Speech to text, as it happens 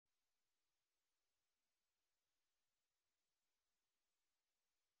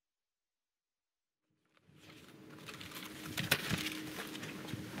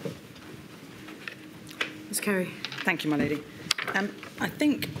Carey. Thank you, my lady. I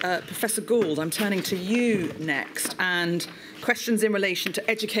think, Professor Gould, I'm turning to you next, and questions in relation to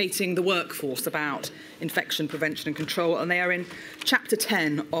educating the workforce about infection prevention and control, and they are in Chapter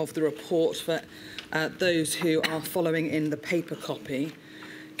 10 of the report for those who are following in the paper copy.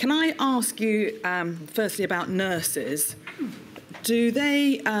 Can I ask you, firstly, about nurses? Do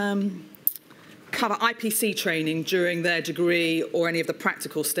they cover IPC training during their degree or any of the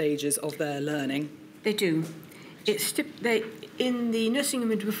practical stages of their learning? They do. In the nursing and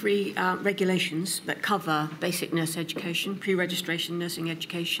midwifery regulations that cover basic nurse education, pre-registration nursing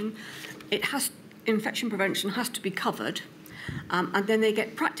education, infection prevention has to be covered, and then they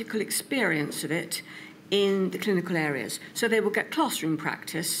get practical experience of it in the clinical areas. So they will get classroom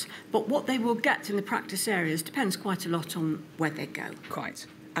practice, but what they will get in the practice areas depends quite a lot on where they go. Quite.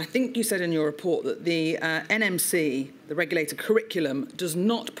 I think you said in your report that the NMC, the regulator curriculum, does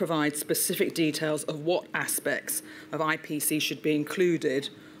not provide specific details of what aspects of IPC should be included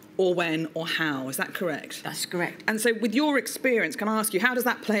or when or how. Is that correct? That's correct. And so with your experience, can I ask you, how does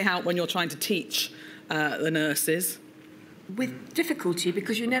that play out when you're trying to teach the nurses? With difficulty,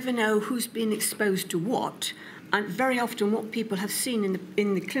 because you never know who's been exposed to what, and very often what people have seen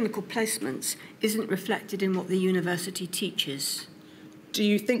in the clinical placements isn't reflected in what the university teaches. Do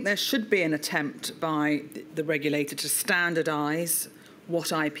you think there should be an attempt by the regulator to standardise what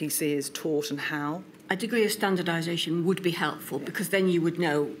IPC is taught and how? A degree of standardisation would be helpful, because then you would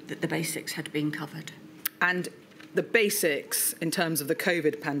know that the basics had been covered. And the basics in terms of the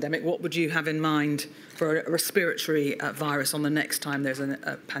COVID pandemic, what would you have in mind for a respiratory virus on the next time there's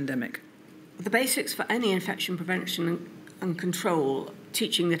a pandemic? The basics for any infection prevention and control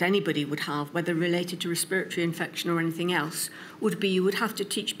teaching that anybody would have, whether related to respiratory infection or anything else, would be you would have to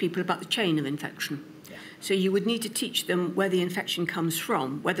teach people about the chain of infection. Yeah. So you would need to teach them where the infection comes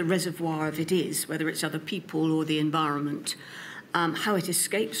from, where the reservoir of it is, whether it's other people or the environment, how it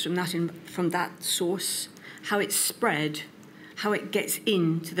escapes from that source, how it's spread, how it gets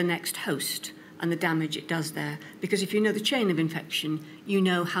into the next host, and the damage it does there. Because if you know the chain of infection, you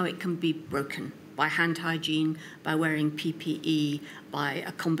know how it can be broken by hand hygiene, by wearing PPE, by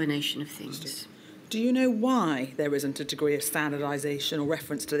a combination of things. Do you know why there isn't a degree of standardisation or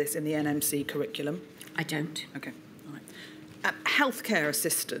reference to this in the NMC curriculum? I don't. OK. All right. Healthcare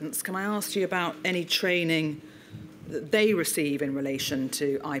assistants, can I ask you about any training that they receive in relation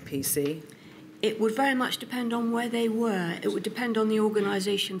to IPC? It would very much depend on where they were. It would depend on the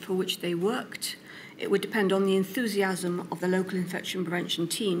organisation for which they worked. It would depend on the enthusiasm of the local infection prevention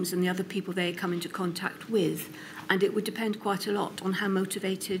teams and the other people they come into contact with. And it would depend quite a lot on how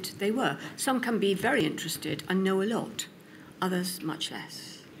motivated they were. Some can be very interested and know a lot, others much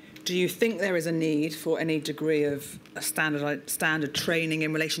less. Do you think there is a need for any degree of standard training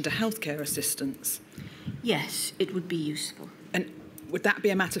in relation to healthcare assistants? Yes, it would be useful. And would that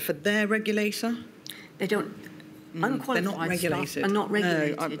be a matter for their regulator? They don't. Unqualified they're not regulated. Staff are not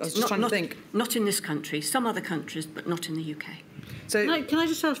regulated. No, I was just trying to think. Not in this country. Some other countries, but not in the UK. So, can I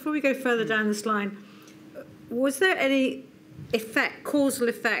just ask, before we go further down this line, was there any causal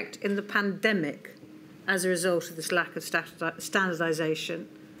effect in the pandemic as a result of this lack of standardisation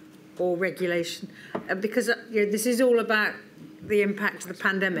or regulation? Because this is all about the impact of the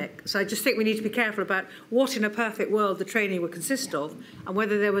pandemic. So I just think we need to be careful about what in a perfect world the training would consist of and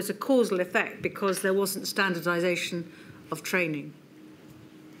whether there was a causal effect because there wasn't standardisation of training.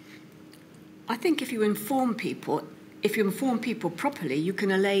 I think if you inform people properly, you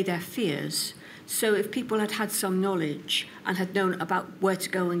can allay their fears. So if people had had some knowledge and had known about where to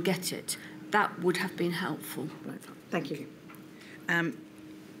go and get it, that would have been helpful. Right. Thank you.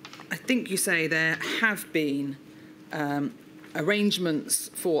 I think you say there have been arrangements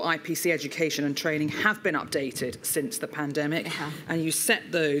for IPC education and training have been updated since the pandemic, and you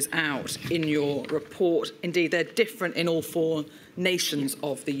set those out in your report. Indeed, they're different in all 4 nations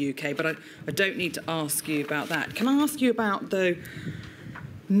of the UK, but I don't need to ask you about that. Can I ask you about the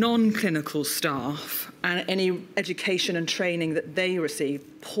non-clinical staff and any education and training that they receive,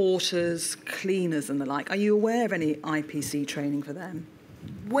 porters, cleaners and the like? Are you aware of any IPC training for them?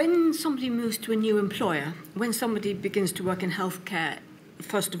 When somebody moves to a new employer, when somebody begins to work in healthcare,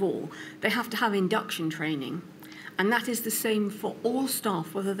 first of all, they have to have induction training. And that is the same for all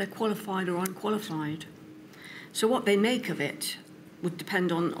staff, whether they're qualified or unqualified. So what they make of it would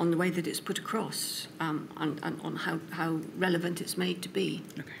depend on the way that it's put across and on how relevant it's made to be.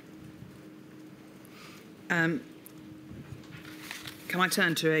 Okay. Can I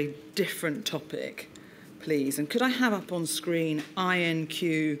turn to a different topic, please? And could I have up on screen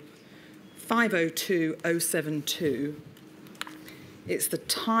INQ 502072? It's the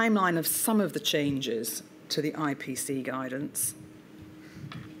timeline of some of the changes to the IPC guidance.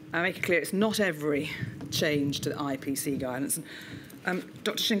 I make it clear it's not every change to the IPC guidance.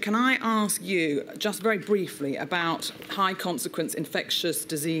 Dr. Shin, can I ask you just very briefly about high consequence infectious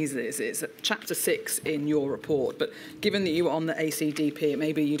diseases? It's chapter 6 in your report, but given that you were on the ACDP,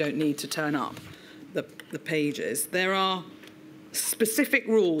 maybe you don't need to turn up the pages. There are specific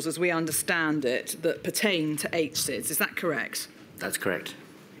rules, as we understand it, that pertain to HSIDS. Is that correct? That's correct.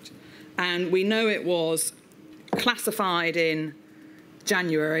 And we know it was classified in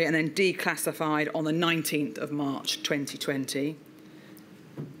January and then declassified on the 19th of March 2020.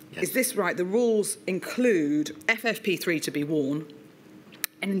 Yes. Is this right? The rules include FFP3 to be worn,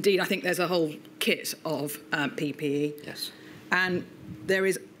 and indeed I think there's a whole kit of PPE. Yes. And there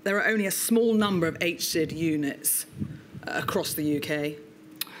are only a small number of HSID units across the UK.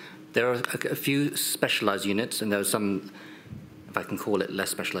 There are a few specialised units, and there are some, if I can call it, less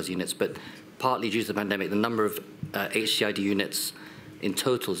specialised units, but partly due to the pandemic, the number of HCID units in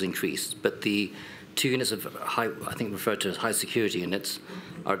total has increased, but the 2 units of high, I think referred to as high security units,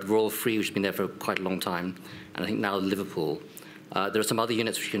 are at Royal Free, which has been there for quite a long time, and I think now Liverpool. There are some other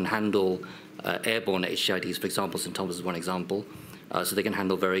units which can handle airborne HCIDs, for example, St Thomas is one example, so they can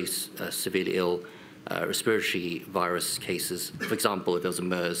handle very severely ill respiratory virus cases, for example, if there was a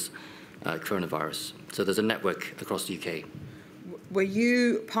MERS coronavirus. So there's a network across the UK. Were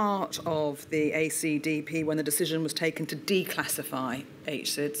you part of the ACDP when the decision was taken to declassify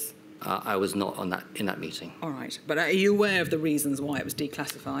HSIDs? I was not in that meeting. All right. But are you aware of the reasons why it was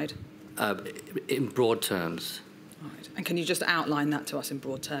declassified? In broad terms. All right. And can you just outline that to us in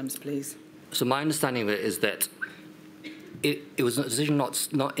broad terms, please? So my understanding of it is that it was a decision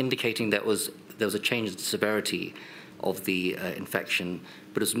not indicating that there was a change in the severity of the infection,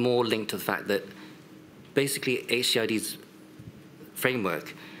 but it was more linked to the fact that basically HCID's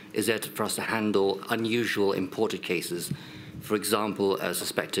framework is there for us to handle unusual imported cases. For example,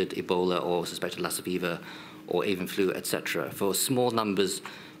 suspected Ebola or suspected Lassa fever or avian flu, etc. For small numbers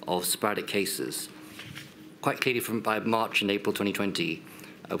of sporadic cases. Quite clearly, by March and April 2020,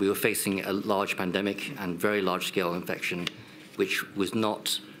 we were facing a large pandemic and very large-scale infection, which was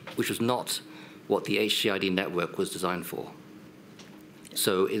not what the HCID network was designed for.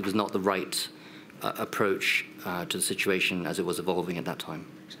 So it was not the right approach to the situation as it was evolving at that time.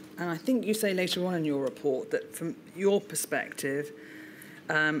 And I think you say later on in your report that from your perspective,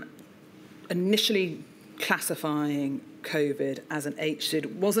 initially classifying COVID as an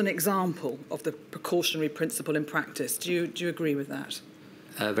HSID was an example of the precautionary principle in practice. Do you agree with that?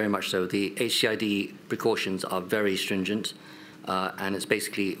 Very much so. The HCID precautions are very stringent, and it's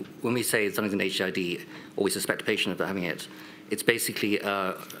basically, when we say something's an HCID or we suspect a patient of having it, it's basically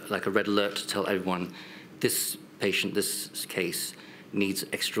like a red alert to tell everyone, this patient, this case, needs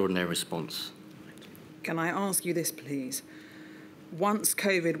extraordinary response. Can I ask you this, please? Once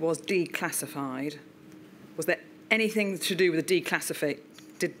COVID was declassified, was there anything to do with the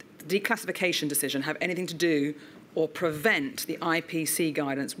did the declassification decision have anything to do or prevent the IPC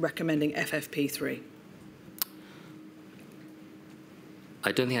guidance recommending FFP3?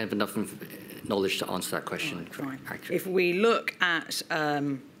 I don't think I have enough knowledge to answer that question accurately. If we look at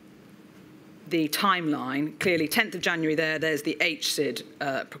the timeline, clearly 10th of January there's the HSID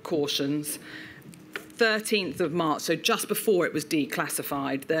precautions. 13th of March, so just before it was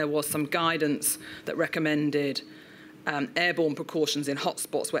declassified, there was some guidance that recommended airborne precautions in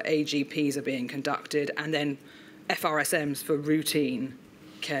hotspots where AGPs are being conducted, and then FRSMs for routine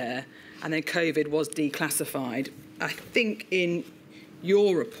care, and then COVID was declassified. I think in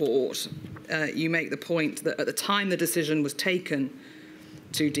your report, you make the point that at the time the decision was taken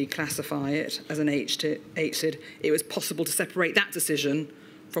to declassify it as an HSID, it was possible to separate that decision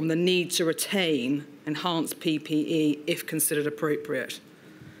from the need to retain enhanced PPE if considered appropriate.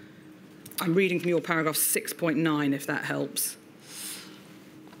 I'm reading from your paragraph 6.9, if that helps.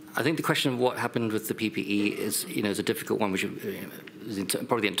 I think the question of what happened with the PPE is a difficult one, which is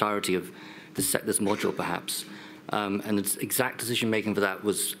probably the entirety of this module, perhaps. And its exact decision-making for that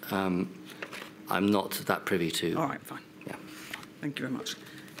was, I'm not that privy to. All right, fine. Yeah. Thank you very much.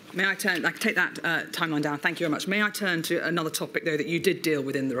 May I turn, I can take that timeline down, thank you very much. May I turn to another topic, though, that you did deal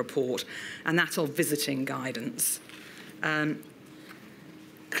with in the report, and that of visiting guidance.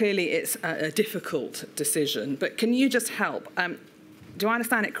 Clearly, it's a difficult decision, but can you just help? Do I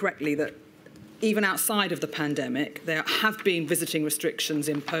understand it correctly that even outside of the pandemic, there have been visiting restrictions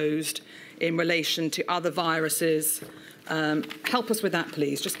imposed in relation to other viruses? Help us with that,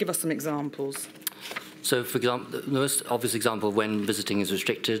 please. Just give us some examples. So, for example, the most obvious example of when visiting is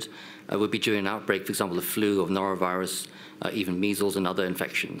restricted would be during an outbreak, for example, of flu, of norovirus, even measles and other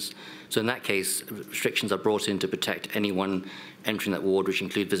infections. So in that case, restrictions are brought in to protect anyone entering that ward, which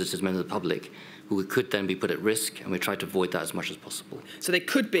include visitors, members of the public, who could then be put at risk, and we try to avoid that as much as possible. So they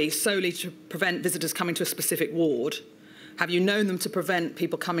could be solely to prevent visitors coming to a specific ward. Have you known them to prevent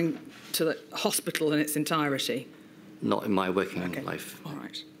people coming to the hospital in its entirety? Not in my working life. All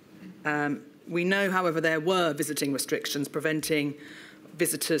right. We know, however, there were visiting restrictions preventing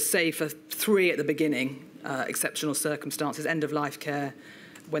visitors, say for 3 at the beginning, exceptional circumstances, end-of-life care,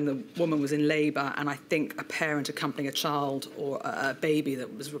 when the woman was in labour, and I think a parent accompanying a child or a baby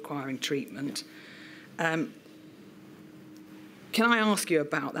that was requiring treatment. Can I ask you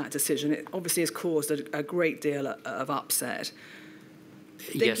about that decision? It obviously has caused a great deal of upset.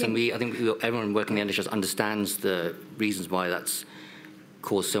 Yes, and I think everyone working in the NHS understands the reasons why that's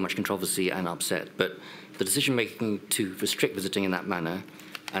caused so much controversy and upset. But the decision-making to restrict visiting in that manner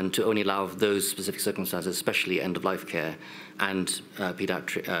and to only allow those specific circumstances, especially end-of-life care and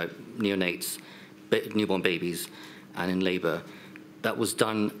neonates, newborn babies, and in labour, that was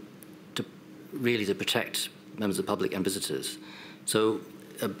done really to protect members of the public and visitors. So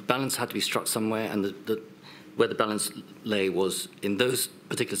a balance had to be struck somewhere, and where the balance lay was in those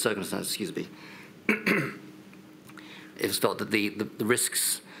particular circumstances, it was felt that the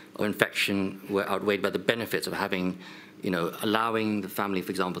risks of infection were outweighed by the benefits of having, allowing the family, for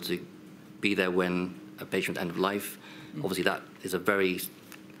example, to be there when a patient at end of life. Obviously, that is a very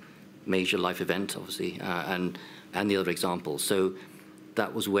major life event, obviously, and the other examples. So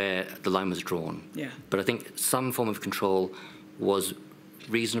that was where the line was drawn. Yeah. But I think some form of control was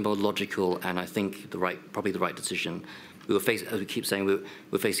reasonable, logical, and I think probably the right decision. We were as we keep saying,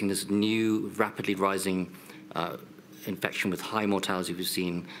 we're facing this new, rapidly rising infection with high mortality we've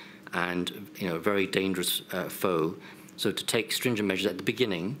seen, and a very dangerous foe. So to take stringent measures at the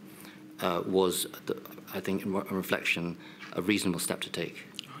beginning was, I think, in reflection, a reasonable step to take.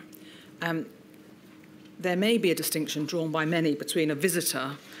 There may be a distinction drawn by many between a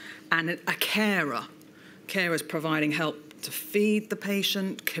visitor and a carer. Carers providing help to feed the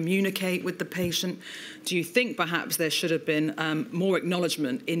patient, communicate with the patient. Do you think perhaps there should have been more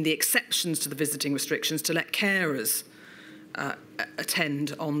acknowledgement in the exceptions to the visiting restrictions to let carers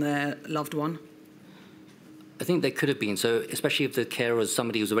attend on their loved one? I think there could have been. So especially if the carer was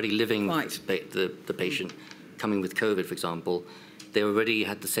somebody who's already living with the patient, coming with COVID, for example, they already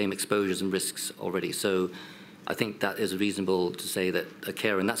had the same exposures and risks already. So I think that is reasonable to say that a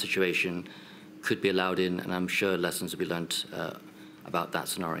carer in that situation could be allowed in, and I'm sure lessons will be learnt about that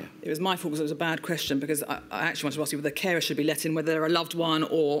scenario. It was my fault because it was a bad question, because I actually wanted to ask you whether the carer should be let in, whether they're a loved one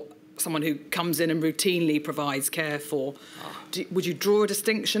or someone who comes in and routinely provides care for. Would you draw a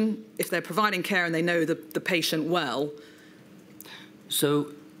distinction if they're providing care and they know the patient well?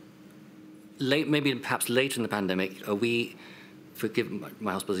 So maybe perhaps later in the pandemic, forgive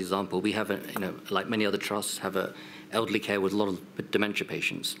my hospital's example, we have, like many other trusts, have elderly care with a lot of dementia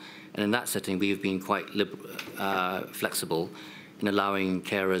patients. And in that setting, we've been quite flexible in allowing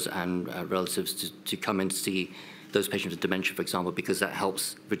carers and relatives to come in to see those patients with dementia, for example, because that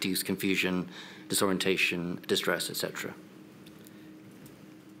helps reduce confusion, disorientation, distress, etc.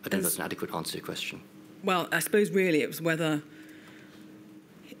 I don't know if that's an adequate answer to your question. Well, I suppose really it was whether,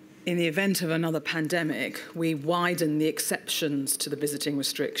 in the event of another pandemic, we widen the exceptions to the visiting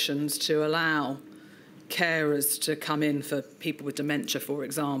restrictions to allow carers to come in for people with dementia, for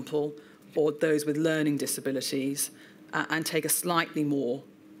example, or those with learning disabilities, and take a slightly more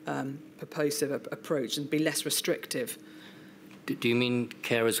purposive approach and be less restrictive. Do you mean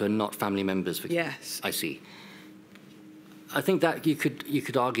carers who are not family members? Yes. I see. I think that you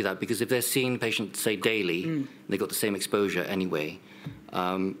could argue that, because if they're seeing the patient, say, daily, they've got the same exposure anyway,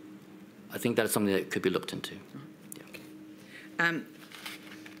 I think that is something that could be looked into. Yeah.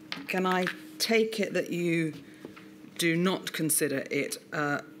 Can I take it that you do not consider it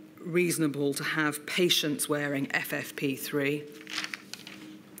reasonable to have patients wearing FFP3?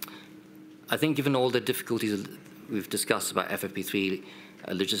 I think given all the difficulties we've discussed about FFP3,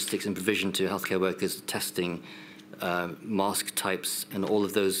 logistics and provision to healthcare workers, testing, mask types, and all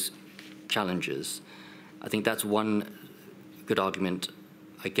of those challenges, I think that's one good argument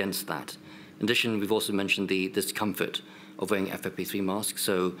against that. In addition, we've also mentioned the discomfort of wearing FFP3 masks.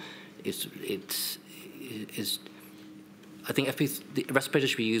 So I think the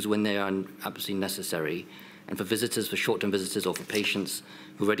respirators should be used when they are absolutely necessary, and for visitors, for short-term visitors, or for patients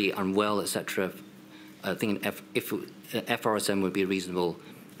who are already unwell, etc. I think if FRSM would be a reasonable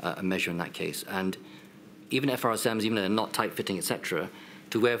measure in that case. And even FRSMs, even though they're not tight-fitting, etc.,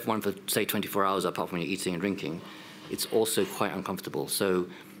 to wear one for, say, 24 hours apart from when you're eating and drinking, it's also quite uncomfortable. So,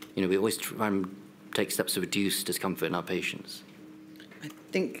 we always try and take steps to reduce discomfort in our patients. I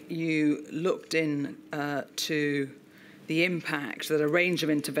think you looked in to the impact that a range of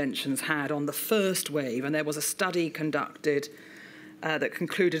interventions had on the first wave, and there was a study conducted that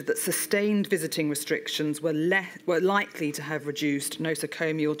concluded that sustained visiting restrictions were likely to have reduced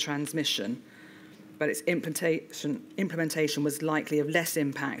nosocomial transmission, but its implementation was likely of less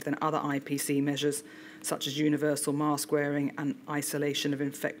impact than other IPC measures, such as universal mask wearing and isolation of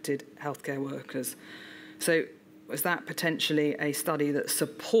infected healthcare workers. So was that potentially a study that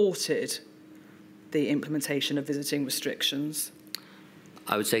supported the implementation of visiting restrictions?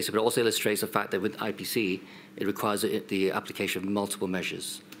 I would say so, but it also illustrates the fact that with IPC, it requires the application of multiple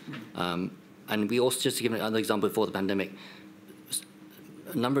measures. And we also, just to give another example before the pandemic,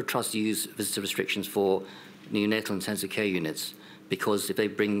 a number of trusts use visitor restrictions for neonatal intensive care units because if they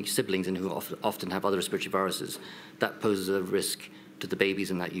bring siblings in who often have other respiratory viruses, that poses a risk to the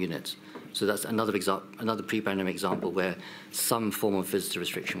babies in that unit. So that's another pre-pandemic example where some form of visitor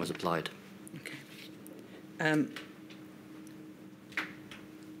restriction was applied. Okay.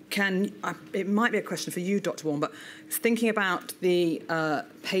 It might be a question for you, Dr. Warren, but thinking about the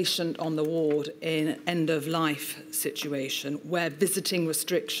patient on the ward in an end-of-life situation where visiting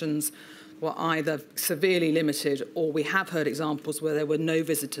restrictions were either severely limited or we have heard examples where there were no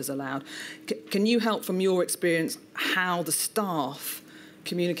visitors allowed. Can you help from your experience how the staff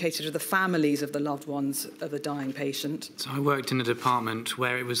communicated to the families of the loved ones of the dying patient? So I worked in a department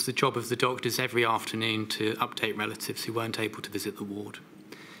where it was the job of the doctors every afternoon to update relatives who weren't able to visit the ward.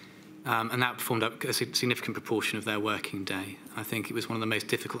 And that formed up a significant proportion of their working day. I think it was one of the most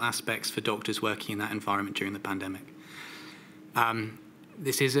difficult aspects for doctors working in that environment during the pandemic.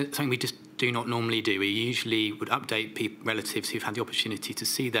 This is something we just do not normally do. We usually would update relatives who've had the opportunity to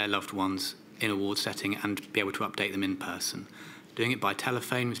see their loved ones in a ward setting and be able to update them in person. Doing it by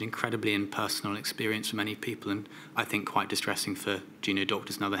telephone was an incredibly impersonal experience for many people and I think quite distressing for junior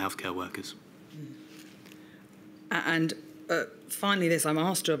doctors and other healthcare workers. And finally, I'm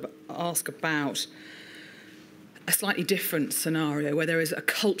asked to ask about a slightly different scenario where there is a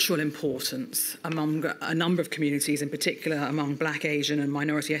cultural importance among a number of communities, in particular among Black, Asian and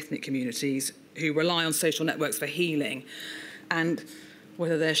minority ethnic communities who rely on social networks for healing, and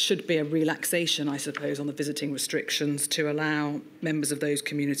whether there should be a relaxation, I suppose, on the visiting restrictions to allow members of those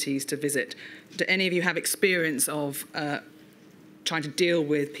communities to visit. Do any of you have experience of trying to deal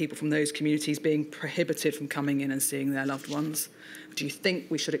with people from those communities being prohibited from coming in and seeing their loved ones? Do you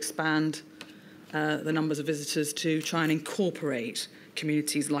think we should expand the numbers of visitors to try and incorporate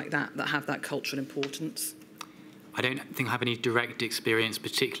communities like that have that cultural importance? I don't think I have any direct experience,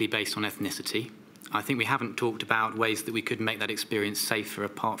 particularly based on ethnicity. I think we haven't talked about ways that we could make that experience safer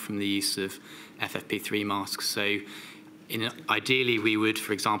apart from the use of FFP3 masks. So ideally, we would,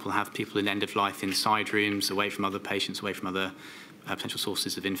 for example, have people in end of life inside rooms, away from other patients, away from other potential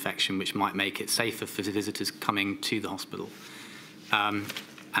sources of infection, which might make it safer for visitors coming to the hospital.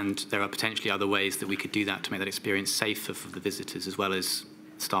 And there are potentially other ways that we could do that to make that experience safer for the visitors as well as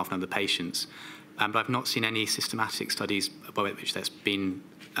staff and other patients. But I've not seen any systematic studies by which that's been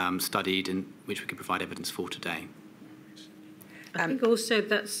studied and which we could provide evidence for today. I think also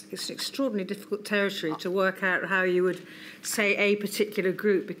it's extraordinarily difficult territory to work out how you would say a particular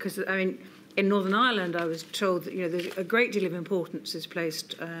group, because, I mean, in Northern Ireland I was told that, there's a great deal of importance is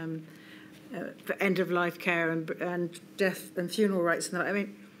placed for end-of-life care and death and funeral rites and that. I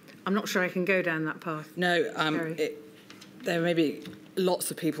mean, I'm not sure I can go down that path. No, there may be lots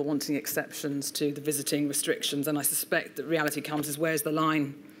of people wanting exceptions to the visiting restrictions, and I suspect that reality comes is where's the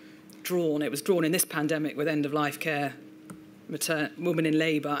line drawn? It was drawn in this pandemic with end-of-life care, women in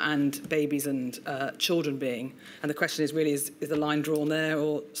labour and babies and children being. And the question is really, is the line drawn there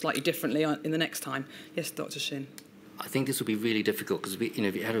or slightly differently in the next time? Yes, Dr. Shin. I think this would be really difficult because,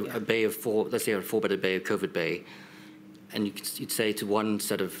 if you had a bay of four, let's say a four-bedded bay, a COVID bay, and you'd say to one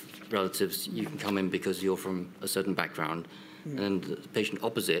set of relatives, you can come in because you're from a certain background, and the patient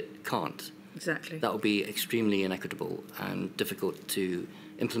opposite can't. Exactly. That would be extremely inequitable and difficult to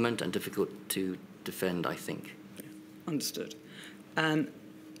implement and difficult to defend, I think. Understood.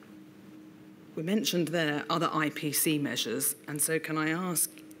 We mentioned there other IPC measures, and so can I ask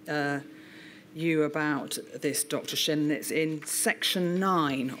you about this, Dr. Shin? It's in section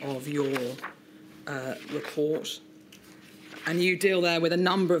 9 of your report, and you deal there with a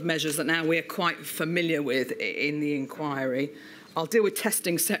number of measures that now we're quite familiar with in the inquiry. I'll deal with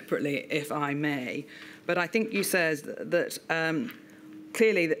testing separately, if I may, but I think you said that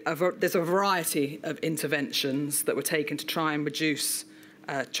clearly there's a variety of interventions that were taken to try and reduce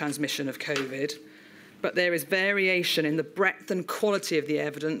transmission of COVID, but there is variation in the breadth and quality of the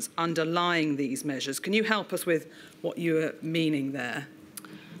evidence underlying these measures. Can you help us with what you are meaning there?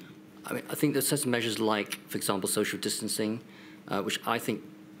 I mean, I think there's certain measures like, for example, social distancing, which I think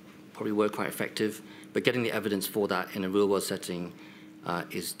probably were quite effective, but getting the evidence for that in a real-world setting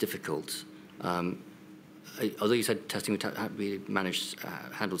is difficult. Although you said testing would be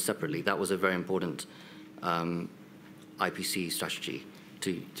handled separately, that was a very important IPC strategy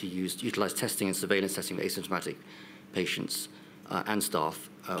to utilize testing and surveillance testing for asymptomatic patients and staff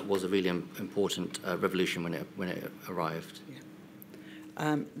was a really important revolution when it arrived.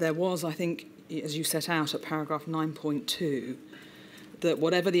 Yeah. There was, I think, as you set out at paragraph 9.2, that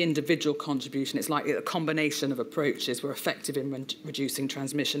whatever the individual contribution, it's likely that a combination of approaches were effective in reducing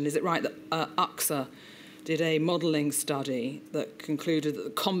transmission. Is it right that UXA did a modelling study that concluded that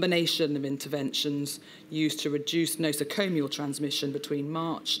the combination of interventions used to reduce nosocomial transmission between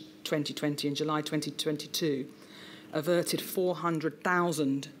March 2020 and July 2022 averted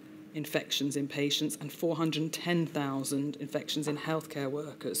 400,000 infections in patients and 410,000 infections in healthcare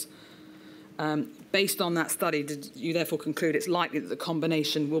workers? Based on that study, did you therefore conclude it's likely that the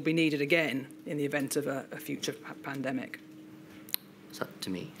combination will be needed again in the event of a future pandemic? Is that to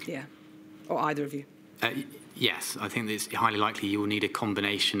me? Yeah. Or either of you? Yes, I think it's highly likely you will need a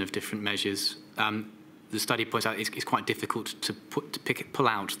combination of different measures. The study points out it's quite difficult to pull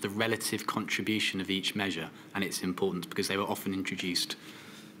out the relative contribution of each measure, and it's important because they were often introduced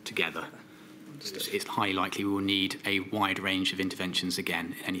together. It's highly likely we will need a wide range of interventions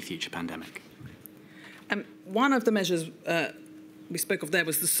again in any future pandemic. One of the measures we spoke of there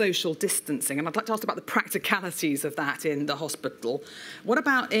was the social distancing, and I'd like to ask about the practicalities of that in the hospital. What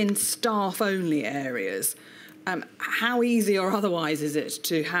about in staff-only areas? How easy or otherwise is it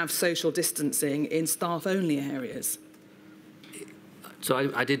to have social distancing in staff-only areas?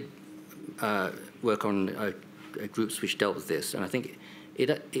 So I did work on groups which dealt with this, and I think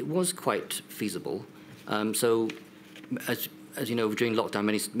it was quite feasible. So as you know, during lockdown,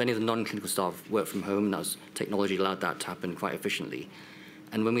 many of the non-clinical staff worked from home, and technology allowed that to happen quite efficiently.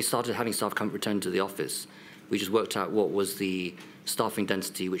 And when we started having staff return to the office, we just worked out what was the staffing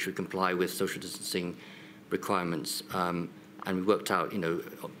density which would comply with social distancing requirements. And we worked out,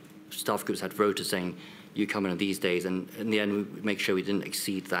 staff groups had rotas saying, you come in on these days, and in the end, we make sure we didn't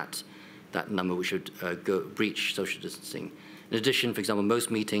exceed that number, which would breach social distancing. In addition, for example,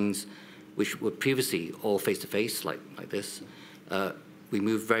 most meetings, which were previously all face-to-face, like this, we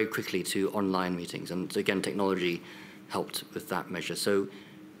moved very quickly to online meetings. And so again, technology helped with that measure. So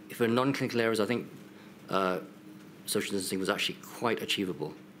for non-clinical areas, I think social distancing was actually quite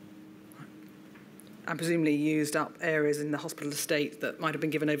achievable. And presumably used up areas in the hospital estate that might have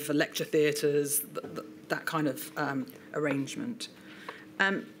been given over for lecture theatres, that kind of arrangement.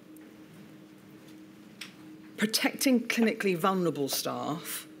 Protecting clinically vulnerable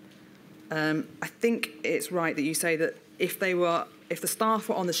staff, I think it's right that you say that if the staff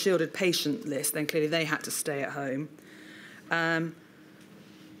were on the shielded patient list, then clearly they had to stay at home.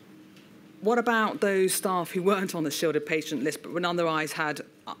 What about those staff who weren't on the shielded patient list but otherwise had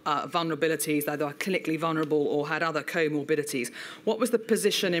vulnerabilities, either clinically vulnerable or had other comorbidities? What was the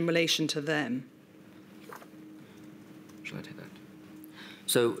position in relation to them? Shall I take that?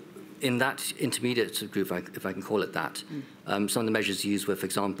 So in that intermediate group, if I can call it that, some of the measures used were, for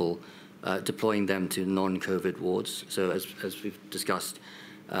example, deploying them to non-COVID wards. So as we've discussed,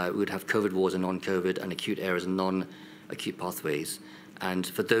 we would have COVID wards and non-COVID and acute areas and non-acute pathways. And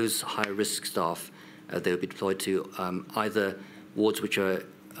for those high-risk staff, they would be deployed to either wards which are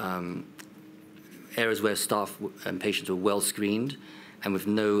areas where staff and patients were well screened and with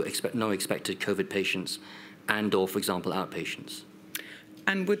no expected COVID patients, and or, for example, outpatients.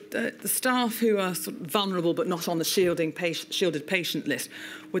 And would the staff who are sort of vulnerable but not on the shielded patient list,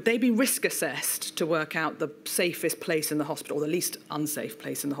 would they be risk assessed to work out the safest place in the hospital, or the least unsafe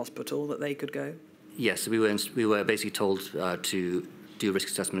place in the hospital that they could go? Yes, we were basically told to do risk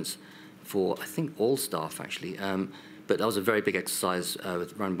assessments for, I think, all staff, actually. But that was a very big exercise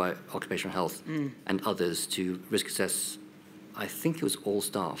run by Occupational Health and others to risk assess, I think it was all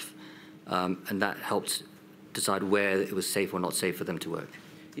staff. And that helped decide where it was safe or not safe for them to work.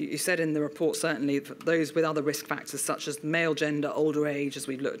 You said in the report, certainly, that those with other risk factors, such as male gender, older age, as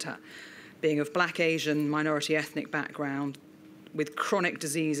we've looked at, being of black, Asian, minority ethnic background, with chronic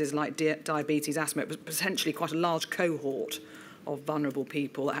diseases like diabetes, asthma, it was potentially quite a large cohort of vulnerable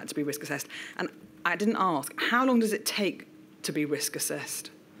people that had to be risk assessed. And I didn't ask, how long does it take to be risk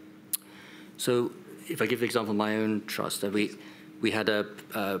assessed? So if I give the example of my own trust, we had a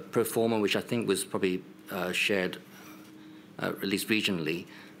pro forma which I think was probably shared at least regionally,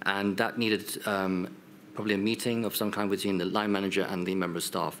 and that needed probably a meeting of some kind between the line manager and the member of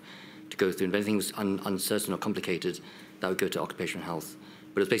staff to go through. And if anything was uncertain or complicated, that would go to occupational health.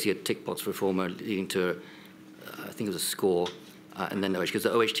 But it was basically a tick box reformer leading to, I think it was a score, and then OH, because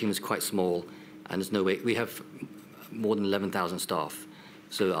the OH team is quite small, and there's no way, we have more than 11,000 staff,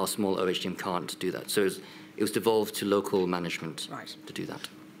 so our small OH team can't do that. So it was devolved to local management to do that.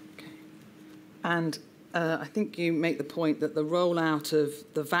 Okay. And I think you make the point that the rollout of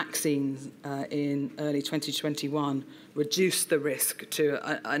the vaccines in early 2021 reduced the risk to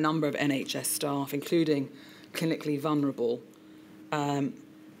a number of NHS staff, including clinically vulnerable. And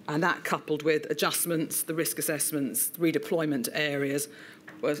that, coupled with adjustments, the risk assessments, redeployment areas,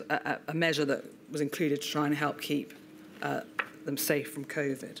 was a measure that was included to try and help keep them safe from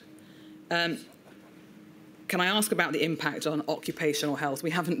COVID. Can I ask about the impact on occupational health?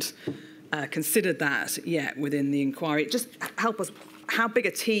 We haven't considered that yet within the inquiry. Just help us, how big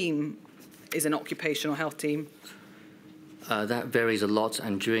a team is an occupational health team? That varies a lot,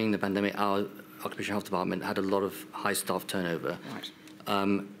 and during the pandemic, our occupational health department had a lot of high staff turnover.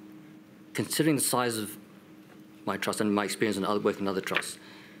 Right. Considering the size of my trust and my experience in working in other trusts,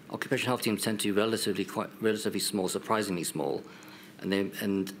 occupational health teams tend to be relatively small, surprisingly small,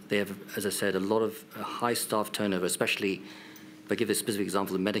 and they have, as I said, a lot of high staff turnover. Especially, if I give a specific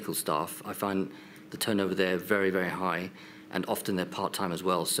example of medical staff, I find the turnover there very, very high, and often they're part-time as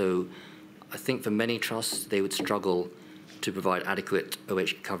well. So, I think for many trusts, they would struggle to provide adequate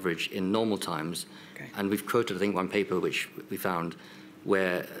OH coverage in normal times. Okay. And we've quoted, I think, one paper which we found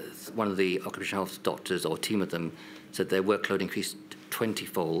where one of the occupational health doctors, or a team of them, said their workload increased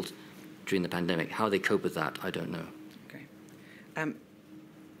 20-fold during the pandemic. How they cope with that, I don't know. Okay.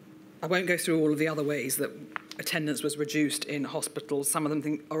 I won't go through all of the other ways that attendance was reduced in hospitals. Some of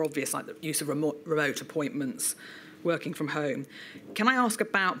them are obvious, like the use of remote appointments, working from home. Can I ask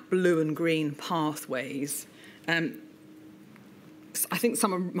about blue and green pathways? I think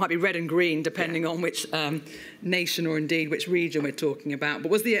some might be red and green, depending on which nation or indeed which region we're talking about.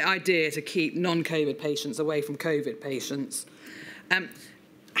 But was the idea to keep non-COVID patients away from COVID patients?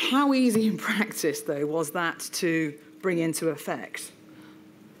 How easy in practice, though, was that to bring into effect?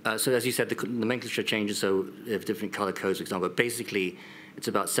 So as you said, the nomenclature changes, so they have different colour codes, for example. But basically, it's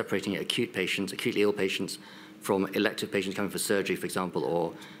about separating acute patients, acutely ill patients, from elective patients coming for surgery, for example,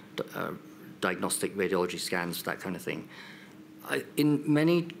 or diagnostic radiology scans, that kind of thing. In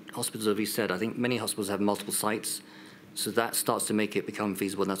many hospitals, as we said, I think many hospitals have multiple sites, so that starts to make it become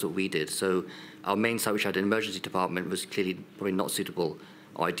feasible, and that's what we did. So our main site, which had an emergency department, was clearly probably not suitable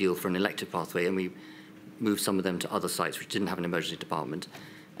or ideal for an elective pathway, and we moved some of them to other sites which didn't have an emergency department.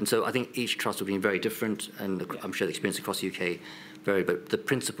 And so I think each trust will be very different, and I'm sure the experience across the UK varied, but the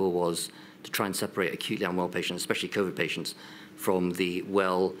principle was to try and separate acutely unwell patients, especially COVID patients, from the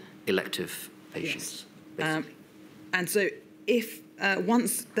well elective patients. Yes. And so if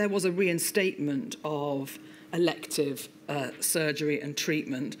once there was a reinstatement of elective surgery and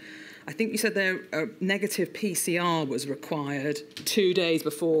treatment, I think you said there a negative PCR was required 2 days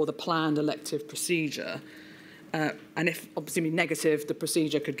before the planned elective procedure. And if obviously negative, the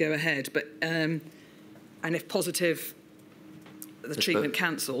procedure could go ahead. But and if positive, the treatment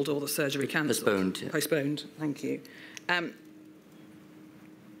cancelled or the surgery cancelled. Postponed. Yeah. Postponed. Thank you.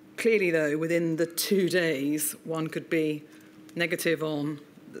 Clearly, though, within the 2 days, one could be negative on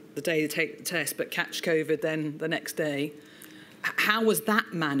the day they take the test, but catch COVID then the next day. How was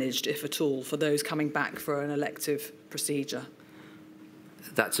that managed, if at all, for those coming back for an elective procedure?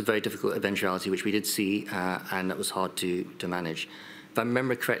 That's a very difficult eventuality, which we did see, and that was hard to manage. If I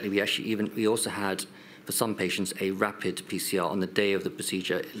remember correctly, we also had, for some patients, a rapid PCR on the day of the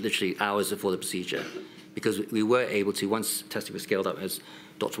procedure, literally hours before the procedure, because we were able to, once testing was scaled up, as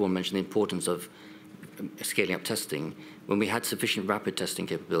Dr. Warren mentioned, the importance of scaling up testing. When we had sufficient rapid testing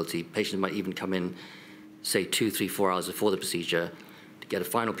capability, patients might even come in, say, 2, 3, 4 hours before the procedure to get a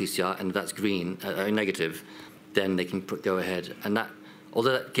final PCR, and if that's green, negative, then they can go ahead. And that,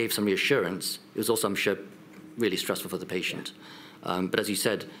 although that gave some reassurance, it was also, I'm sure, really stressful for the patient. But as you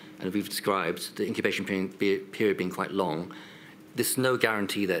said, and we've described, the incubation period being quite long, there's no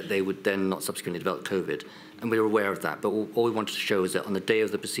guarantee that they would then not subsequently develop COVID, and we were aware of that. But all we wanted to show is that on the day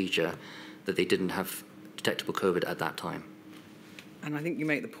of the procedure, that they didn't have detectable COVID at that time. And I think you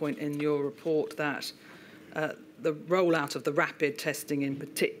make the point in your report that the rollout of the rapid testing in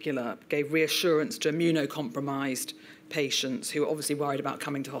particular gave reassurance to immunocompromised patients who are obviously worried about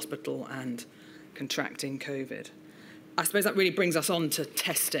coming to hospital and contracting COVID. I suppose that really brings us on to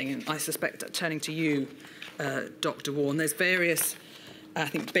testing, and I suspect, turning to you, Dr. Warren, there's various I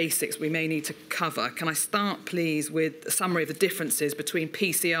think, basics we may need to cover. Can I start, please, with a summary of the differences between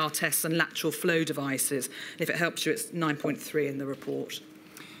PCR tests and lateral flow devices? If it helps you, it's 9.3 in the report.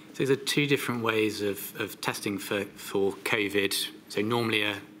 So there are two different ways of testing for COVID. So normally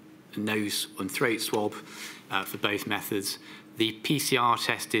a nose and throat swab for both methods. The PCR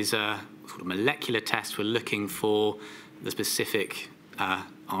test is a sort of molecular test. We're looking for the specific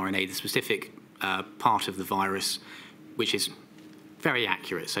RNA, the specific part of the virus, which is very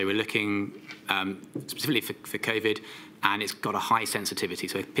accurate. So we're looking specifically for COVID, and it's got a high sensitivity.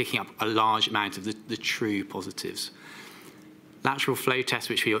 So we're picking up a large amount of the true positives. Lateral flow tests,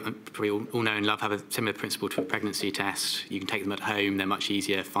 which we probably all know and love, have a similar principle to a pregnancy test. You can take them at home. They're much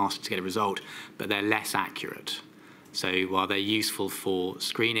easier, faster to get a result, but they're less accurate. So while they're useful for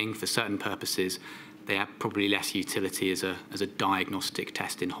screening for certain purposes, they have probably less utility as a diagnostic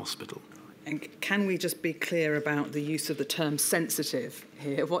test in hospital. And can we just be clear about the use of the term sensitive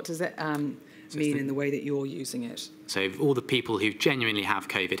here? What does it mean in the way that you're using it? So of all the people who genuinely have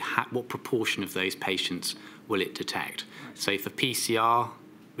COVID, what proportion of those patients will it detect? Right. So for PCR,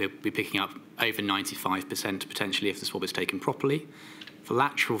 we'll be picking up over 95% potentially if the swab is taken properly. For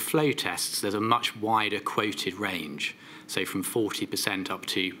lateral flow tests, there's a much wider quoted range, so from 40% up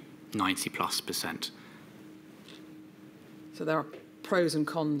to 90+%. So there are pros and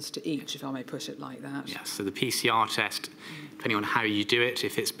cons to each, if I may put it like that. Yes, so the PCR test, depending on how you do it,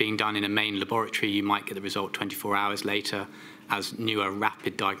 if it's being done in a main laboratory, you might get the result 24 hours later. As newer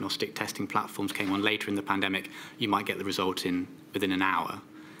rapid diagnostic testing platforms came on later in the pandemic, you might get the result within an hour.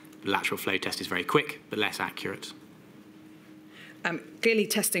 The lateral flow test is very quick, but less accurate. Clearly,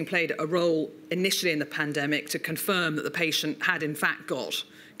 testing played a role initially in the pandemic to confirm that the patient had in fact got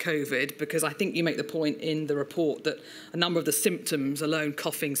COVID, because I think you make the point in the report that a number of the symptoms alone,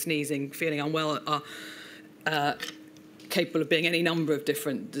 coughing, sneezing, feeling unwell, are capable of being any number of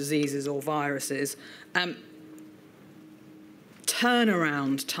different diseases or viruses.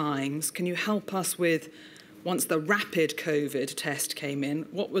 Turnaround times, can you help us with, once the rapid COVID test came in,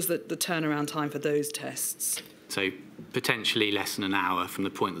 what was the turnaround time for those tests? So potentially less than an hour from the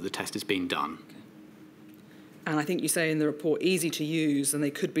point that the test has been done. Okay. And I think you say in the report, easy to use, and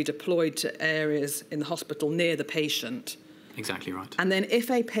they could be deployed to areas in the hospital near the patient. Exactly right. And then if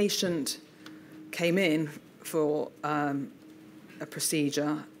a patient came in for a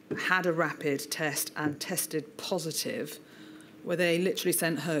procedure, had a rapid test and tested positive, were they literally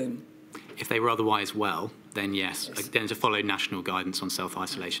sent home? If they were otherwise well, then yes. Then to follow national guidance on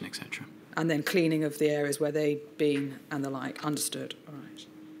self-isolation, etc. And then cleaning of the areas where they'd been and the like. Understood. All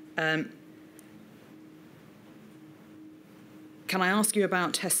right. Can I ask you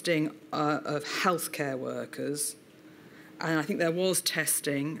about testing of healthcare workers? And I think there was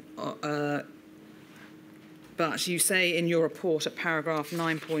testing, but you say in your report at paragraph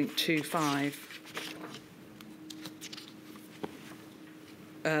 9.25,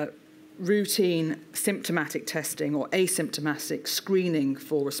 routine symptomatic testing or asymptomatic screening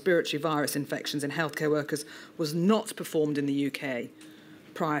for respiratory virus infections in healthcare workers was not performed in the UK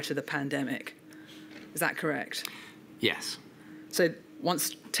prior to the pandemic. Is that correct? Yes. So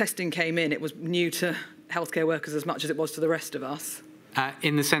once testing came in, it was new to healthcare workers as much as it was to the rest of us?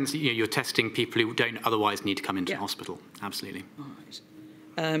 In the sense that you're testing people who don't otherwise need to come into the hospital. Absolutely. All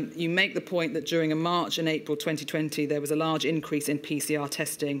right. You make the point that during March and April 2020, there was a large increase in PCR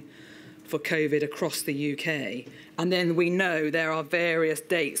testing for COVID across the UK. And then we know there are various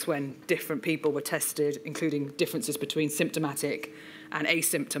dates when different people were tested, including differences between symptomatic and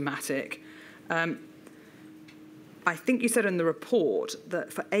asymptomatic. I think you said in the report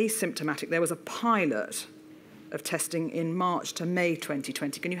that for asymptomatic, there was a pilot of testing in March to May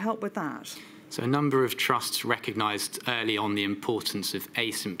 2020. Can you help with that? So a number of trusts recognised early on the importance of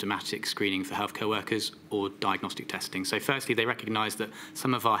asymptomatic screening for healthcare workers or diagnostic testing. So firstly, they recognised that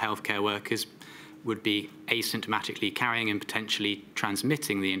some of our healthcare workers would be asymptomatically carrying and potentially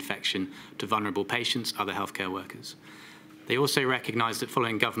transmitting the infection to vulnerable patients, other healthcare workers. They also recognised that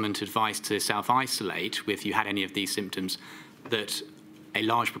following government advice to self-isolate if you had any of these symptoms, that a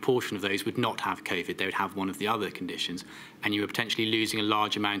large proportion of those would not have COVID. They would have one of the other conditions, and you were potentially losing a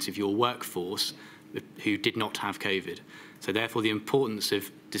large amount of your workforce who did not have COVID. So therefore, the importance of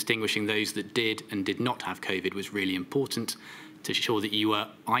distinguishing those that did and did not have COVID was really important to ensure that you were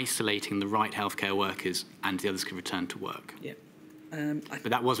isolating the right healthcare workers and the others could return to work. Yeah.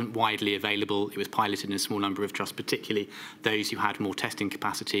 But that wasn't widely available. It was piloted in a small number of trusts, particularly those who had more testing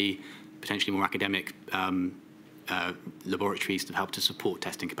capacity, potentially more academic laboratories to help to support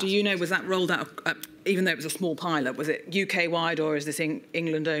testing capacity. Do you know, was that rolled out, even though it was a small pilot, was it UK-wide or is this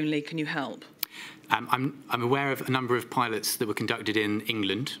England only? Can you help? I'm aware of a number of pilots that were conducted in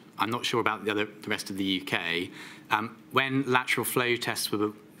England. I'm not sure about the rest of the UK. When lateral flow tests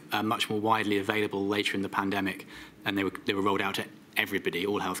were much more widely available later in the pandemic, and they were rolled out to everybody,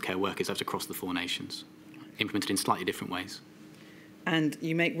 all healthcare workers, that's across the 4 nations, implemented in slightly different ways. And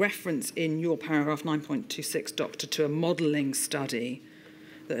you make reference in your paragraph 9.26, Doctor, to a modelling study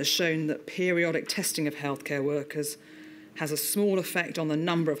that has shown that periodic testing of healthcare workers has a small effect on the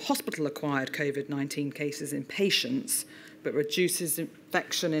number of hospital-acquired COVID-19 cases in patients, but reduces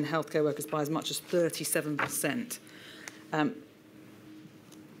infection in healthcare workers by as much as 37%,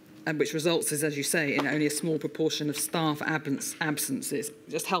 and which results, as you say, in only a small proportion of staff absences.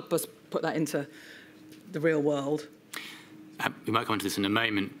 Just help us put that into the real world. We might come on to this in a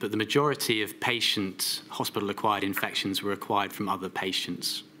moment, but the majority of patient hospital-acquired infections were acquired from other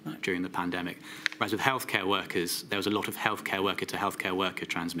patients during the pandemic. Whereas with healthcare workers, there was a lot of healthcare worker to healthcare worker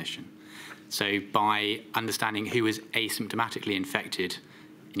transmission. So by understanding who was asymptomatically infected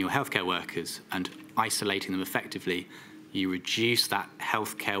in your healthcare workers and isolating them effectively, you reduce that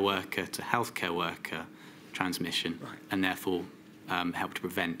healthcare worker to healthcare worker transmission, and therefore help to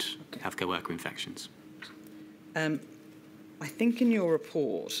prevent healthcare worker infections. I think in your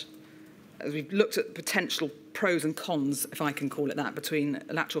report, as we've looked at potential pros and cons, if I can call it that, between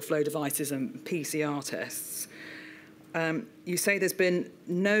lateral flow devices and PCR tests, you say there's been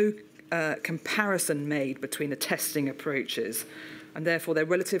no comparison made between the testing approaches, and therefore their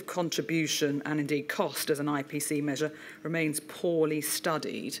relative contribution and indeed cost as an IPC measure remains poorly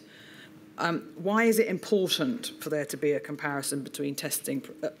studied. Why is it important for there to be a comparison between testing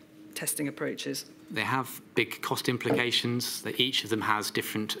approaches? They have big cost implications. That each of them has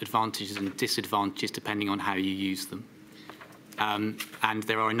different advantages and disadvantages depending on how you use them. And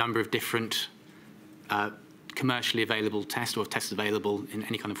there are a number of different commercially available tests or tests available in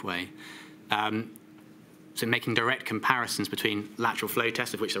any kind of way. So making direct comparisons between lateral flow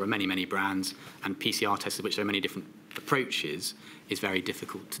tests, of which there are many, many brands, and PCR tests, of which there are many different approaches, is very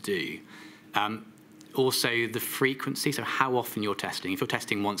difficult to do. Also, the frequency, so how often you're testing. If you're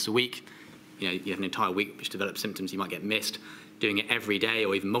testing once a week, you have an entire week which develops symptoms, you might get missed. Doing it every day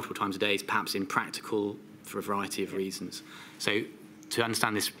or even multiple times a day is perhaps impractical for a variety of reasons. So to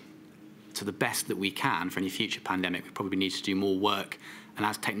understand this to the best that we can for any future pandemic, we probably need to do more work. And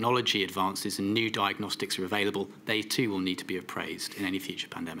as technology advances and new diagnostics are available, they too will need to be appraised in any future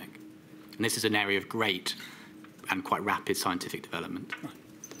pandemic. And this is an area of great and quite rapid scientific development.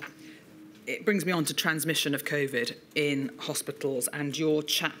 It brings me on to transmission of COVID in hospitals and your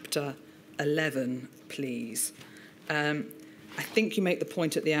chapter 11, please. I think you make the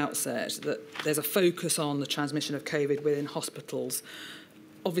point at the outset that there's a focus on the transmission of COVID within hospitals,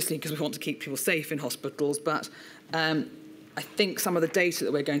 obviously because we want to keep people safe in hospitals, but I think some of the data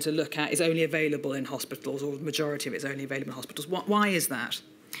that we're going to look at is only available in hospitals, or the majority of it is only available in hospitals. Why is that?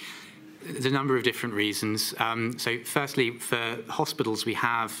 There's a number of different reasons. So firstly, for hospitals, we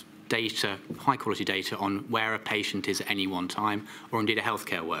have data, high-quality data, on where a patient is at any one time, or indeed a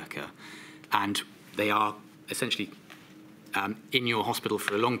healthcare worker. And they are essentially in your hospital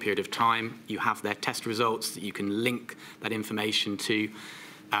for a long period of time. You have their test results that you can link that information to.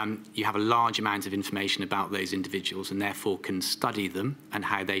 You have a large amount of information about those individuals and therefore can study them and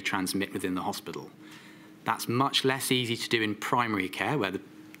how they transmit within the hospital. That's much less easy to do in primary care, where the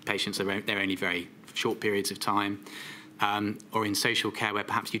patients are there only very short periods of time, or in social care, where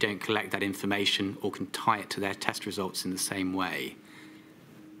perhaps you don't collect that information or can tie it to their test results in the same way.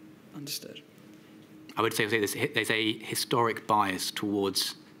 Understood. I would say there's a historic bias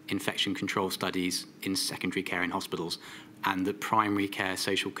towards infection control studies in secondary care in hospitals, and that primary care,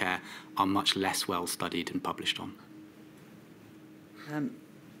 social care are much less well studied and published on.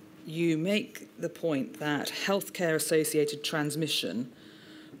 You make the point that healthcare-associated transmission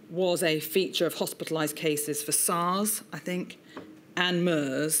was a feature of hospitalised cases for SARS, I think, and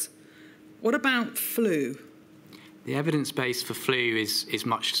MERS. What about flu? The evidence base for flu is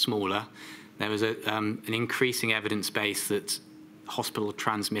much smaller. There was an increasing evidence base that hospital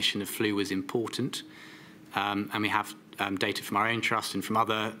transmission of flu was important, and we have data from our own trust and from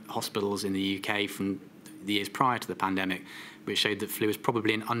other hospitals in the UK from the years prior to the pandemic, which showed that flu is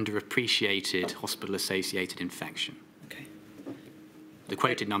probably an underappreciated hospital-associated infection. Okay. The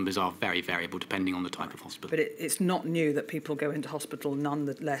quoted numbers are very variable depending on the type of hospital. But it's not new that people go into hospital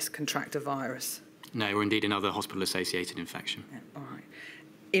nonetheless contract a virus. No, or indeed another hospital-associated infection. Yeah, all right.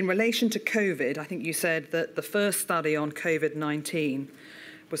 In relation to COVID, I think you said that the first study on COVID-19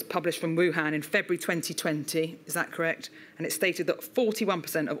 was published from Wuhan in February 2020, is that correct? And it stated that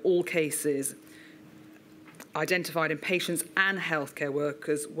 41% of all cases identified in patients and healthcare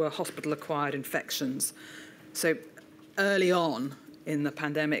workers were hospital-acquired infections. So early on in the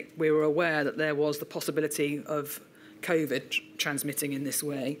pandemic, we were aware that there was the possibility of COVID transmitting in this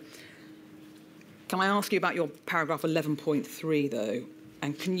way. Can I ask you about your paragraph 11.3, though?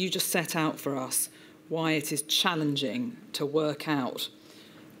 And can you just set out for us why it is challenging to work out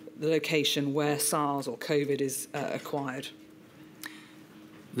the location where SARS or COVID is acquired?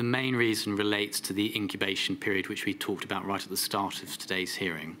 The main reason relates to the incubation period, which we talked about right at the start of today's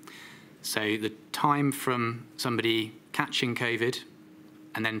hearing. So the time from somebody catching COVID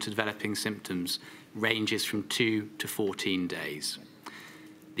and then to developing symptoms ranges from 2 to 14 days,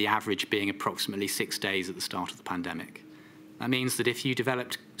 the average being approximately 6 days at the start of the pandemic. That means that if you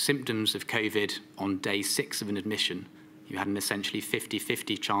developed symptoms of COVID on day 6 of an admission, you had an essentially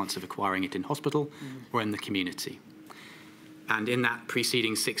 50-50 chance of acquiring it in hospital or in the community. And in that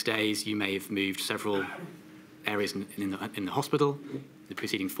preceding 6 days, you may have moved several areas in the hospital. The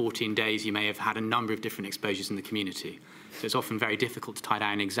preceding 14 days, you may have had a number of different exposures in the community. So it's often very difficult to tie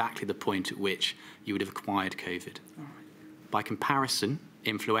down exactly the point at which you would have acquired COVID. By comparison,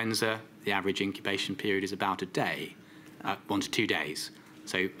 influenza, the average incubation period is about a day, 1 to 2 days.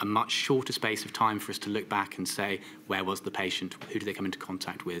 So a much shorter space of time for us to look back and say, where was the patient? Who did they come into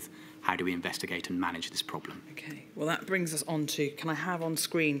contact with? How do we investigate and manage this problem? Okay, well, that brings us on to, can I have on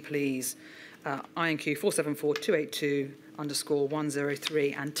screen, please, INQ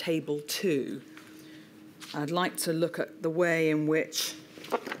 474-282_103 and Table 2. I'd like to look at the way in which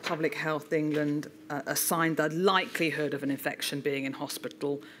Public Health England assigned the likelihood of an infection being in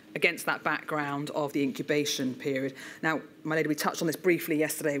hospital against that background of the incubation period. Now, my lady, we touched on this briefly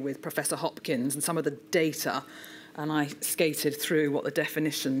yesterday with Professor Hopkins and some of the data, and I skated through what the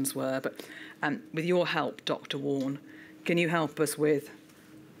definitions were. But with your help, Dr. Warne, can you help us with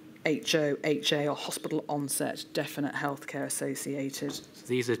HO, HA, or hospital onset, definite healthcare associated? So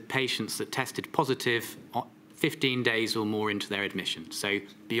these are patients that tested positive 15 days or more into their admission, so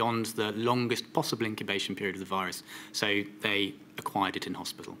beyond the longest possible incubation period of the virus, so they acquired it in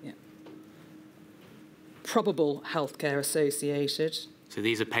hospital. Yeah. Probable healthcare associated. So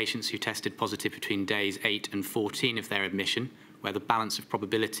these are patients who tested positive between days 8 and 14 of their admission, where the balance of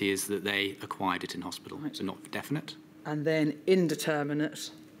probability is that they acquired it in hospital, right. So not definite. And then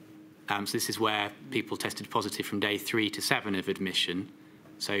indeterminate. So this is where people tested positive from day 3 to 7 of admission,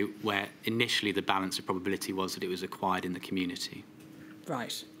 so where initially the balance of probability was that it was acquired in the community.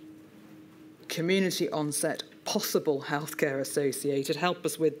 Right. Community onset, possible healthcare associated. Help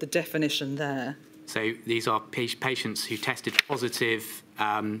us with the definition there. So these are patients who tested positive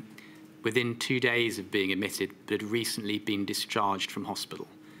within 2 days of being admitted, but had recently been discharged from hospital.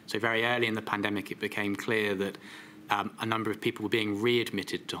 So very early in the pandemic, it became clear that a number of people were being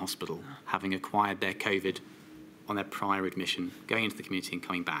readmitted to hospital, having acquired their COVID on their prior admission, going into the community and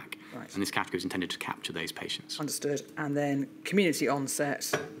coming back. Right. And this category is intended to capture those patients. Understood. And then community onset,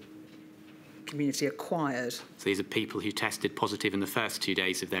 community acquired. So these are people who tested positive in the first 2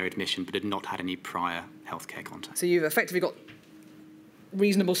 days of their admission, but had not had any prior healthcare contact. So you've effectively got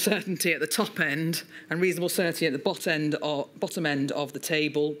reasonable certainty at the top end and reasonable certainty at the bottom end of the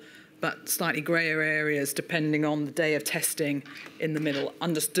table, but slightly greyer areas depending on the day of testing in the middle.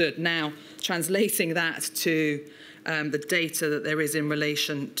 Understood. Now, translating that to the data that there is in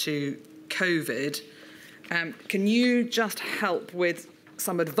relation to COVID, can you just help with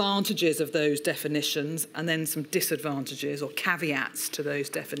some advantages of those definitions and then some disadvantages or caveats to those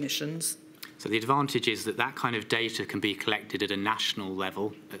definitions? So the advantage is that that kind of data can be collected at a national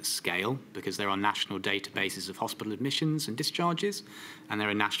level at scale, because there are national databases of hospital admissions and discharges, and there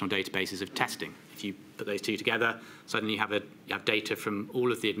are national databases of testing. If you put those two together, suddenly you have data from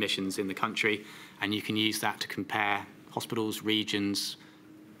all of the admissions in the country, and you can use that to compare hospitals, regions,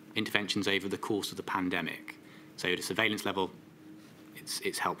 interventions over the course of the pandemic. So at a surveillance level,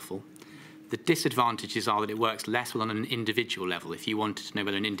 it's helpful. The disadvantages are that it works less well on an individual level. If you wanted to know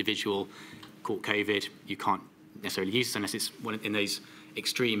whether an individual caught COVID, you can't necessarily use it unless it's in those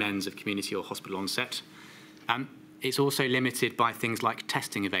extreme ends of community or hospital onset. It's also limited by things like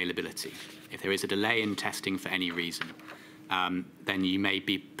testing availability. If there is a delay in testing for any reason, then you may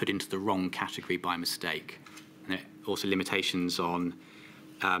be put into the wrong category by mistake. And there are also limitations on,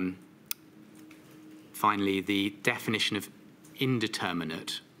 finally, the definition of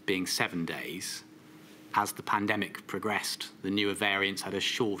indeterminate being 7 days. As the pandemic progressed, the newer variants had a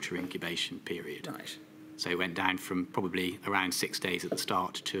shorter incubation period. Right. So it went down from probably around 6 days at the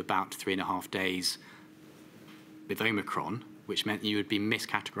start to about 3.5 days with Omicron, which meant you would be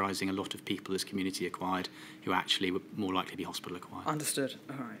miscategorising a lot of people as community acquired who actually were more likely to be hospital acquired. Understood.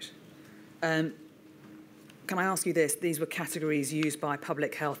 All right. can I ask you this? These were categories used by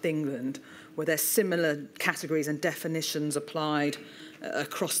Public Health England. Were there similar categories and definitions applied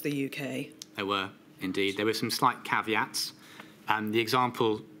across the UK? There were, indeed. There were some slight caveats. The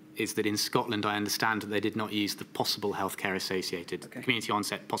example is that in Scotland, I understand that they did not use the possible healthcare associated, community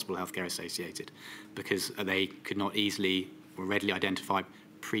onset possible healthcare associated, because they could not easily or readily identify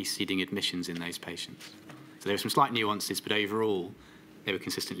preceding admissions in those patients. So there were some slight nuances, but overall, they were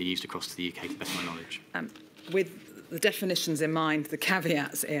consistently used across the UK, to the best of my knowledge. With the definitions in mind, the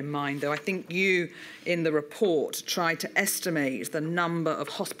caveats in mind, though, I think you, in the report, tried to estimate the number of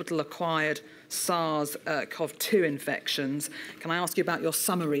hospital-acquired SARS-CoV-2 infections. Can I ask you about your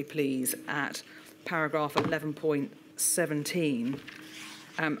summary, please, at paragraph 11.17?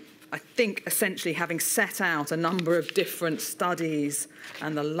 I think, essentially, having set out a number of different studies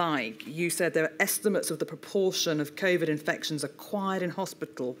and the like, you said there are estimates of the proportion of COVID infections acquired in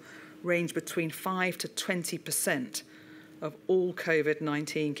hospital range between 5 to 20% of all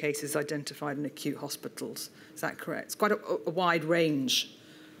COVID-19 cases identified in acute hospitals. Is that correct? It's quite a wide range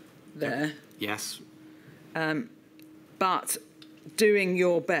there. Yes. But doing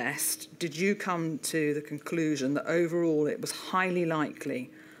your best, did you come to the conclusion that overall it was highly likely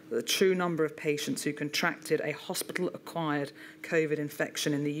that the true number of patients who contracted a hospital-acquired COVID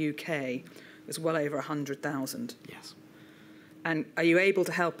infection in the UK was well over 100,000? Yes. And are you able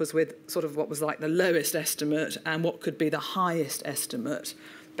to help us with sort of what was like the lowest estimate and what could be the highest estimate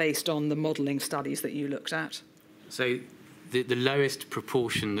based on the modelling studies that you looked at? So the lowest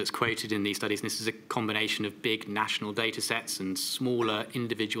proportion that's quoted in these studies, and this is a combination of big national data sets and smaller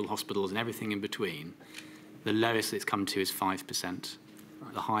individual hospitals and everything in between, the lowest it's come to is 5%.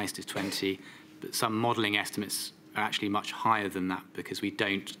 Right. The highest is 20%, but some modelling estimates are actually much higher than that because we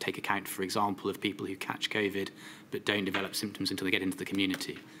don't take account, for example, of people who catch COVID but don't develop symptoms until they get into the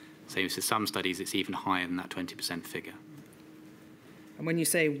community. So for some studies, it's even higher than that 20% figure. And when you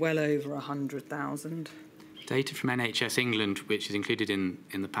say well over 100,000? Data from NHS England, which is included in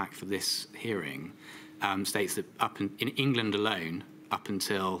the pack for this hearing, states that in England alone, up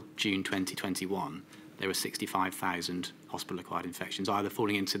until June 2021, there were 65,000 hospital-acquired infections, either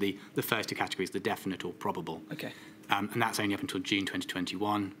falling into the first two categories, the definite or probable. Okay. And that's only up until June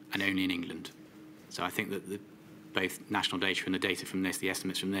 2021 and only in England. So I think that both national data and the data from this, the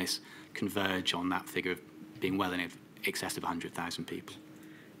estimates from this, converge on that figure of being well in excess of 100,000 people.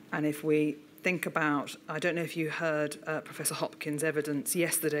 And if we think about, I don't know if you heard Professor Hopkins' evidence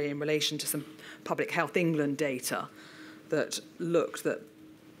yesterday in relation to some Public Health England data that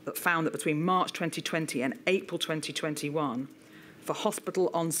found that between March 2020 and April 2021, for hospital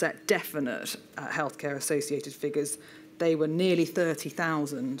onset definite healthcare associated figures, they were nearly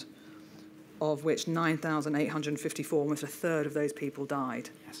 30,000, of which 9,854, almost a third of those people died.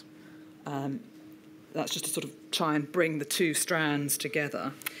 Yes. That's just to sort of try and bring the two strands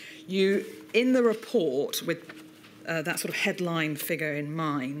together. You, in the report, with that sort of headline figure in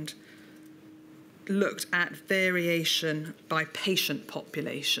mind, looked at variation by patient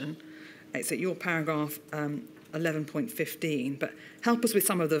population. It's at your paragraph 11.15, but help us with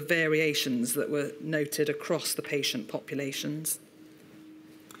some of the variations that were noted across the patient populations.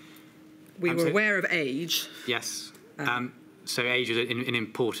 We were aware of age. Yes. So age is an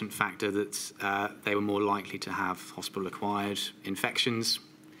important factor that they were more likely to have hospital-acquired infections.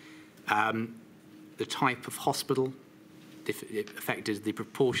 The type of hospital it affected the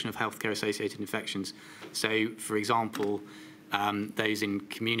proportion of healthcare-associated infections. So, for example, those in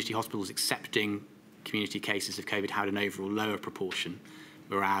community hospitals accepting community cases of COVID had an overall lower proportion,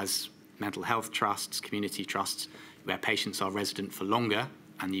 whereas mental health trusts, community trusts, where patients are resident for longer,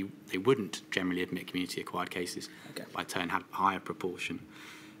 and they wouldn't generally admit community-acquired cases, by turn had a higher proportion.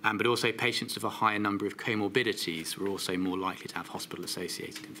 But also patients with a higher number of comorbidities were also more likely to have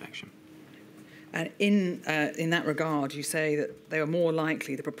hospital-associated infection. And in that regard, you say that they are more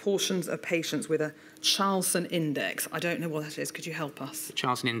likely, the proportions of patients with a Charlson Index. I don't know what that is. Could you help us? The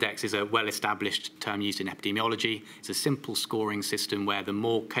Charlson Index is a well-established term used in epidemiology. It's a simple scoring system where the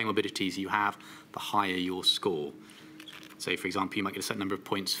more comorbidities you have, the higher your score. So, for example, you might get a certain number of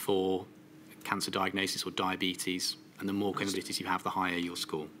points for cancer diagnosis or diabetes, and the more comorbidities you have, the higher your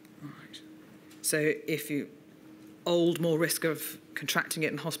score. Right. So if you old, more risk of contracting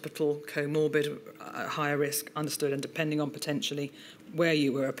it in hospital, comorbid, higher risk, understood, and depending on potentially where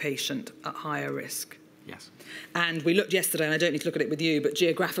you were a patient, at higher risk. Yes. And we looked yesterday, and I don't need to look at it with you, but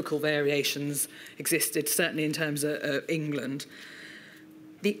geographical variations existed, certainly in terms of England.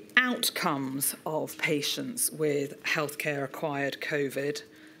 The outcomes of patients with healthcare-acquired COVID,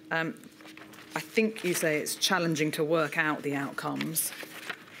 I think you say it's challenging to work out the outcomes.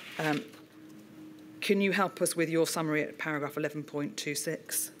 Can you help us with your summary at paragraph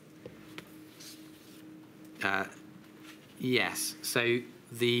 11.26? Yes. So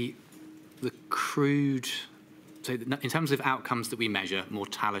the crude. So in terms of outcomes that we measure,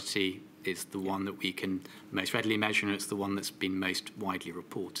 mortality is the one that we can most readily measure, and it's the one that's been most widely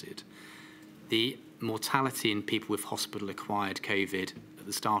reported. The mortality in people with hospital-acquired COVID at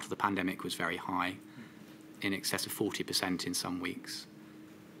the start of the pandemic was very high, in excess of 40% in some weeks.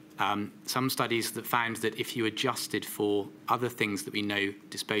 Some studies that found that if you adjusted for other things that we know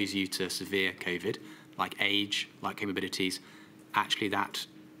dispose you to severe COVID, like age, like comorbidities, actually that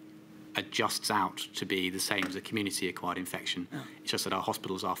adjusts out to be the same as a community-acquired infection. Oh. It's just that our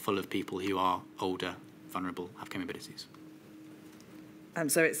hospitals are full of people who are older, vulnerable, have comorbidities.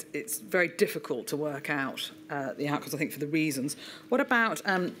 So it's very difficult to work out the outcomes, I think, for the reasons. What about,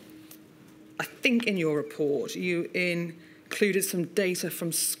 I think in your report, you included some data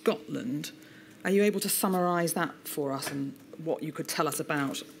from Scotland. Are you able to summarise that for us and what you could tell us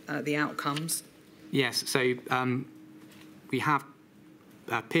about the outcomes? Yes, so we have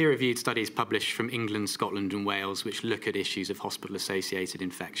peer-reviewed studies published from England, Scotland and Wales which look at issues of hospital-associated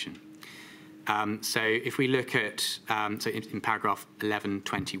infection. So if we look at, so in paragraph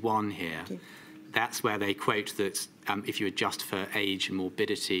 11.21 here, that's where they quote that if you adjust for age and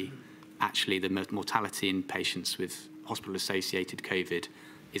morbidity, actually the mortality in patients with hospital-associated COVID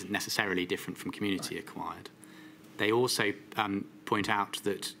isn't necessarily different from community-acquired. They also point out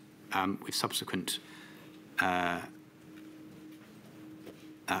that with subsequent... no,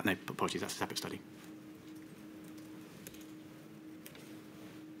 apologies, that's a separate study.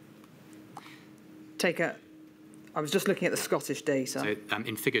 I was just looking at the Scottish data. So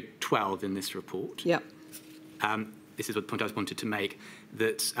in figure 12 in this report, yep. This is the point I wanted to make,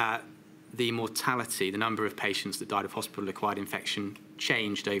 that the mortality, the number of patients that died of hospital-acquired infection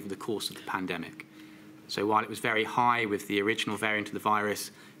changed over the course of the pandemic. So while it was very high with the original variant of the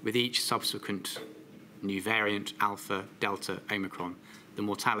virus, with each subsequent new variant, Alpha, Delta, Omicron, the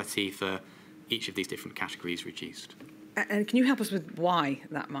mortality for each of these different categories reduced. And can you help us with why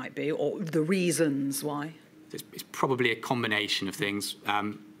that might be, or the reasons why? It's probably a combination of things.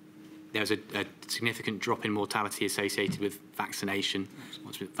 There was a significant drop in mortality associated with vaccination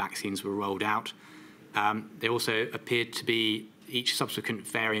once vaccines were rolled out. There also appeared to be each subsequent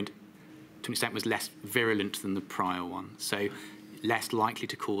variant, to an extent, was less virulent than the prior one, so less likely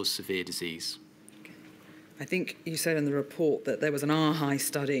to cause severe disease. Okay. I think you said in the report that there was an ARHI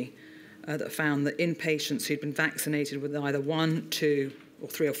study that found that in patients who'd been vaccinated with either 1, 2, or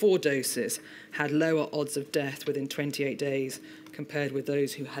 3 or 4 doses had lower odds of death within 28 days compared with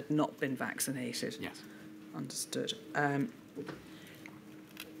those who had not been vaccinated. Yes. Understood.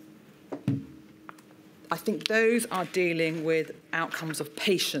 I think those are dealing with outcomes of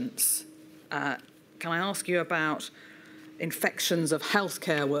patients. Can I ask you about infections of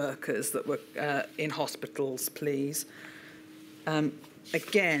healthcare workers that were in hospitals, please?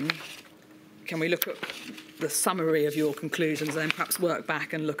 Again, can we look at the summary of your conclusions and then perhaps work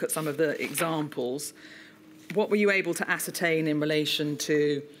back and look at some of the examples? What were you able to ascertain in relation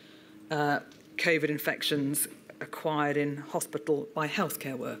to COVID infections acquired in hospital by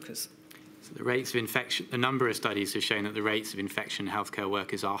healthcare workers? So the rates of infection, a number of studies have shown that the rates of infection in healthcare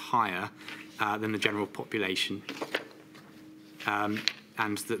workers are higher than the general population,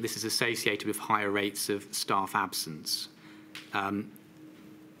 and that this is associated with higher rates of staff absence.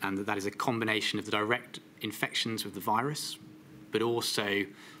 And that is a combination of the direct infections with the virus, but also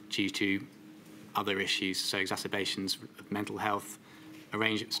due to other issues, so exacerbations of mental health, a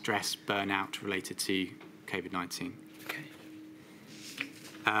range of stress, burnout related to COVID-19. Okay.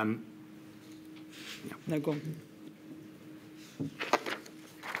 Yeah. No, go on.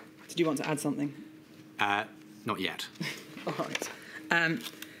 Did you want to add something? Not yet. All right.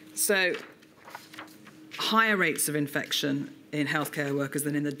 So, higher rates of infection in healthcare workers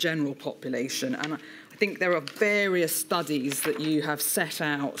than in the general population. And I think there are various studies that you have set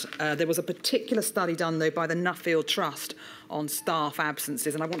out. There was a particular study done, though, by the Nuffield Trust on staff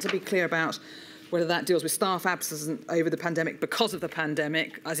absences. And I want to be clear about whether that deals with staff absences over the pandemic because of the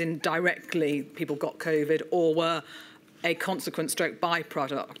pandemic, as in directly people got COVID, or were a consequent stroke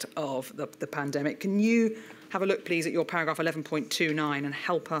byproduct of the pandemic. Can you have a look, please, at your paragraph 11.29 and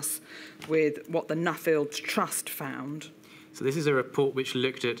help us with what the Nuffield Trust found? So this is a report which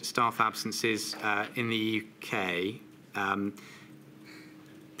looked at staff absences in the UK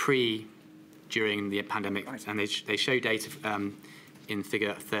during the pandemic, right. And they show data in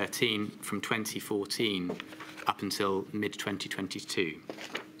figure 13 from 2014 up until mid-2022.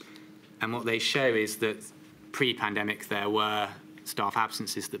 And what they show is that pre-pandemic there were staff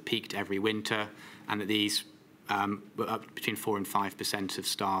absences that peaked every winter, and that these were up between 4 and 5% of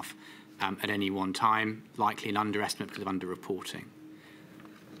staff at any one time, likely an underestimate because of underreporting.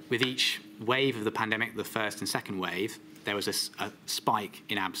 With each wave of the pandemic, the first and second wave, there was a spike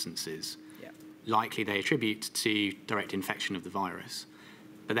in absences. Yep. Likely they attribute to direct infection of the virus.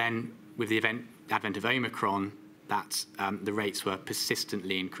 But then with the advent of Omicron, the rates were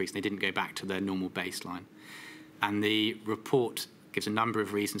persistently increased. They didn't go back to their normal baseline. And the report gives a number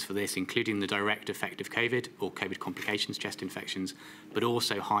of reasons for this, including the direct effect of COVID or COVID complications, chest infections, but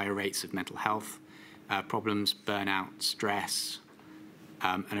also higher rates of mental health problems, burnout, stress,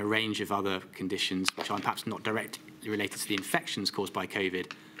 and a range of other conditions which are perhaps not directly related to the infections caused by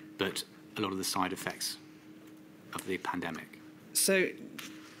COVID, but a lot of the side effects of the pandemic. So,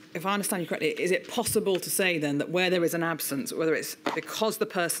 if I understand you correctly, is it possible to say then that where there is an absence, whether it's because the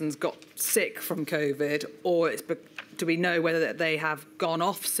person's got sick from COVID, or do we know whether they have gone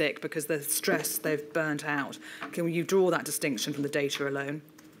off sick because the stress they've burnt out? Can you draw that distinction from the data alone?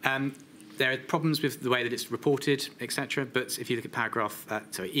 There are problems with the way that it's reported, etc. But if you look at paragraph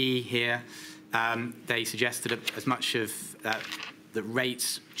E here, they suggest that as much of the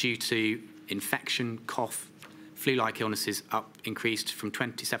rates due to infection, cough, flu-like illnesses increased from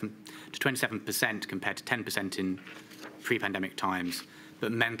 27% to 27% compared to 10% in pre-pandemic times,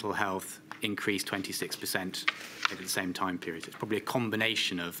 but mental health increased 26% over the same time period. It's probably a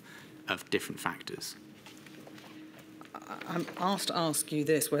combination of different factors. I'm asked to ask you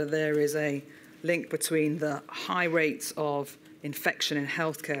this, whether there is a link between the high rates of infection in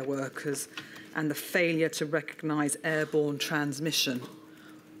healthcare workers and the failure to recognise airborne transmission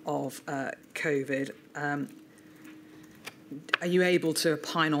of COVID. Are you able to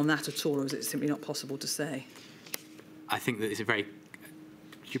opine on that at all, or is it simply not possible to say? I think that it's a very...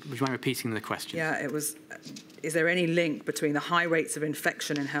 Would you mind repeating the question? Yeah, it was... Is there any link between the high rates of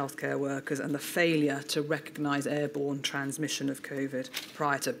infection in healthcare workers and the failure to recognise airborne transmission of COVID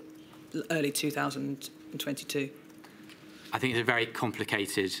prior to early 2022? I think it's a very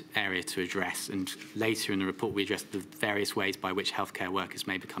complicated area to address, and later in the report we address the various ways by which healthcare workers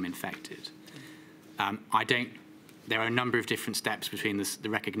may become infected. There are a number of different steps between the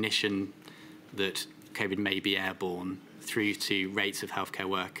recognition that COVID may be airborne through to rates of healthcare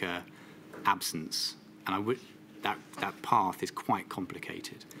worker absence. And that path is quite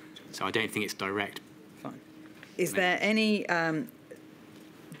complicated. So I don't think it's direct. Fine. Is there any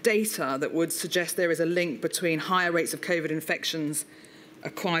data that would suggest there is a link between higher rates of COVID infections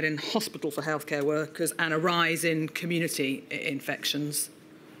acquired in hospital for healthcare workers and a rise in community infections?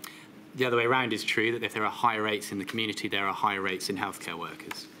 The other way around is true, that if there are higher rates in the community, there are higher rates in healthcare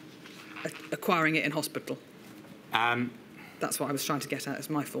workers. Acquiring it in hospital? That's what I was trying to get at. It's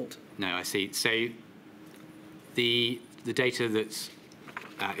my fault. No, I see. So the data that's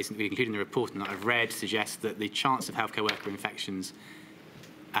included in the report and that I've read suggests that the chance of healthcare worker infections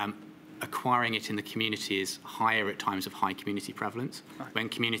acquiring it in the community is higher at times of high community prevalence. Right. When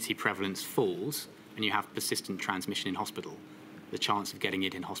community prevalence falls and you have persistent transmission in hospital, the chance of getting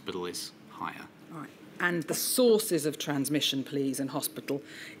it in hospital is higher. All right. And the sources of transmission, please, in hospital.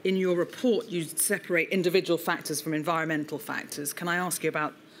 In your report, you separate individual factors from environmental factors. Can I ask you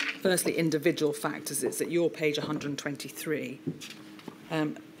about, firstly, individual factors? It's at your page 123.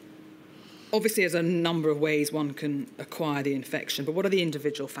 Obviously, there's a number of ways one can acquire the infection, but what are the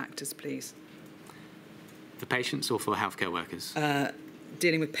individual factors, please? For patients or for healthcare workers?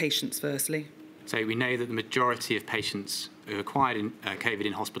 Dealing with patients, firstly. So we know that the majority of patients who acquired COVID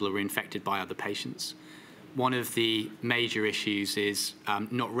in hospital were infected by other patients. One of the major issues is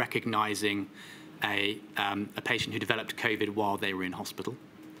not recognising a patient who developed COVID while they were in hospital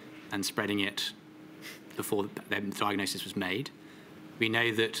and spreading it before the diagnosis was made. We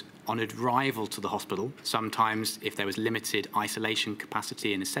know that on arrival to the hospital, sometimes if there was limited isolation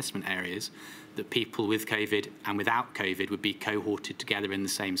capacity in assessment areas, that people with COVID and without COVID would be cohorted together in the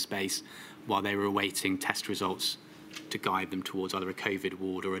same space while they were awaiting test results to guide them towards either a COVID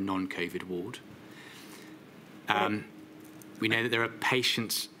ward or a non-COVID ward. We know that there are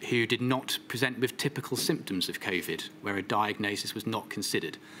patients who did not present with typical symptoms of COVID, where a diagnosis was not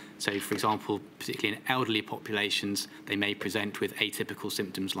considered. So, for example, particularly in elderly populations, they may present with atypical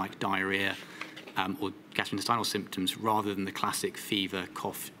symptoms like diarrhea or gastrointestinal symptoms rather than the classic fever,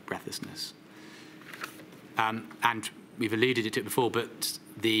 cough, breathlessness. And we've alluded to it before, but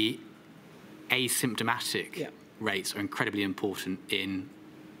the asymptomatic rates are incredibly important in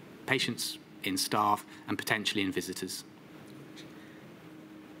patients, in staff, and potentially in visitors.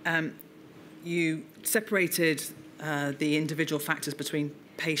 You separated the individual factors between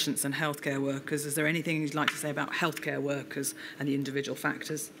patients and healthcare workers. Is there anything you'd like to say about healthcare workers and the individual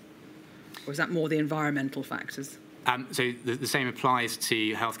factors? Or is that more the environmental factors? So the same applies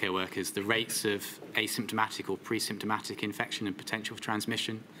to healthcare workers. The rates of asymptomatic or pre-symptomatic infection and potential for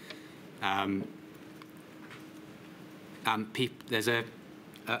transmission. There's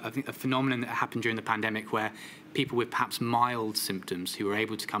I think a phenomenon that happened during the pandemic where people with perhaps mild symptoms who were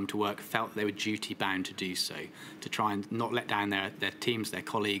able to come to work felt they were duty-bound to do so, to try and not let down their teams, their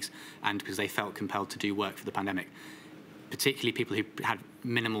colleagues, and because they felt compelled to do work for the pandemic, particularly people who had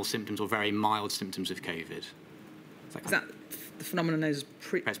minimal symptoms or very mild symptoms of COVID. Is that the phenomenon known as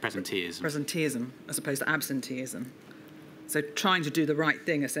presenteeism? Presenteeism, as opposed to absenteeism. So trying to do the right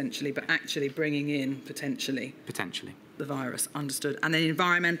thing, essentially, but actually bringing in, potentially, the virus. Understood. And then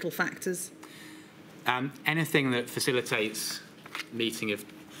environmental factors? Anything that facilitates meeting of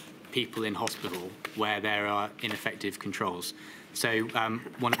people in hospital where there are ineffective controls. So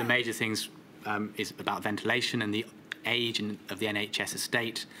one of the major things is about ventilation and the age of the NHS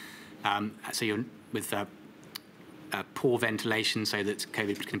estate. So you're with poor ventilation so that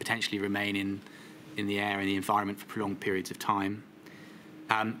COVID can potentially remain in the air and the environment for prolonged periods of time.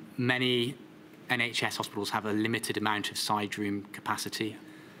 Many NHS hospitals have a limited amount of side room capacity,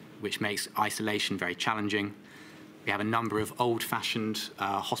 which makes isolation very challenging. We have a number of old-fashioned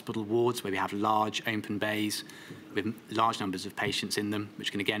hospital wards where we have large open bays with large numbers of patients in them,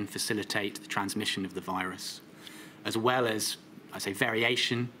 which can again facilitate the transmission of the virus, as well as, I say,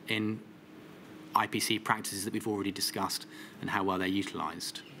 variation in IPC practices that we've already discussed and how well they're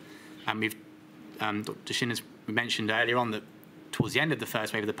utilised. And Dr. Shin has mentioned earlier on that towards the end of the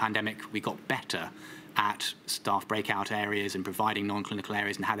first wave of the pandemic, we got better at staff breakout areas and providing non-clinical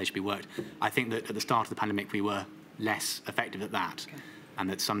areas and how they should be worked. I think that at the start of the pandemic, we were less effective at that, and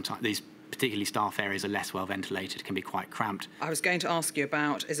that sometimes these particularly staff areas are less well ventilated, can be quite cramped. I was going to ask you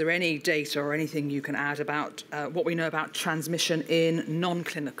about, is there any data or anything you can add about what we know about transmission in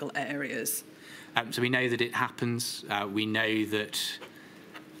non-clinical areas? So we know that it happens. We know that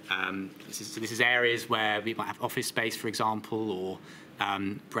this is areas where we might have office space, for example, or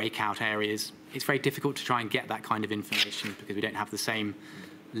breakout areas. It's very difficult to try and get that kind of information because we don't have the same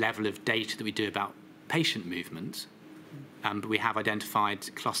level of data that we do about patient movement. But we have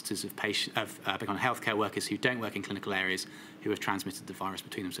identified clusters of healthcare workers who don't work in clinical areas who have transmitted the virus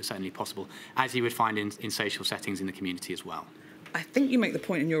between them. So it's certainly possible, as you would find in social settings in the community as well. I think you make the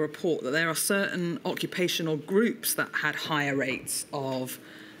point in your report that there are certain occupational groups that had higher rates of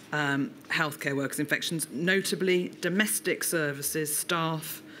healthcare workers' infections, notably domestic services,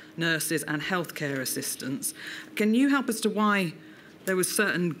 staff, nurses and healthcare assistants. Can you help as to why there were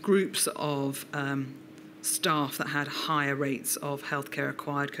certain groups of staff that had higher rates of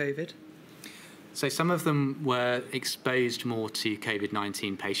healthcare-acquired COVID? So some of them were exposed more to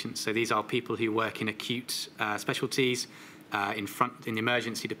COVID-19 patients. So these are people who work in acute specialties, in the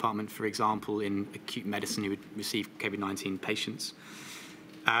emergency department, for example, in acute medicine, who would receive COVID-19 patients.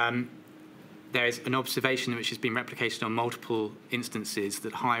 There is an observation which has been replicated on multiple instances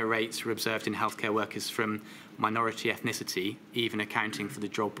that higher rates were observed in healthcare workers from minority ethnicity, even accounting for the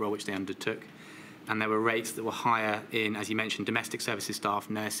job role which they undertook. And there were rates that were higher in, as you mentioned, domestic services staff,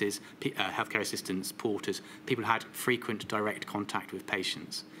 nurses, healthcare assistants, porters, people who had frequent direct contact with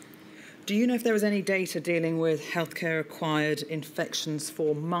patients. Do you know if there was any data dealing with healthcare-acquired infections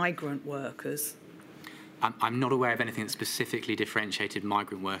for migrant workers? I'm not aware of anything that specifically differentiated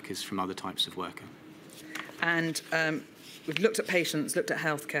migrant workers from other types of worker. And we've looked at patients, looked at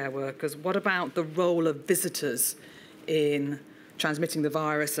healthcare workers. What about the role of visitors in transmitting the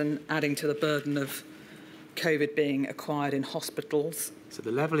virus and adding to the burden of COVID being acquired in hospitals? So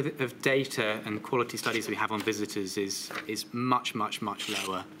the level of data and quality studies we have on visitors is much, much, much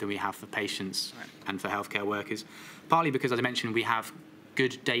lower than we have for patients and for healthcare workers. Partly because, as I mentioned, we have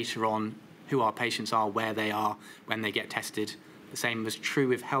good data on who our patients are, where they are, when they get tested. The same was true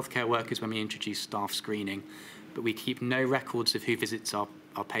with healthcare workers when we introduced staff screening. But we keep no records of who visits our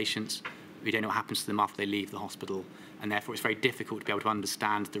patients. We don't know what happens to them after they leave the hospital. And therefore, it's very difficult to be able to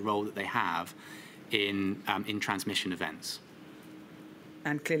understand the role that they have in transmission events.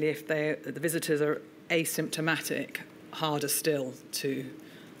 And clearly, if the visitors are asymptomatic, harder still to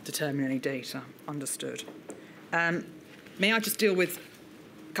determine any data. Understood. May I just deal with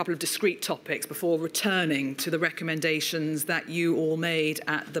a couple of discrete topics before returning to the recommendations that you all made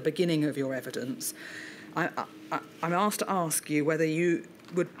at the beginning of your evidence? I'm asked to ask you whether you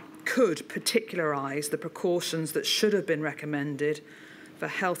could particularise the precautions that should have been recommended for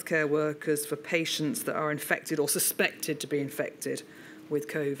healthcare workers, for patients that are infected or suspected to be infected with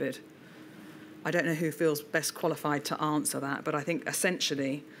COVID. I don't know who feels best qualified to answer that, but I think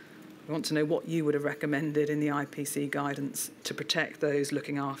essentially we want to know what you would have recommended in the IPC guidance to protect those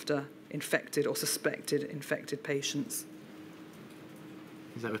looking after infected or suspected infected patients.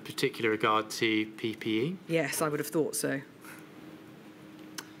 Is that with particular regard to PPE? Yes, I would have thought so.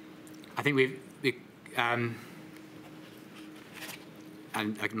 I think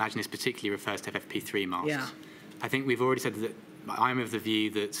and I imagine this particularly refers to FFP3 masks. Yeah. I think we've already said that I'm of the view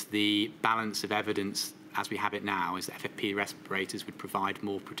that the balance of evidence as we have it now is that FFP respirators would provide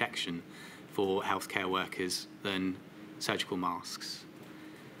more protection for healthcare workers than surgical masks.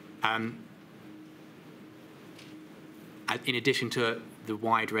 In addition to the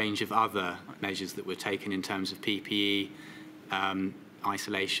wide range of other measures that were taken in terms of PPE,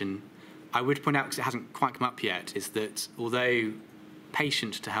 isolation, I would point out, because it hasn't quite come up yet, is that although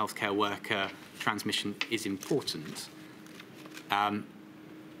patient to healthcare worker transmission is important,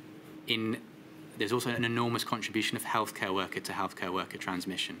 there's also an enormous contribution of healthcare worker to healthcare worker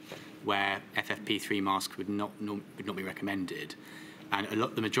transmission, where FFP3 masks would not be recommended. And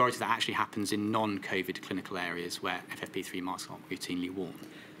the majority of that actually happens in non-COVID clinical areas where FFP3 masks aren't routinely worn.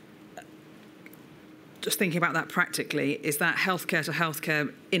 Just thinking about that practically, is that healthcare to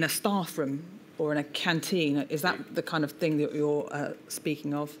healthcare in a staff room or in a canteen? Is that the kind of thing that you're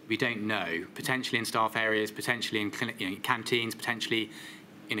speaking of? We don't know. Potentially in staff areas, potentially in canteens, potentially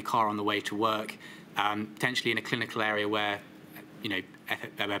in a car on the way to work, potentially in a clinical area where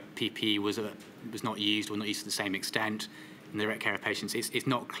where PPE was not used or not used to the same extent in the direct care of patients. It's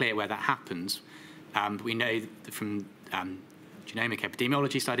not clear where that happens, but we know from genomic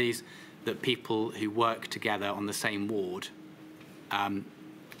epidemiology studies that people who work together on the same ward,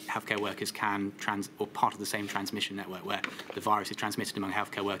 healthcare workers can or part of the same transmission network where the virus is transmitted among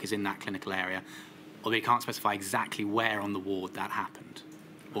healthcare workers in that clinical area, although we can't specify exactly where on the ward that happened,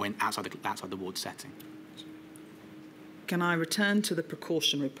 or outside the ward setting. Can I return to the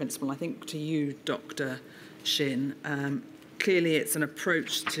precautionary principle? I think to you, Dr. Shin. Clearly, it's an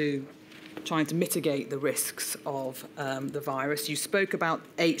approach to trying to mitigate the risks of the virus. You spoke about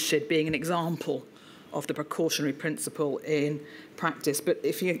HSID being an example of the precautionary principle in practice, but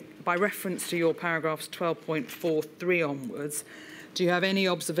if you, by reference to your paragraphs 12.43 onwards, do you have any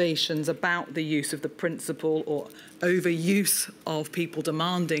observations about the use of the principle or overuse of people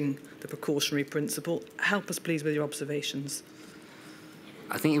demanding the precautionary principle? Help us, please, with your observations.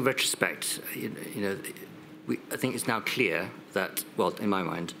 I think in retrospect, I think it's now clear that, well, in my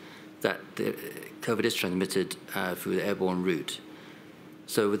mind, that COVID is transmitted through the airborne route.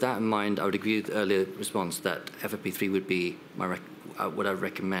 So with that in mind, I would agree with the earlier response that FFP3 would be what I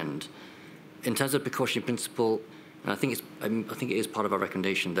recommend. In terms of precautionary principle, and I think it is part of our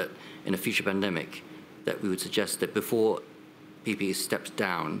recommendation that in a future pandemic, that we would suggest that before PPE steps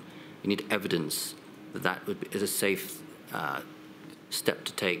down, you need evidence that is a safe step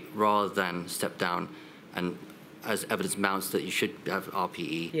to take, rather than step down and as evidence mounts that you should have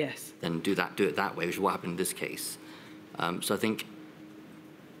RPE, yes, then do it that way, which is what happened in this case. So I think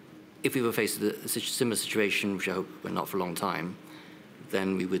if we were faced with a similar situation, which I hope we're not for a long time,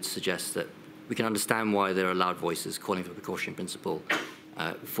 then we would suggest that we can understand why there are loud voices calling for precautionary principle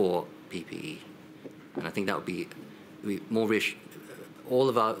for PPE. And I think that would be more all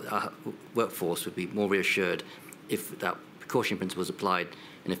of our workforce would be more reassured if that precautionary principle was applied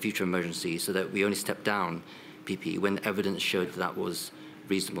in a future emergency, so that we only step down PPE when evidence showed that was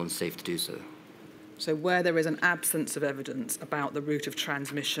reasonable and safe to do so. So where there is an absence of evidence about the route of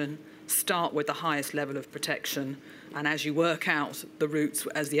transmission, start with the highest level of protection, and as you work out the routes,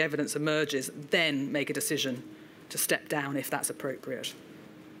 as the evidence emerges, then make a decision to step down if that's appropriate.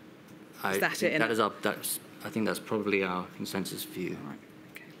 Is that it? I think that's probably our consensus view. All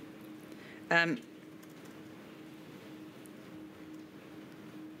right. Okay.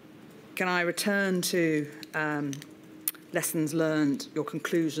 Can I return to lessons learned, your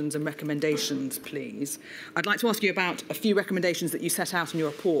conclusions and recommendations, please? I'd like to ask you about a few recommendations that you set out in your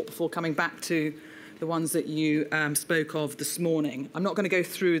report before coming back to the ones that you spoke of this morning. I'm not going to go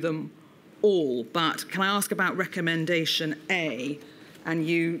through them all, but can I ask about recommendation A? And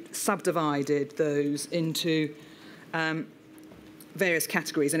you subdivided those into various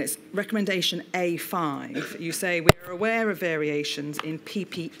categories, and it's recommendation A5. You say, we are aware of variations in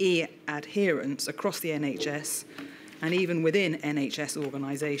PPE adherence across the NHS and even within NHS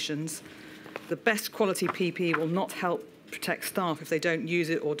organisations. The best quality PPE will not help protect staff if they don't use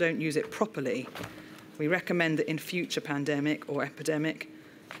it or don't use it properly. We recommend that in future pandemic or epidemic,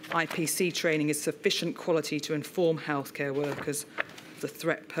 IPC training is sufficient quality to inform healthcare workers of the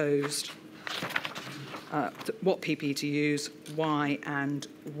threat posed, what PPE to use, why and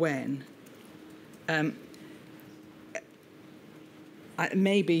when. It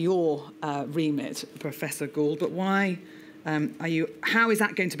may be your remit, Professor Gould, but why how is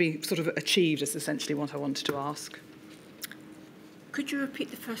that going to be sort of achieved is essentially what I wanted to ask. Could you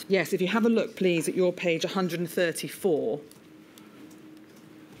repeat the first? Yes, if you have a look, please, at your page 134.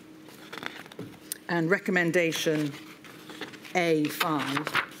 And recommendation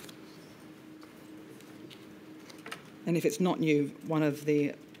A5. And if it's not you, one of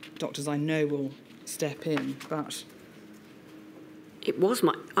the doctors I know will step in, but... It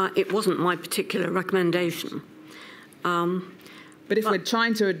wasn't my particular recommendation. But if we're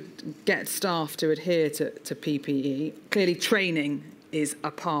trying to get staff to adhere to PPE, clearly training is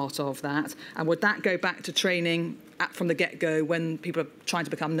a part of that. And would that go back to training from the get-go when people are trying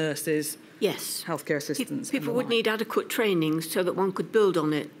to become nurses? Yes. Healthcare assistants? People would need adequate training so that one could build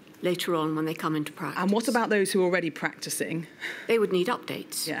on it later on when they come into practice. And what about those who are already practicing? They would need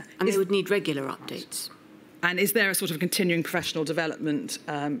updates. Yeah. And they would need regular updates. And is there a sort of continuing professional development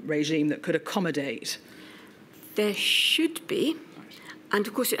regime that could accommodate? There should be. And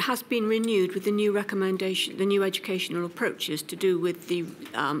of course, it has been renewed with the new recommendation, the new educational approaches to do with the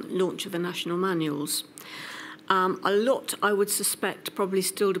launch of the national manuals. A lot, I would suspect, probably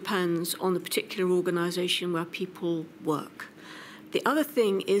still depends on the particular organisation where people work. The other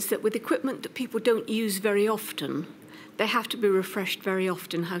thing is that with equipment that people don't use very often, they have to be refreshed very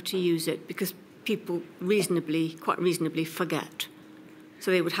often how to use it because people quite reasonably forget.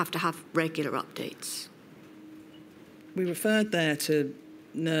 So they would have to have regular updates. We referred there to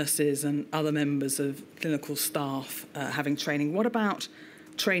nurses and other members of clinical staff having training. What about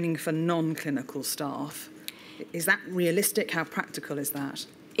training for non-clinical staff? Is that realistic? How practical is that?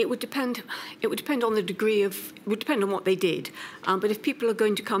 It would depend on the degree of, it would depend on what they did. But if people are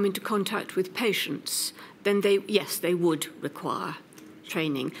going to come into contact with patients, then yes, they would require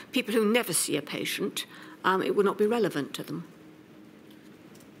training. People who never see a patient, it would not be relevant to them.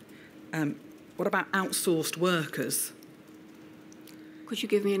 What about outsourced workers? Could you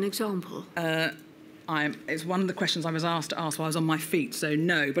give me an example? It's one of the questions I was asked while I was on my feet, so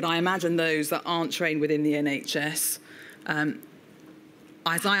no. But I imagine those that aren't trained within the NHS.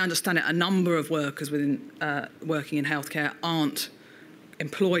 As I understand it, a number of workers within working in healthcare aren't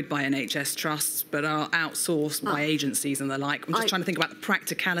employed by NHS trusts, but are outsourced by agencies and the like. I'm just trying to think about the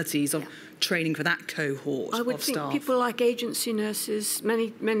practicalities of training for that cohort of staff. I would think people like agency nurses,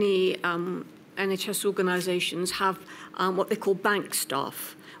 many NHS organisations have what they call bank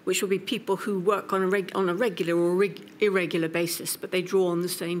staff, which will be people who work on a regular or irregular basis, but they draw on the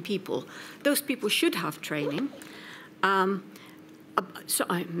same people. Those people should have training.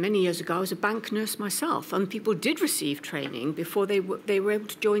 Many years ago, I was a bank nurse myself, and people did receive training before they were able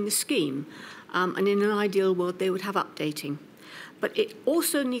to join the scheme. And in an ideal world, they would have updating. But it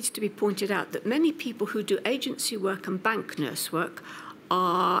also needs to be pointed out that many people who do agency work and bank nurse work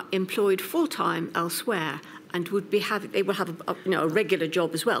are employed full-time elsewhere and they will have a regular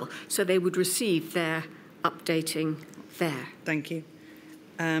job as well. So they would receive their updating there. Thank you.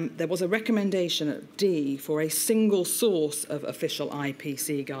 There was a recommendation at D for a single source of official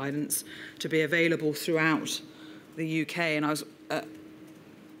IPC guidance to be available throughout the UK. And I was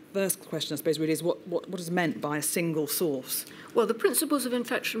first question, I suppose, really is what is meant by a single source? Well, the principles of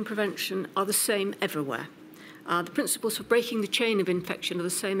infection prevention are the same everywhere. The principles for breaking the chain of infection are the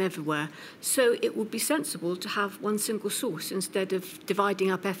same everywhere. So it would be sensible to have one single source instead of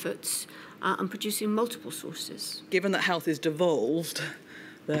dividing up efforts and producing multiple sources. Given that health is devolved,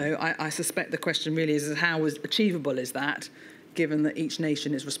 though, I suspect the question really is how achievable is that, given that each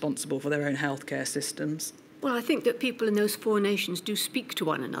nation is responsible for their own healthcare systems? Well, I think that people in those four nations do speak to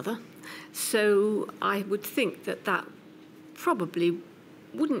one another. So I would think that probably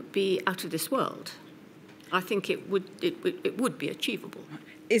wouldn't be out of this world. I think it would be achievable.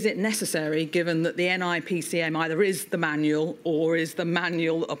 Is it necessary, given that the NIPCM either is the manual or is the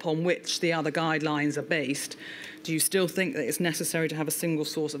manual upon which the other guidelines are based? Do you still think that it's necessary to have a single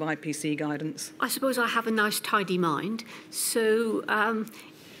source of IPC guidance? I suppose I have a nice, tidy mind. So,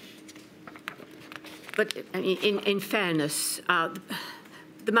 but in fairness,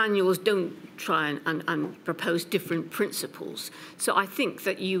 the manuals don't try and propose different principles. So I think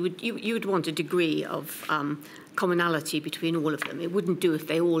that you would want a degree of commonality between all of them. It wouldn't do if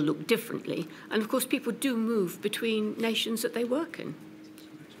they all looked differently. And of course, people do move between nations that they work in.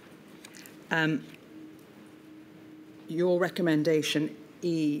 Your recommendation,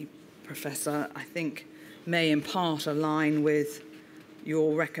 E, Professor, I think may in part align with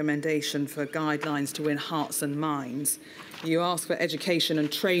your recommendation for guidelines to win hearts and minds. You ask for education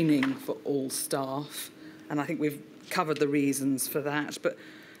and training for all staff, and I think we've covered the reasons for that. But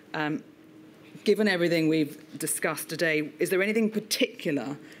given everything we've discussed today, is there anything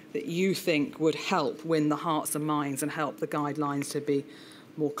particular that you think would help win the hearts and minds and help the guidelines to be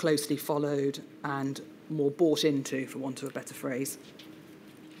more closely followed and more bought into, for want of a better phrase?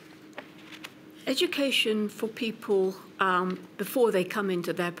 Education for people before they come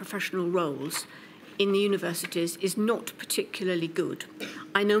into their professional roles in the universities is not particularly good.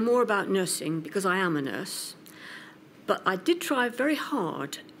 I know more about nursing because I am a nurse, but I did try very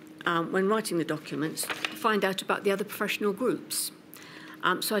hard when writing the documents to find out about the other professional groups.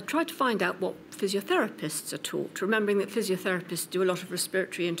 So I tried to find out what physiotherapists are taught, remembering that physiotherapists do a lot of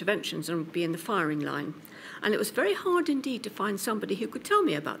respiratory interventions and would be in the firing line. And it was very hard indeed to find somebody who could tell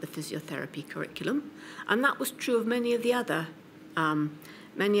me about the physiotherapy curriculum, and that was true of many of the other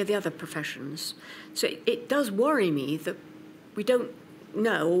professions. So it does worry me that we don't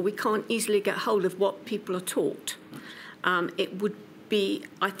know or we can't easily get hold of what people are taught. It would be,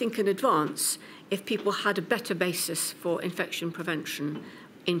 I think, an advance if people had a better basis for infection prevention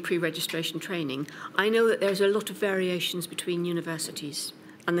in pre-registration training. I know that there's a lot of variations between universities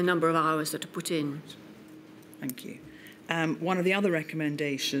and the number of hours that are put in. Thank you. One of the other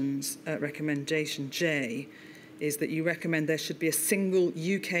recommendations, recommendation J, is that you recommend there should be a single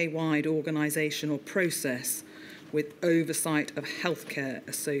UK-wide organisation or process with oversight of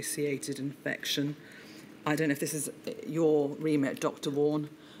healthcare-associated infection. I don't know if this is your remit, Dr. Vaughan,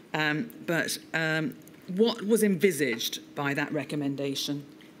 but what was envisaged by that recommendation?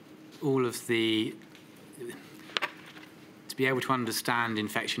 To be able to understand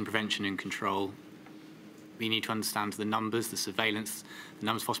infection prevention and control, we need to understand the numbers, the surveillance, the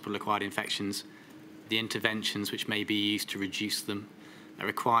numbers of hospital-acquired infections, the interventions which may be used to reduce them. It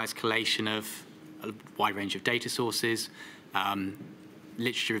requires collation of a wide range of data sources,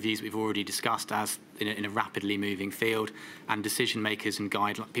 literature reviews we've already discussed as in a rapidly moving field, and decision makers and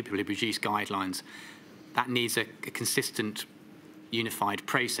people who produce guidelines. That needs a consistent, unified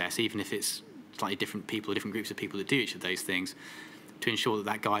process, even if it's slightly different people, different groups of people that do each of those things, to ensure that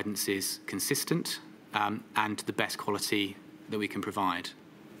that guidance is consistent and the best quality that we can provide.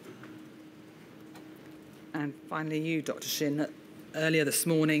 And finally, you, Dr. Shin, earlier this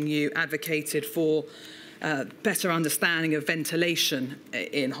morning you advocated for better understanding of ventilation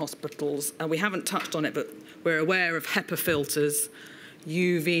in hospitals. And we haven't touched on it, but we're aware of HEPA filters,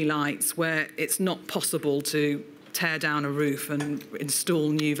 UV lights, where it's not possible to tear down a roof and install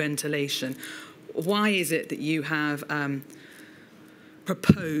new ventilation. Why is it that you have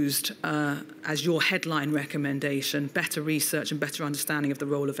proposed as your headline recommendation better research and better understanding of the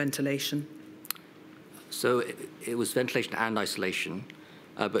role of ventilation? So it was ventilation and isolation.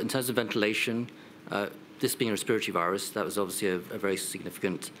 But in terms of ventilation, this being a respiratory virus, that was obviously a very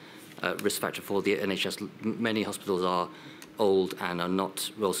significant risk factor for the NHS. Many hospitals are old and are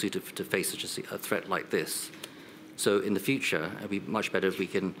not well suited to face such a threat like this. So in the future, it would be much better if we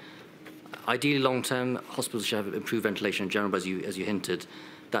can, ideally long-term, hospitals should have improved ventilation in general, but as you hinted,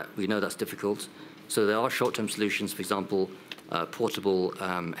 that we know that's difficult. So there are short-term solutions. For example, portable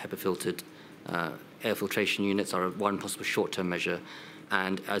HEPA-filtered air filtration units are one possible short-term measure.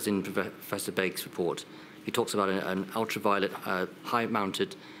 And as in Professor Baig's report, he talks about an ultraviolet,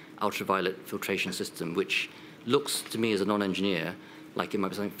 high-mounted ultraviolet filtration system, which looks to me as a non-engineer like it might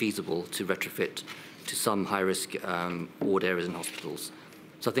be something feasible to retrofit to some high-risk ward areas in hospitals.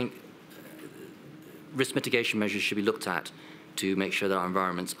 So I think risk mitigation measures should be looked at to make sure that our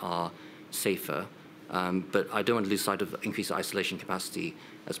environments are safer. But I don't want to lose sight of increased isolation capacity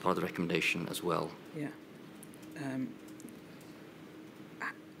as part of the recommendation as well. Yeah.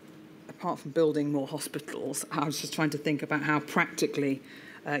 Apart from building more hospitals, I was just trying to think about how practically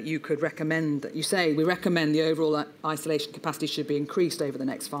you could recommend that. You say we recommend the overall isolation capacity should be increased over the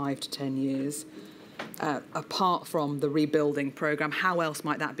next 5 to 10 years. Apart from the rebuilding programme, how else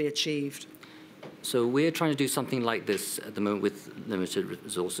might that be achieved? So we're trying to do something like this at the moment with limited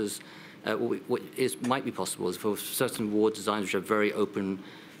resources. What might be possible is for certain ward designs which are very open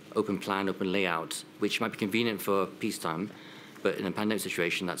plan, open layout, which might be convenient for peacetime, but in a pandemic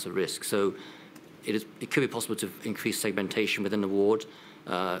situation, that's a risk. So it could be possible to increase segmentation within the ward,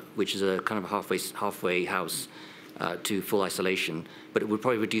 which is a kind of halfway house to full isolation, but it would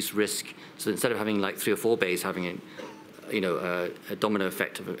probably reduce risk. So instead of having like 3 or 4 bays having a domino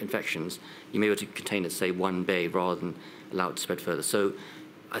effect of infections, you may be able to contain it, say, 1 bay rather than allow it to spread further. So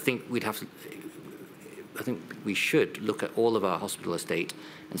I think we should look at all of our hospital estate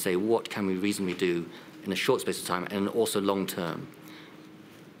and say, what can we reasonably do in a short space of time and also long term?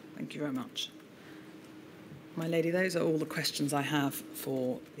 Thank you very much. my lady. Those are all the questions I have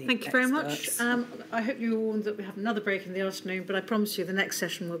for the Thank you very much. experts. I hope you were warned that we have another break in the afternoon, but I promise you the next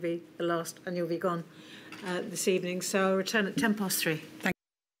session will be the last and you'll be gone this evening. So I'll return at 3:10. Thank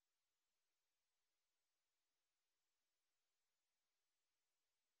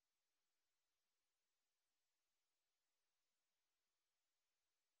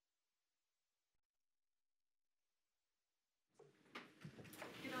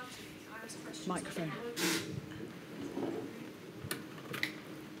Microphone.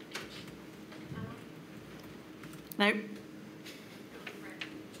 No.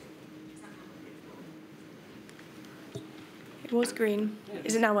 It was green.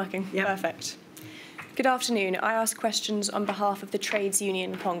 Is it now working? Yep. Perfect. Good afternoon. I ask questions on behalf of the Trades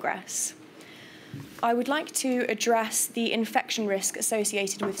Union Congress. I would like to address the infection risk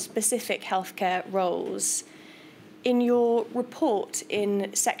associated with specific healthcare roles. In your report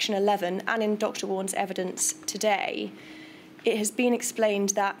in section 11 and in Dr. Warren's evidence today, it has been explained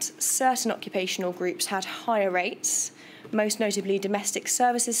that certain occupational groups had higher rates, most notably domestic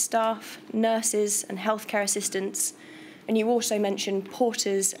services staff, nurses and healthcare assistants, and you also mentioned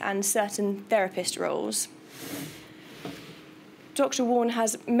porters and certain therapist roles. Dr. Warren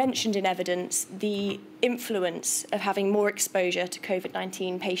has mentioned in evidence the influence of having more exposure to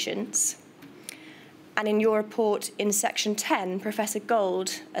COVID-19 patients. And in your report in section 10, Professor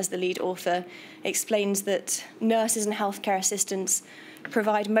Gold, as the lead author, explains that nurses and healthcare assistants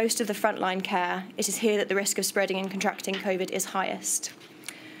provide most of the frontline care. It is here that the risk of spreading and contracting COVID is highest.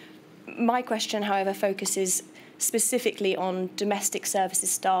 My question, however, focuses specifically on domestic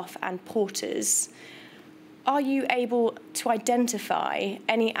services staff and porters. Are you able to identify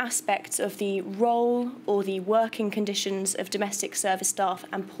any aspects of the role or the working conditions of domestic service staff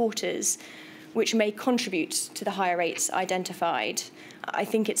and porters which may contribute to the higher rates identified? I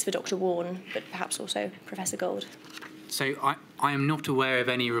think it's for Dr. Warren, but perhaps also Professor Gold. So I am not aware of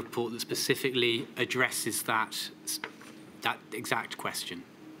any report that specifically addresses that exact question.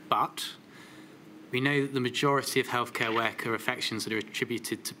 But we know that the majority of healthcare worker infections that are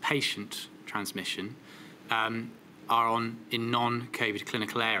attributed to patient transmission are in non-COVID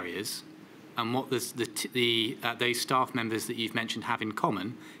clinical areas. And what those staff members that you've mentioned have in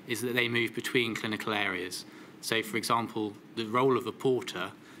common is that they move between clinical areas. So, for example, the role of a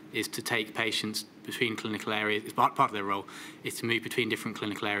porter is to take patients between clinical areas. Part of their role is to move between different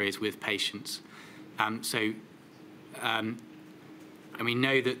clinical areas with patients. And we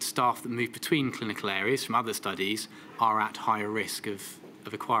know that staff that move between clinical areas from other studies are at higher risk of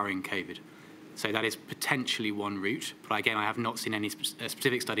acquiring COVID. So that is potentially one route, but again, I have not seen any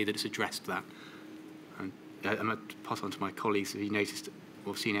specific study that has addressed that. I'm going to pass on to my colleagues if you noticed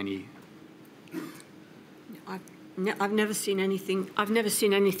or seen any. I've never seen anything. I've never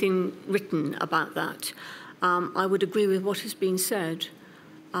seen anything written about that. I would agree with what has been said.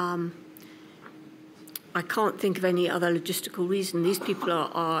 I can't think of any other logistical reason. These people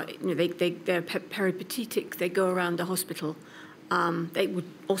are they're peripatetic. They go around the hospital. They would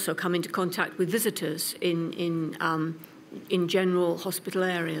also come into contact with visitors in general hospital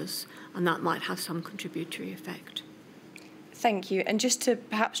areas, and that might have some contributory effect. Thank you. And just to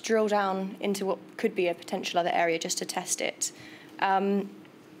perhaps drill down into what could be a potential other area, just to test it.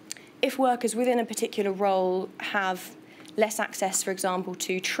 If workers within a particular role have less access, for example,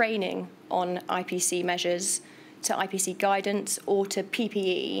 to training on IPC measures, to IPC guidance, or to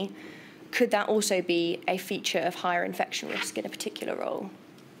PPE, could that also be a feature of higher infection risk in a particular role?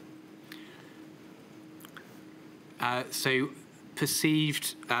 So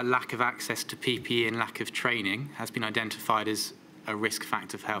perceived lack of access to PPE and lack of training has been identified as a risk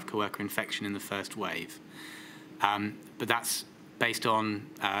factor for healthcare worker infection in the first wave. But that's based on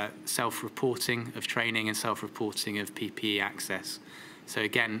self-reporting of training and self-reporting of PPE access. So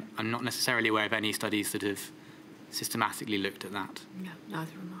again, I'm not necessarily aware of any studies that have systematically looked at that. No,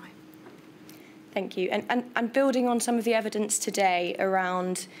 neither am I. Thank you. And building on some of the evidence today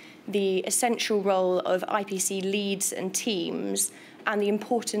around the essential role of IPC leads and teams and the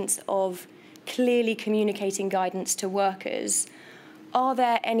importance of clearly communicating guidance to workers, are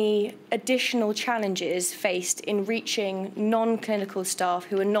there any additional challenges faced in reaching non-clinical staff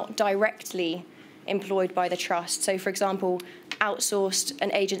who are not directly employed by the Trust? So, for example, outsourced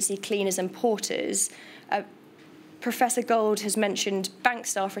and agency cleaners and porters. Professor Gold has mentioned bank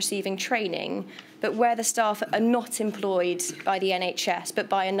staff receiving training, but where the staff are not employed by the NHS, but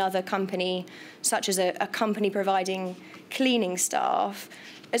by another company, such as a company providing cleaning staff,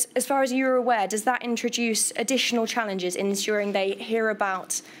 as far as you're aware, does that introduce additional challenges in ensuring they hear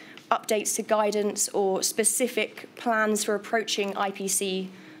about updates to guidance or specific plans for approaching IPC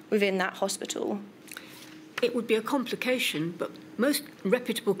within that hospital? it would be a complication, but most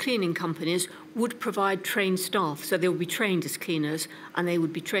reputable cleaning companies would provide trained staff, so they would be trained as cleaners and they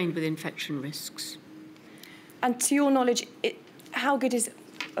would be trained with infection risks. And to your knowledge, how good is...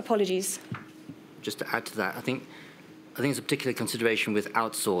 Apologies. Just to add to that, I think it's a particular consideration with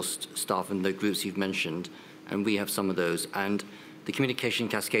outsourced staff and the groups you've mentioned, and we have some of those. And the communication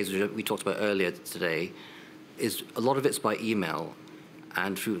cascades, which we talked about earlier today, is a lot of it's by email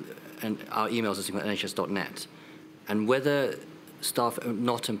and our emails are sitting at nhs.net. And whether staff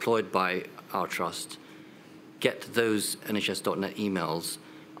not employed by our trust get those nhs.net emails,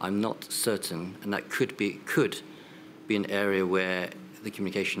 I'm not certain, and that could be an area where the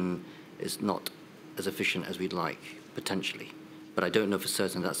communication is not as efficient as we'd like, potentially. But I don't know for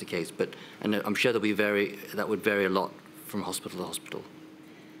certain that's the case. And I'm sure that would vary a lot from hospital to hospital.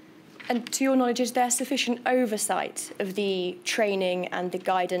 And to your knowledge, is there sufficient oversight of the training and the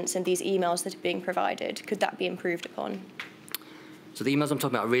guidance and these emails that are being provided? Could that be improved upon? So the emails I'm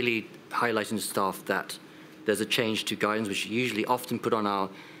talking about are really highlighting to staff that there's a change to guidance, which is usually often put on our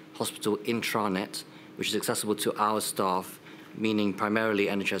hospital intranet, which is accessible to our staff, meaning primarily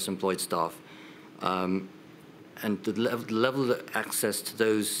NHS-employed staff. And the level of access to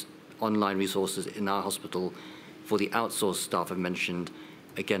those online resources in our hospital for the outsourced staff I've mentioned,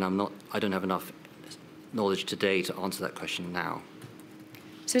 again, I don't have enough knowledge today to answer that question now.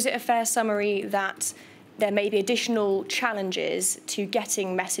 So is it a fair summary that there may be additional challenges to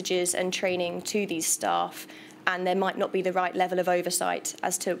getting messages and training to these staff, and there might not be the right level of oversight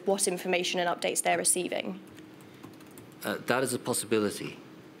as to what information and updates they're receiving? That is a possibility.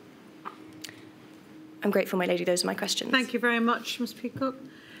 I'm grateful, my lady. Those are my questions. Thank you very much, Ms Peacock.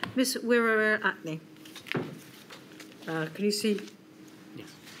 Ms Wirra-Atney. Can you see? Yes.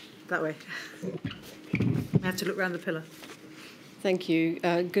 That way. I have to look round the pillar. Thank you.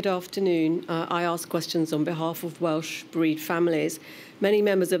 Good afternoon. I ask questions on behalf of Welsh bereaved families. Many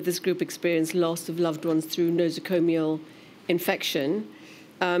members of this group experience loss of loved ones through nosocomial infection.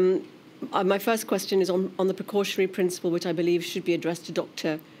 My first question is on the precautionary principle, which I believe should be addressed to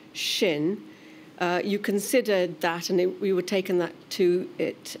Dr. Shin. You considered that, and we were taken that to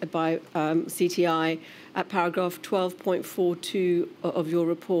it by CTI at paragraph 12.42 of your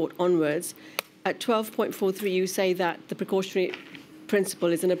report onwards. At 12.43, you say that the precautionary principle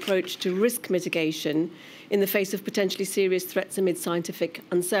is an approach to risk mitigation in the face of potentially serious threats amid scientific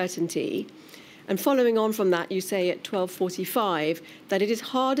uncertainty. And following on from that, you say at 12.45 that it is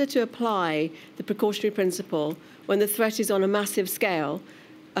harder to apply the precautionary principle when the threat is on a massive scale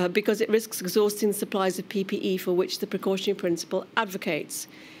because it risks exhausting supplies of PPE for which the precautionary principle advocates.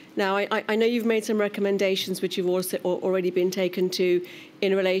 Now, I know you've made some recommendations which you've also already been taken to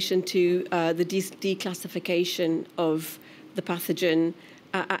in relation to the declassification of the pathogen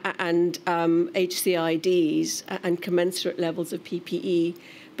and HCIDs and commensurate levels of PPE.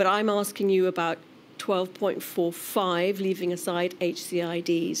 But I'm asking you about 12.45, leaving aside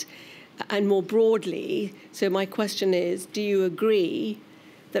HCIDs, and more broadly. So my question is, do you agree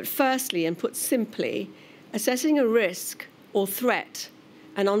that firstly, and put simply, assessing a risk or threat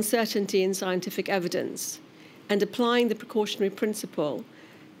and uncertainty in scientific evidence and applying the precautionary principle,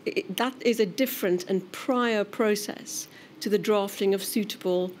 that is a different and prior process to the drafting of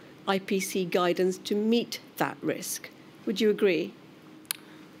suitable IPC guidance to meet that risk? Would you agree?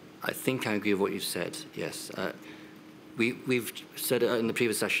 I think I agree with what you've said, yes. We've said in the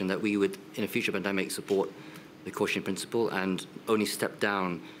previous session that we would, in a future pandemic, support the cautionary principle and only step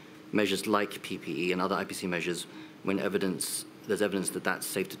down measures like PPE and other IPC measures when there's evidence that that's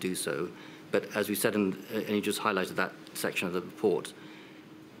safe to do so. But as we said, and you just highlighted that section of the report,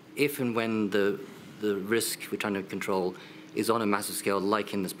 if and when the risk we're trying to control is on a massive scale,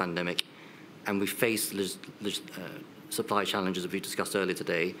 like in this pandemic, and we face supply challenges that we discussed earlier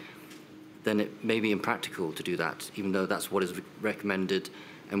today, then it may be impractical to do that, even though that's what is recommended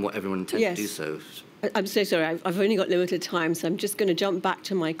and what everyone intends to do so. I'm so sorry, I've only got limited time, so I'm just going to jump back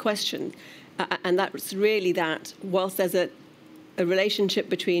to my question. And that's really that whilst there's a relationship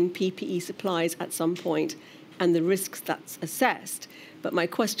between PPE supplies at some point and the risks that's assessed, but my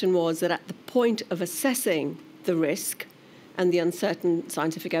question was that at the point of assessing the risk and the uncertain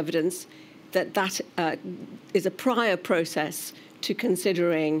scientific evidence, that is a prior process to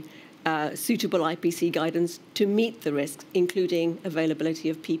considering suitable IPC guidance to meet the risks, including availability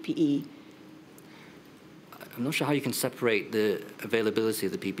of PPE. I'm not sure how you can separate the availability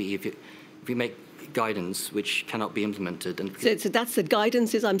of the PPE if you make guidance which cannot be implemented. And so that's the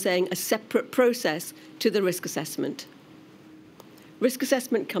guidance is, I'm saying, a separate process to the risk assessment. Risk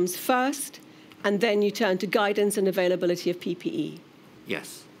assessment comes first, and then you turn to guidance and availability of PPE.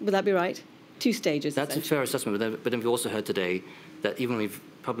 Yes. Would that be right? 2 stages. That's a fair assessment, but then we also heard today that even when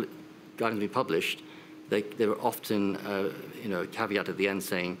guidance been published, there are often a caveat at the end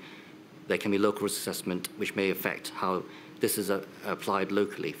saying there can be local risk assessment which may affect how this is applied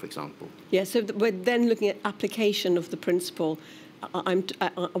locally, for example. Yeah, so we're then looking at application of the principle.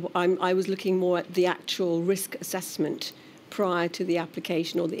 I was looking more at the actual risk assessment prior to the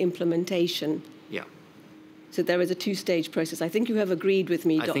application or the implementation. Yeah. So there is a 2-stage process. I think you have agreed with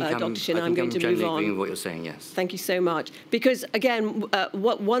me, Dr. Shin. I'm going to move on. I'm generally agreeing with what you're saying, yes. Thank you so much. Because, again,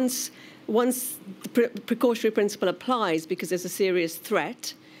 once the precautionary principle applies, because there's a serious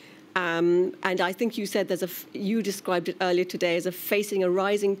threat, and I think you said you described it earlier today as facing a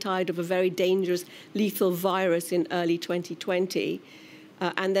rising tide of a very dangerous, lethal virus in early 2020,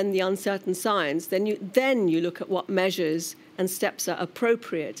 and then the uncertain science, then you look at what measures and steps are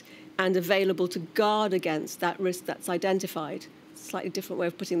appropriate and available to guard against that risk that's identified. Slightly different way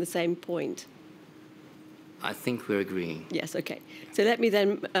of putting the same point. I think we're agreeing. Yes, okay. So let me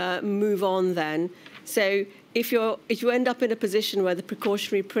then move on then. So if you end up in a position where the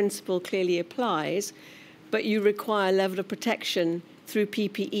precautionary principle clearly applies, but you require a level of protection through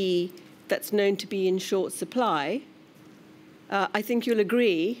PPE that's known to be in short supply, I think you'll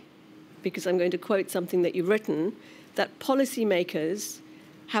agree, because I'm going to quote something that you've written, that policymakers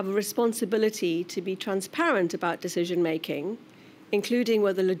have a responsibility to be transparent about decision-making, including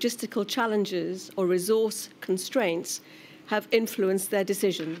whether logistical challenges or resource constraints have influenced their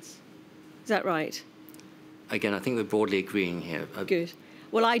decisions. Is that right? Again, I think we're broadly agreeing here. Good.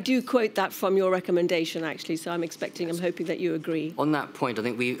 Well, I do quote that from your recommendation, actually, so I'm hoping that you agree. On that point, I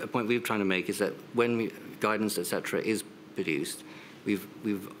think a point we're trying to make is that when guidance, etc., is produced,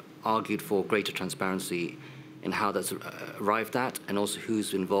 we've argued for greater transparency in how that's arrived at, and also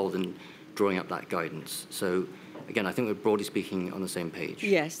who's involved in drawing up that guidance. So, again, I think we're broadly speaking on the same page.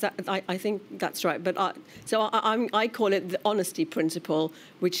 Yes, I think that's right. But I call it the honesty principle,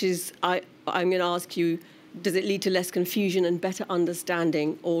 which is I'm going to ask you, does it lead to less confusion and better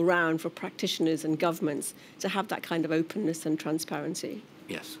understanding all round for practitioners and governments to have that kind of openness and transparency?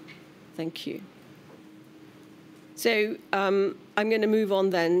 Yes. Thank you. So I'm going to move on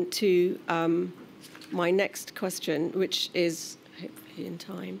then to my next question, which is, hopefully in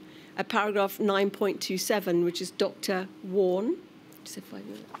time, paragraph 9.27, which is Dr. Warne. Just if I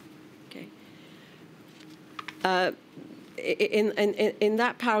okay. In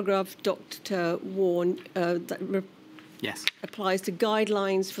that paragraph, Dr. Warne yes, applies to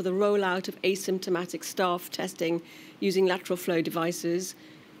guidelines for the rollout of asymptomatic staff testing using lateral flow devices,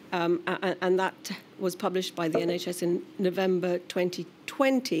 and that was published by the NHS in November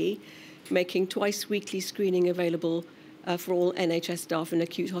 2020, making twice-weekly screening available for all NHS staff in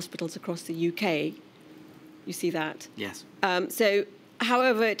acute hospitals across the UK. You see that? Yes.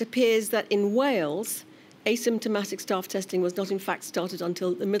 However, it appears that in Wales, asymptomatic staff testing was not in fact started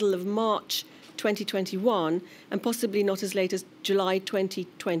until the middle of March 2021, and possibly not as late as July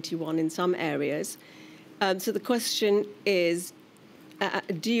 2021 in some areas. So the question is,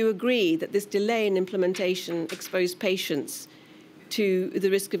 do you agree that this delay in implementation exposed patients to the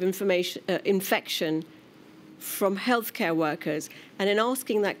risk of infection from healthcare workers? And in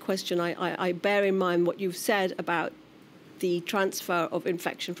asking that question, I bear in mind what you've said about the transfer of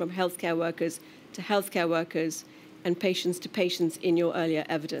infection from healthcare workers to healthcare workers and patients to patients in your earlier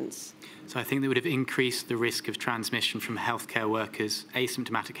evidence. So I think that would have increased the risk of transmission from healthcare workers,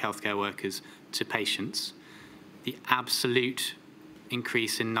 asymptomatic healthcare workers, to patients. The absolute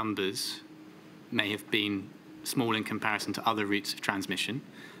increase in numbers may have been small in comparison to other routes of transmission,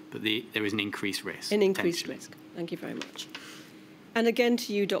 but there is an increased risk. An increased risk. Thank you very much. And again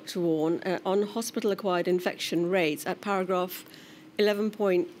to you, Dr. Warne, on hospital-acquired infection rates, at paragraph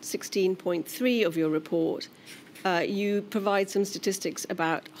 11.16.3 of your report, you provide some statistics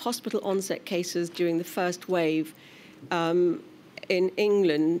about hospital onset cases during the first wave in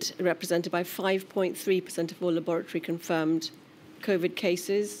England, represented by 5.3% of all laboratory-confirmed COVID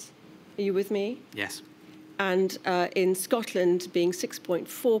cases. Are you with me? Yes. And in Scotland being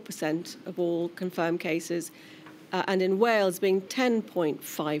 6.4% of all confirmed cases, and in Wales being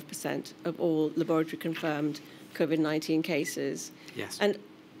 10.5% of all laboratory-confirmed COVID-19 cases. Yes. And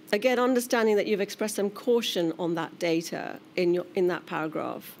again, understanding that you've expressed some caution on that data in that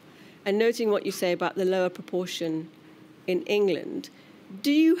paragraph, and noting what you say about the lower proportion in England,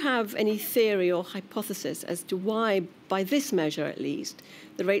 do you have any theory or hypothesis as to why, by this measure at least,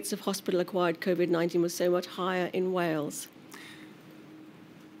 the rates of hospital-acquired COVID-19 was so much higher in Wales?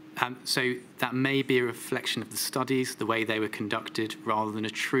 So that may be a reflection of the studies, the way they were conducted, rather than a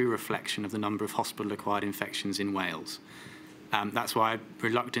true reflection of the number of hospital-acquired infections in Wales. That's why I'm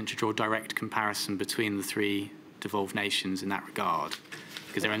reluctant to draw direct comparison between the three devolved nations in that regard,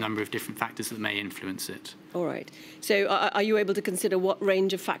 because there are a number of different factors that may influence it. All right. So are you able to consider what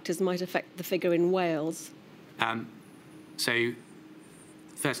range of factors might affect the figure in Wales? So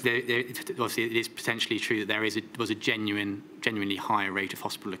first, obviously, it is potentially true that there was a genuinely higher rate of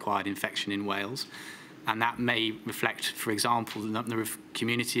hospital-acquired infection in Wales. And that may reflect, for example, the number of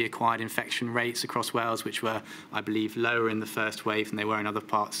community-acquired infection rates across Wales, which were, I believe, lower in the first wave than they were in other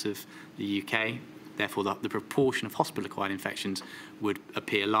parts of the UK. Therefore, the proportion of hospital-acquired infections would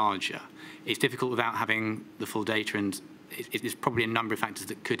appear larger. It's difficult without having the full data, and there's probably a number of factors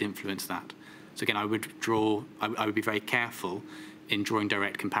that could influence that. So again, I would be very careful in drawing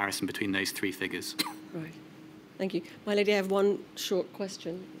direct comparison between those three figures. Right. Thank you. My lady, I have one short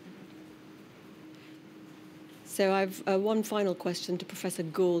question. So I've one final question to Professor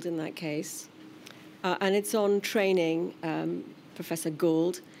Gould in that case, and it's on training, Professor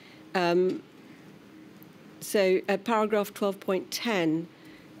Gould. So paragraph 12.10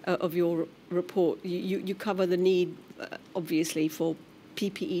 of your report, you cover the need, obviously, for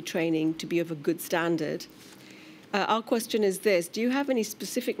PPE training to be of a good standard. Our question is this: do you have any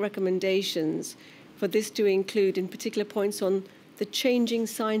specific recommendations for this to include, in particular, points on the changing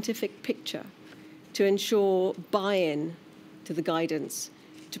scientific picture to ensure buy-in to the guidance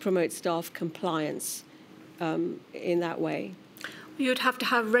to promote staff compliance in that way? You'd have to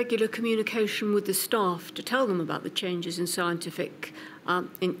have regular communication with the staff to tell them about the changes in scientific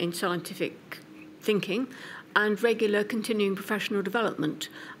thinking, and regular continuing professional development.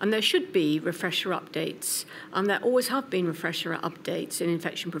 And there should be refresher updates, and there always have been refresher updates in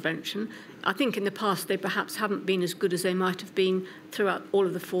infection prevention. I think in the past they perhaps haven't been as good as they might have been throughout all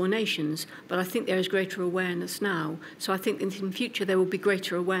of the 4 nations, but I think there is greater awareness now. So I think in future there will be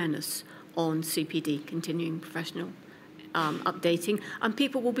greater awareness on CPD, continuing professional updating, and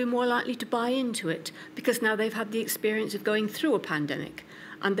people will be more likely to buy into it because now they've had the experience of going through a pandemic.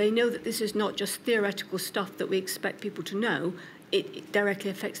 And they know that this is not just theoretical stuff that we expect people to know. It directly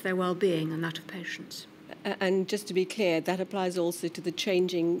affects their well-being and that of patients. And just to be clear, that applies also to the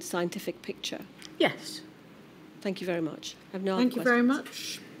changing scientific picture? Yes. Thank you very much. I have no other Thank you very questions.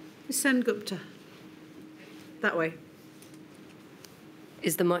 much. Ms. Sen Gupta. That way.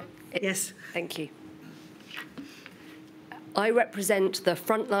 Is the mic? Yes. Thank you. I represent the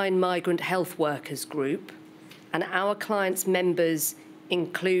Frontline Migrant Health Workers Group, and our clients' members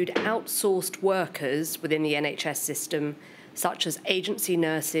include outsourced workers within the NHS system, such as agency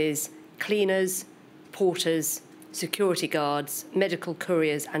nurses, cleaners, porters, security guards, medical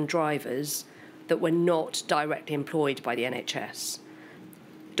couriers and drivers that were not directly employed by the NHS.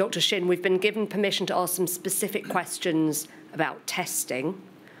 Dr. Shin, we've been given permission to ask some specific questions about testing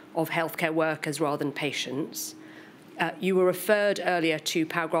of healthcare workers rather than patients. You were referred earlier to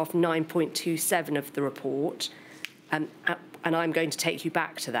paragraph 9.27 of the report, and I'm going to take you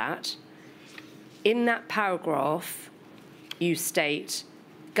back to that. In that paragraph, you state,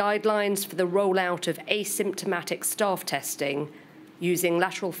 guidelines for the rollout of asymptomatic staff testing using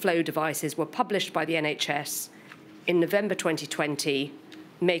lateral flow devices were published by the NHS in November 2020,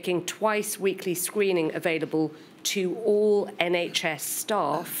 making twice-weekly screening available to all NHS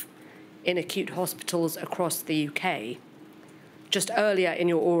staff in acute hospitals across the UK. Just earlier in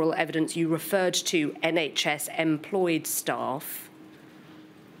your oral evidence, you referred to NHS-employed staff.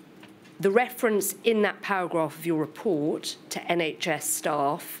 The reference in that paragraph of your report to NHS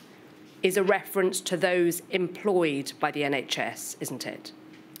staff is a reference to those employed by the NHS, isn't it?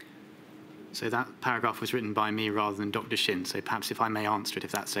 So that paragraph was written by me rather than Dr. Shin, so perhaps if I may answer it,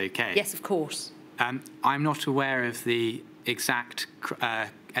 if that's okay. Yes, of course. I'm not aware of the exact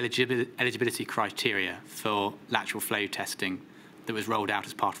eligibility criteria for lateral flow testing that was rolled out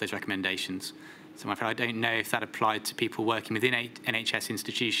as part of those recommendations. So I'm afraid I don't know if that applied to people working within NHS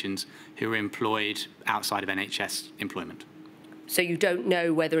institutions who were employed outside of NHS employment. So you don't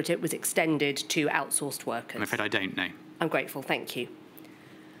know whether it was extended to outsourced workers? I'm afraid I don't know. I'm grateful, thank you.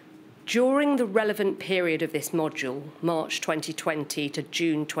 During the relevant period of this module, March 2020 to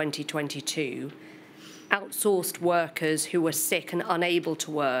June 2022, outsourced workers who were sick and unable to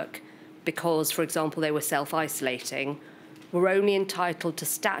work because, for example, they were self-isolating, were only entitled to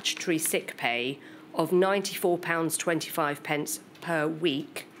statutory sick pay of £94.25 per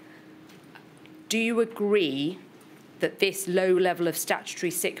week. Do you agree that this low level of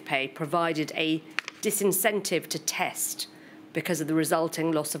statutory sick pay provided a disincentive to test because of the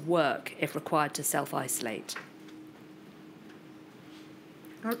resulting loss of work if required to self-isolate?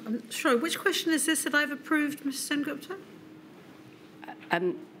 I'm sorry, which question is this that I've approved, Mrs. Sen Gupta?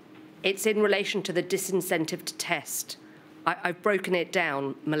 It's in relation to the disincentive to test I've broken it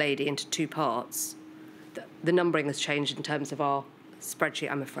down, Milady, into two parts. The numbering has changed in terms of our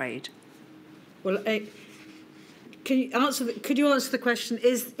spreadsheet, I'm afraid. Well, could you answer the question?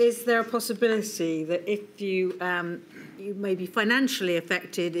 Is there a possibility that if you you may be financially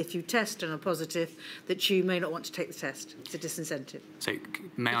affected if you test and are positive, that you may not want to take the test? It's a disincentive. So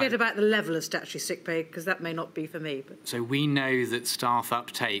Forget about the level of statutory sick pay, because that may not be for me. But. So we know that staff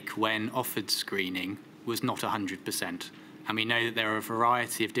uptake when offered screening was not 100%. And we know that there are a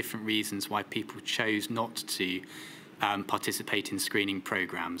variety of different reasons why people chose not to participate in screening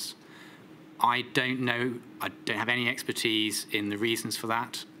programmes. I don't know, I don't have any expertise in the reasons for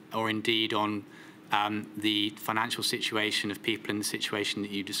that, or indeed on the financial situation of people in the situation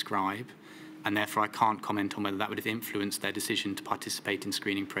that you describe, and therefore I can't comment on whether that would have influenced their decision to participate in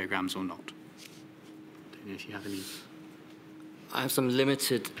screening programmes or not. I don't know if you have any... I have some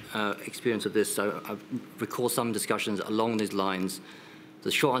limited experience of this, so I recall some discussions along these lines.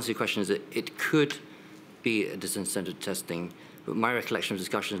 The short answer to your question is that it could be a disincentive testing, but my recollection of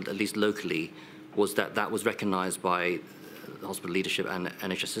discussion, at least locally, was that that was recognised by the hospital leadership and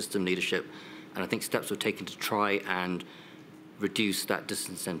NHS system leadership, and I think steps were taken to try and reduce that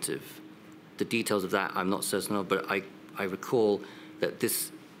disincentive. The details of that I'm not certain of, but I recall that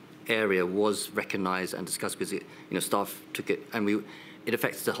this area was recognised and discussed because staff took it, and it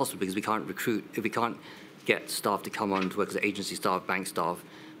affects the hospital because we can't recruit, if we can't get staff to come on to work as agency staff, bank staff,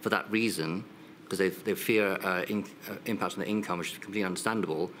 for that reason, because they fear impact on their income, which is completely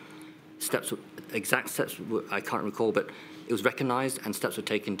understandable. Exact steps I can't recall, but it was recognised and steps were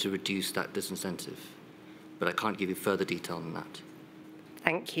taken to reduce that disincentive. But I can't give you further detail than that.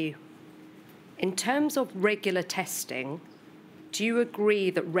 Thank you. In terms of regular testing, do you agree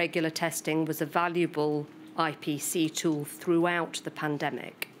that regular testing was a valuable IPC tool throughout the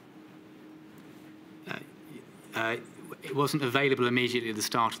pandemic? It wasn't available immediately at the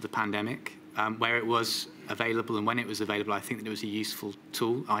start of the pandemic. Where it was available and when it was available, I think that it was a useful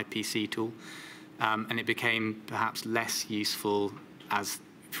tool, IPC tool, and it became perhaps less useful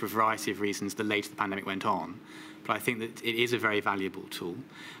for a variety of reasons the later the pandemic went on. But I think that it is a very valuable tool.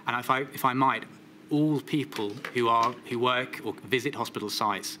 And if I might, all people who work or visit hospital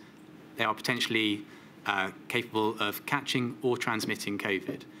sites, they are potentially capable of catching or transmitting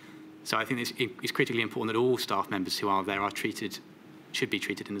COVID. So I think it's critically important that all staff members who are there should be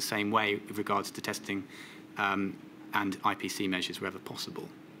treated in the same way with regards to testing and IPC measures wherever possible.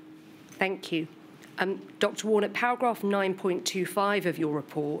 Thank you. Dr. Warnock, paragraph 9.25 of your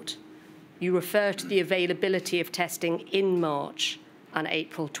report, you refer to the availability of testing in March and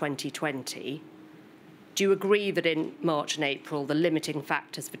April 2020. Do you agree that in March and April the limiting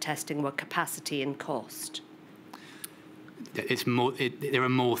factors for testing were capacity and cost? There are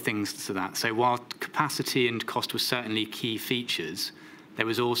more things to that. So while capacity and cost were certainly key features, there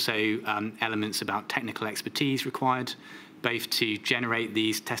was also elements about technical expertise required, both to generate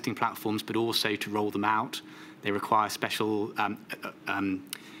these testing platforms, but also to roll them out. They require special, you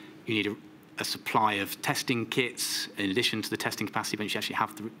need a supply of testing kits in addition to the testing capacity when you actually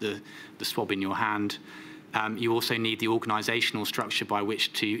have the swab in your hand. You also need the organisational structure by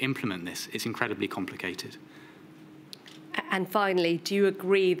which to implement this. It's incredibly complicated. And finally, do you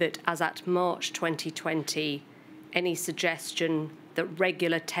agree that as at March 2020, any suggestion that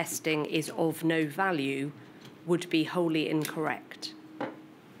regular testing is of no value would be wholly incorrect?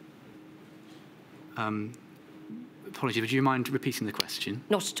 Apologies, would you mind repeating the question?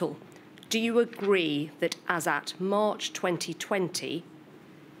 Not at all. Do you agree that as at March 2020,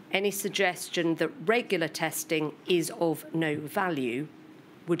 any suggestion that regular testing is of no value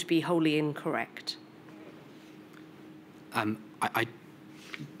would be wholly incorrect? I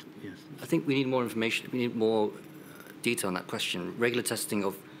think we need more information. We need more detail on that question. Regular testing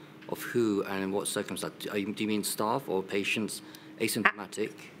of who and in what circumstance? Do you mean staff or patients,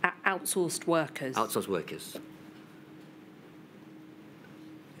 asymptomatic? Outsourced workers. Outsourced workers.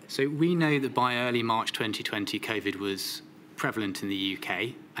 So we know that by early March 2020, COVID was prevalent in the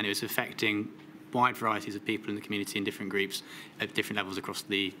UK, and it was affecting wide varieties of people in the community in different groups at different levels across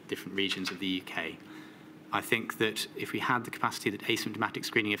the different regions of the UK. I think that if we had the capacity that asymptomatic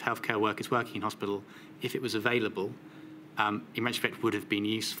screening of healthcare workers working in hospital, if it was available, in retrospect would have been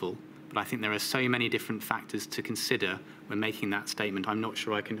useful. But I think there are so many different factors to consider when making that statement. I'm not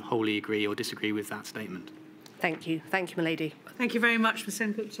sure I can wholly agree or disagree with that statement. Thank you. Thank you, Milady. Thank you very much, Ms.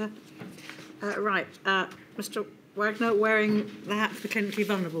 Sengupta. Right, Mr. Wagner, wearing the hat for the clinically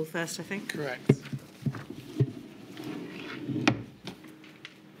vulnerable first, I think. Correct.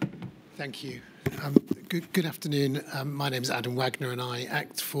 Thank you. Good afternoon. My name is Adam Wagner and I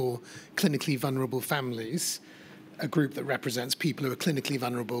act for Clinically Vulnerable Families. a group that represents people who are clinically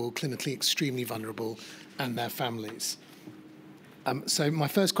vulnerable, clinically extremely vulnerable, and their families. So my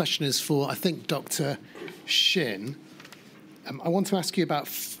first question is for, I think, Dr. Shin. I want to ask you about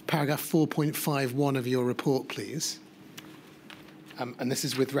paragraph 4.51 of your report, please. And this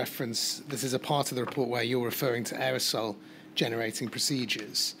is with reference, this is a part of the report where you're referring to aerosol generating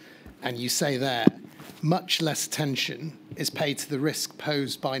procedures. And you say there, much less attention is paid to the risk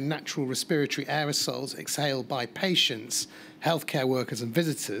posed by natural respiratory aerosols exhaled by patients, healthcare workers and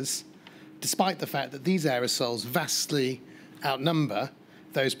visitors, despite the fact that these aerosols vastly outnumber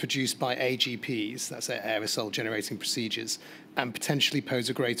those produced by AGPs, that's aerosol generating procedures, and potentially pose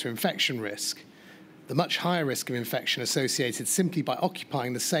a greater infection risk. The much higher risk of infection associated simply by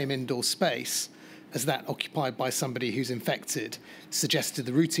occupying the same indoor space as that occupied by somebody who's infected suggested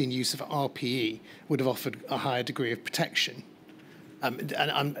the routine use of RPE would have offered a higher degree of protection.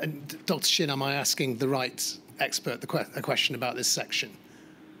 And Dr. Shin, am I asking the right expert a question about this section?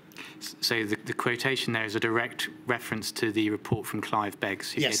 So the quotation there is a direct reference to the report from Clive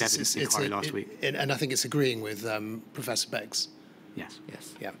Beggs, who gave evidence inquiry last week. And I think it's agreeing with Professor Beggs. Yes.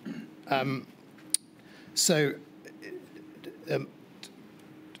 Yes. Yeah. So,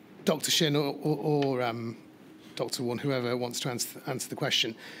 Dr. Shin or Dr. Warren, whoever wants to answer the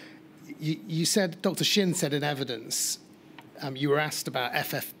question, you said, Dr. Shin said in evidence, you were asked about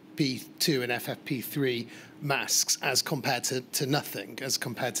FFP2 and FFP3 masks as compared to nothing, as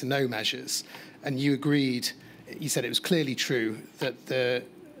compared to no measures. And you agreed, you said it was clearly true that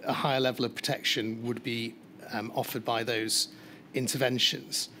a higher level of protection would be offered by those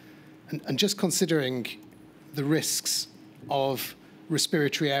interventions. And just considering the risks of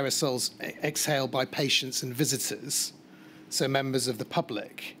respiratory aerosols exhaled by patients and visitors, so members of the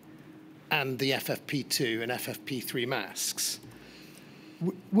public, and the FFP2 and FFP3 masks,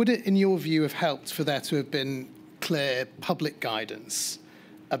 would it, in your view, have helped for there to have been clear public guidance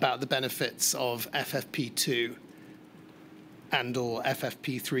about the benefits of FFP2 and or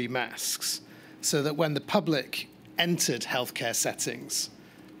FFP3 masks, so that when the public entered healthcare settings,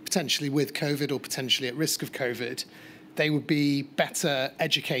 potentially with COVID or potentially at risk of COVID, they would be better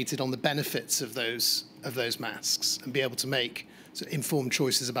educated on the benefits of those masks and be able to make sort of informed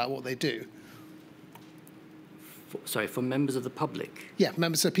choices about what they do? For members of the public? Yeah,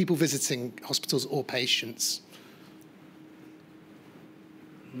 members, so people visiting hospitals or patients.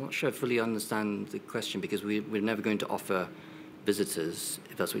 I'm not sure I fully understand the question, because we're never going to offer visitors,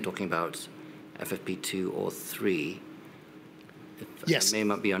 if that's what we're talking about, FFP2 or 3. Yes. I may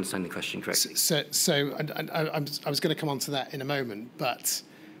not be understanding the question correctly. I was going to come on to that in a moment, but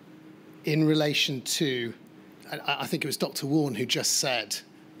in relation to, I think it was Dr. Warren who just said,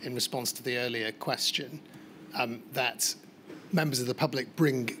 in response to the earlier question, that members of the public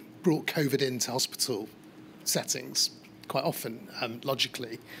brought COVID into hospital settings quite often,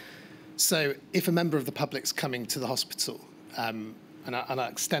 logically. So if a member of the public's coming to the hospital, and I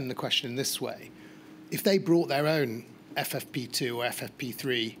extend the question in this way, if they brought their own FFP2 or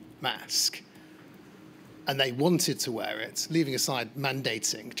FFP3 mask and they wanted to wear it, leaving aside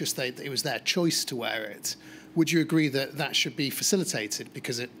mandating, just it was their choice to wear it, would you agree that that should be facilitated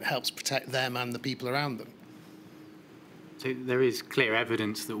because it helps protect them and the people around them? So there is clear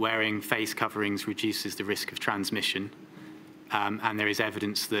evidence that wearing face coverings reduces the risk of transmission, and there is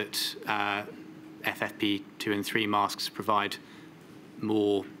evidence that FFP2 and 3 masks provide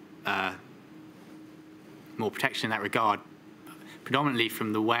more protection in that regard, predominantly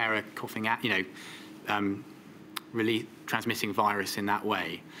from the wearer coughing out, really transmitting virus in that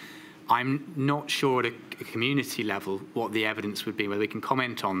way. I'm not sure at a community level what the evidence would be, whether we can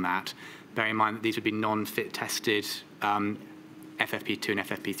comment on that, bearing in mind that these would be non-fit tested FFP2 and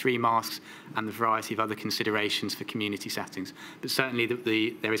FFP3 masks, and the variety of other considerations for community settings. But certainly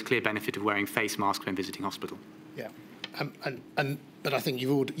there is clear benefit of wearing face masks when visiting hospital. Yeah, but I think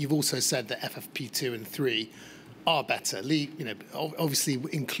you've also said that FFP2 and 3 are better, obviously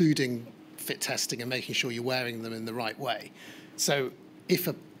including fit testing and making sure you're wearing them in the right way. So if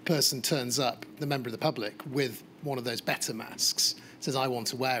a person turns up, the member of the public, with one of those better masks, says, I want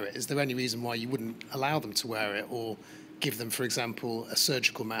to wear it, is there any reason why you wouldn't allow them to wear it or give them, for example, a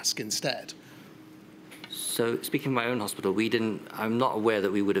surgical mask instead? So speaking of my own hospital, I'm not aware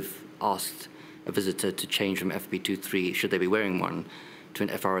that we would have asked a visitor to change from FFP2/3, should they be wearing one, to an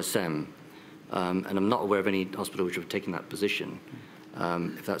FRSM. And I'm not aware of any hospital which have taken that position,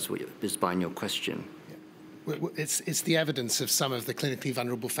 if that's what is behind your question. Yeah. It's the evidence of some of the clinically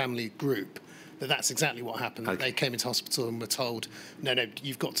vulnerable family group that's exactly what happened. Okay. They came into hospital and were told, no,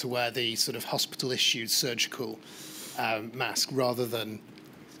 you've got to wear the sort of hospital-issued surgical mask rather than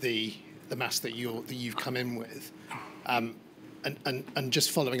the mask that you've come in with. And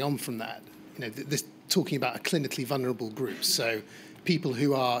just following on from that, this talking about a clinically vulnerable group, so people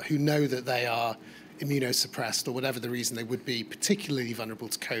who know that they are immunosuppressed or whatever the reason they would be particularly vulnerable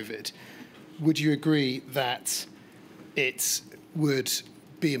to COVID, would you agree that it would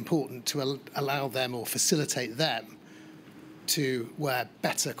be important to allow them or facilitate them to wear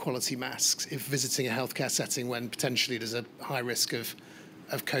better quality masks if visiting a healthcare setting when potentially there's a high risk of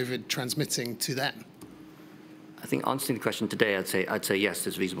COVID transmitting to them? I think answering the question today, I'd say yes,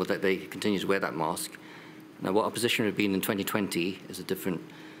 it's reasonable that they continue to wear that mask. Now, what our position would have been in 2020 is a different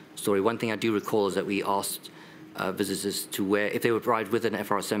story. One thing I do recall is that we asked visitors to wear, if they would ride with an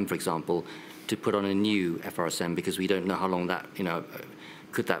FRSM, for example, to put on a new FRSM because we don't know how long that,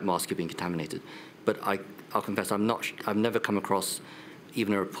 could that mask have been contaminated. But I'll confess, I've never come across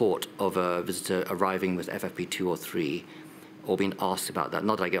even a report of a visitor arriving with FFP2 or 3 or being asked about that.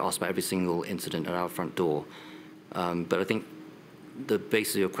 Not that I get asked about every single incident at our front door. But I think the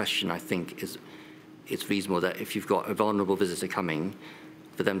basis of your question, I think, is it's reasonable that if you've got a vulnerable visitor coming,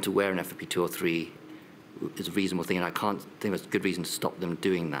 for them to wear an FFP2 or 3 is a reasonable thing, and I can't think there's a good reason to stop them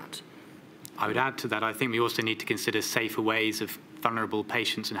doing that. I would add to that, I think we also need to consider safer ways of vulnerable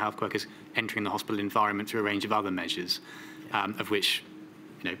patients and health workers entering the hospital environment through a range of other measures, of which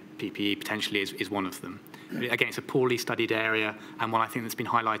PPE potentially is one of them. Again, it's a poorly studied area, and one I think that's been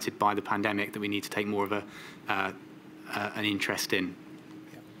highlighted by the pandemic that we need to take more of an interest in.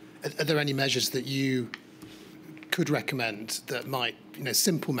 Are there any measures that you could recommend that might,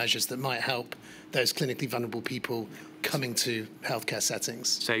 simple measures that might help those clinically vulnerable people coming to healthcare settings?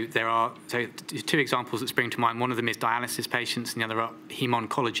 So there are two examples that spring to mind. One of them is dialysis patients, and the other are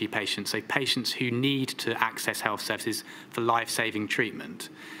hem-oncology patients, so patients who need to access health services for life-saving treatment.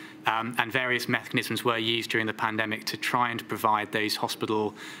 And various mechanisms were used during the pandemic to try and provide those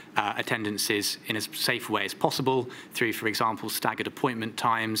hospital attendances in as safe a way as possible through, for example, staggered appointment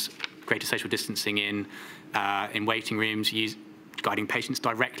times, greater social distancing in waiting rooms, guiding patients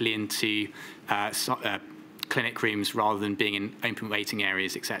directly into clinic rooms rather than being in open waiting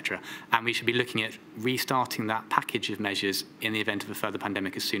areas, etc. And we should be looking at restarting that package of measures in the event of a further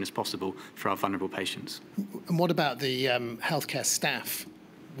pandemic as soon as possible for our vulnerable patients. And what about the healthcare staff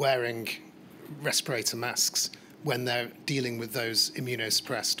wearing respirator masks when they're dealing with those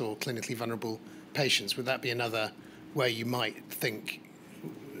immunosuppressed or clinically vulnerable patients? Would that be another way you might think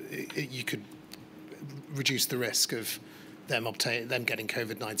you could reduce the risk of them getting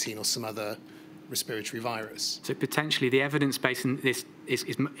COVID-19 or some other respiratory virus? So potentially the evidence base in this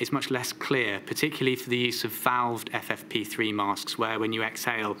is much less clear, particularly for the use of valved FFP3 masks, where when you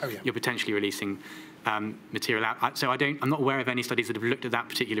exhale, you're potentially releasing material out. So I'm not aware of any studies that have looked at that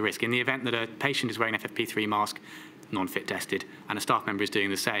particular risk. In the event that a patient is wearing an FFP3 mask, non-fit tested, and a staff member is doing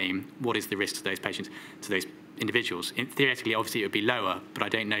the same, what is the risk to those patients, to those individuals? Theoretically, obviously, it would be lower, but I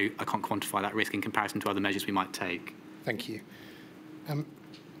don't know, I can't quantify that risk in comparison to other measures we might take. Thank you.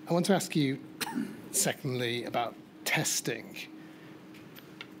 I want to ask you, secondly, about testing.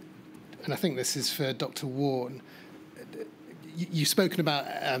 And I think this is for Dr. Warne. You've spoken about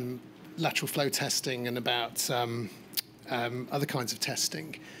lateral flow testing and about other kinds of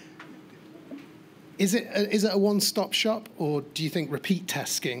testing. Is it a one-stop shop, or do you think repeat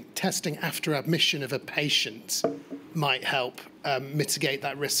testing after admission of a patient might help mitigate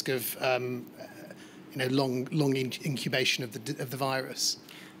that risk of long incubation of the virus?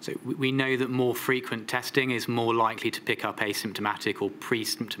 So we know that more frequent testing is more likely to pick up asymptomatic or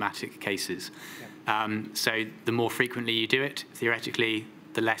pre-symptomatic cases. Yeah. So the more frequently you do it, theoretically,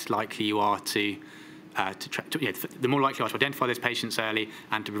 the less likely you are the more likely you are to identify those patients early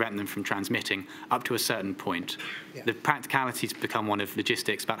and to prevent them from transmitting up to a certain point. Yeah. The practicalities become one of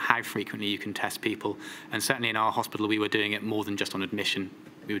logistics about how frequently you can test people. And certainly in our hospital, we were doing it more than just on admission.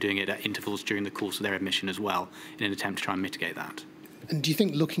 We were doing it at intervals during the course of their admission as well, in an attempt to try and mitigate that. And do you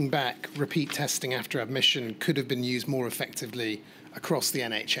think, looking back, repeat testing after admission could have been used more effectively across the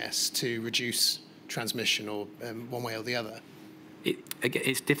NHS to reduce transmission, or one way or the other?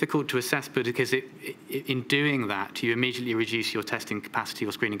 It's difficult to assess, but because in doing that, you immediately reduce your testing capacity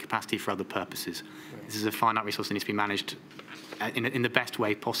or screening capacity for other purposes. Right. This is a finite resource that needs to be managed in the best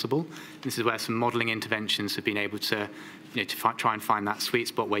way possible. This is where some modelling interventions have been able to, try and find that sweet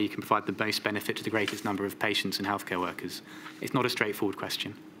spot where you can provide the most benefit to the greatest number of patients and healthcare workers. It's not a straightforward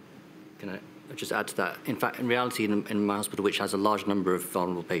question. Can I just add to that? In fact, in reality, in my hospital, which has a large number of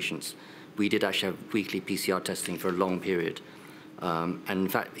vulnerable patients, we did actually have weekly PCR testing for a long period. And in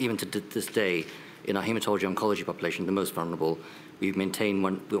fact, even to this day, in our hematology oncology population, the most vulnerable, we've maintained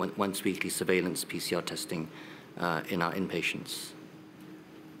once weekly surveillance PCR testing in our inpatients.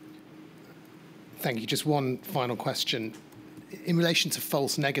 Thank you. Just one final question. In relation to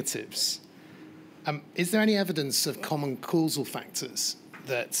false negatives, is there any evidence of common causal factors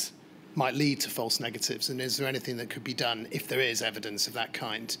that might lead to false negatives? And is there anything that could be done, if there is evidence of that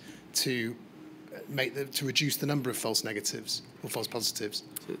kind, to reduce the number of false negatives or false positives?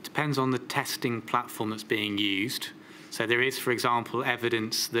 So it depends on the testing platform that's being used. So there is, for example,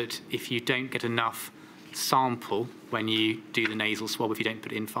 evidence that if you don't get enough sample when you do the nasal swab, if you don't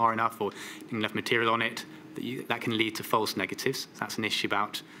put it in far enough or enough material on it, that can lead to false negatives. That's an issue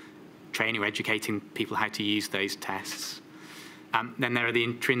about training or educating people how to use those tests. Then there are the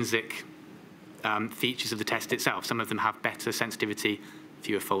intrinsic features of the test itself. Some of them have better sensitivity,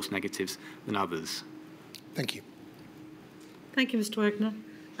 fewer false negatives than others. Thank you. Thank you, Mr. Wagner.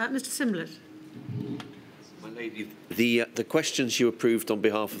 Mr. Simlett. My lady, the questions you approved on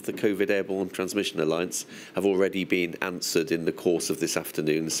behalf of the COVID Airborne Transmission Alliance have already been answered in the course of this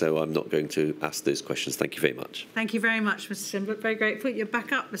afternoon, so I'm not going to ask those questions. Thank you very much. Thank you very much, Mr. Simlett. Very grateful. You're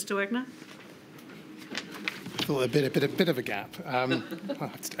back up, Mr. Wagner. I thought a bit of a gap. I'll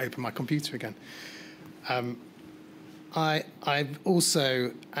have to open my computer again. I'm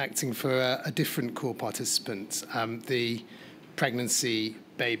also acting for a different core participant, the Pregnancy,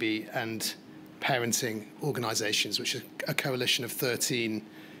 Baby and Parenting Organisations, which is a coalition of 13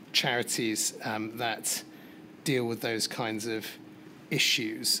 charities that deal with those kinds of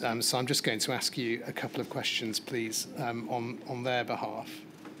issues. So I'm just going to ask you a couple of questions, please, on their behalf.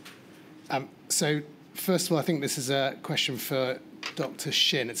 So first of all, I think this is a question for Dr.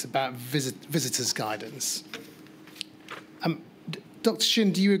 Shin. It's about visitors' guidance. Dr.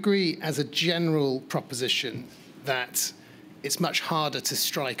 Shin, do you agree as a general proposition that it's much harder to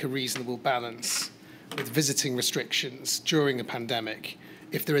strike a reasonable balance with visiting restrictions during a pandemic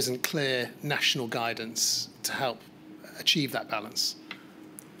if there isn't clear national guidance to help achieve that balance?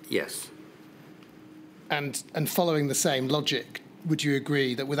 Yes. And following the same logic, would you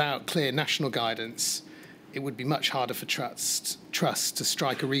agree that without clear national guidance, it would be much harder for trust to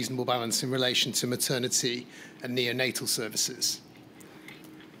strike a reasonable balance in relation to maternity and neonatal services?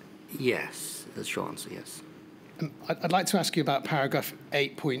 Yes, that's the short answer, yes. I'd like to ask you about paragraph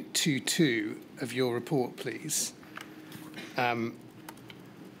 8.22 of your report, please,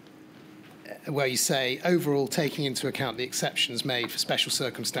 where you say, overall, taking into account the exceptions made for special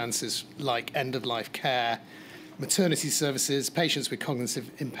circumstances like end-of-life care, maternity services, patients with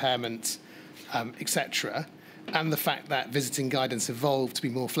cognitive impairment, etc., and the fact that visiting guidance evolved to be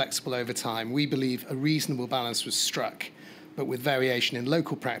more flexible over time, we believe a reasonable balance was struck, but with variation in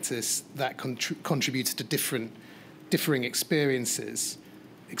local practice that contributed to differing experience.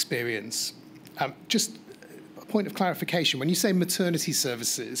 Just a point of clarification, when you say maternity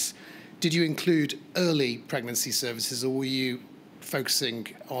services, did you include early pregnancy services, or were you focusing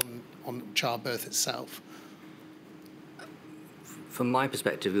on childbirth itself? From my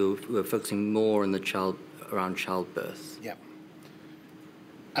perspective, we were focusing more on around childbirth. Yeah.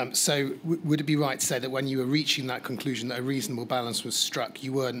 So would it be right to say that when you were reaching that conclusion that a reasonable balance was struck,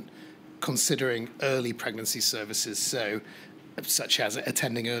 you weren't considering early pregnancy services, such as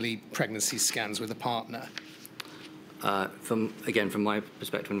attending early pregnancy scans with a partner? From my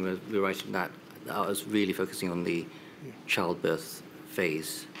perspective, when we were writing that, I was really focusing on the childbirth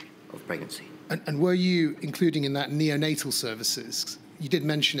phase of pregnancy. And were you including in that neonatal services? You did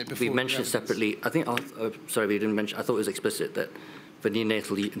mention it before. We mentioned it separately. I think, sorry, we didn't mention, I thought it was explicit that for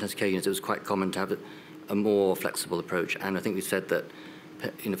neonatal intensive care units, it was quite common to have a more flexible approach. And I think we said that,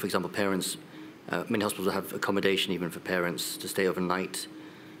 for example, parents, many hospitals have accommodation even for parents to stay overnight,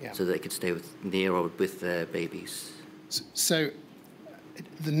 so they could stay near or with their babies. So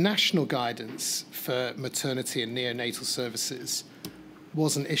the national guidance for maternity and neonatal services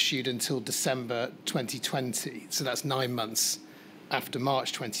wasn't issued until December 2020, so that's 9 months after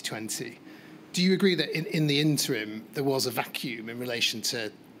March 2020. Do you agree that in the interim there was a vacuum in relation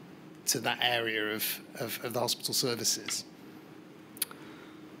to that area of the hospital services?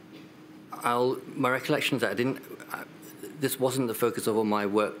 My recollection is that this wasn't the focus of all my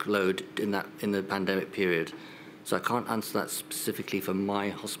workload in the pandemic period, so I can't answer that specifically for my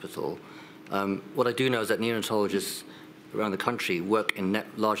hospital. What I do know is that neonatologists around the country work in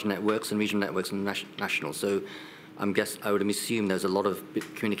large networks and regional networks and national. So I would assume there's a lot of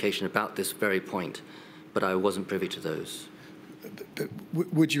communication about this very point, but I wasn't privy to those. But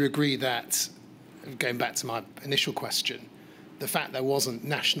would you agree that, going back to my initial question, the fact there wasn't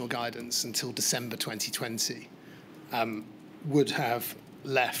national guidance until December 2020 would have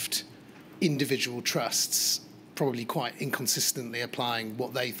left individual trusts probably quite inconsistently applying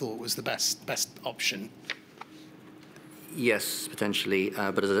what they thought was the best option? Yes, potentially,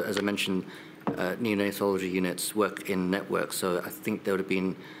 but as I mentioned, neonatology units work in networks, so I think there would have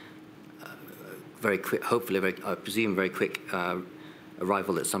been very quick, hopefully, I presume, very quick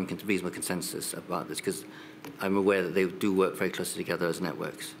arrival at some reasonable consensus about this, because I'm aware that they do work very closely together as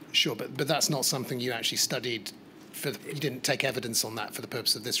networks. Sure, but that's not something you actually studied. You didn't take evidence on that for the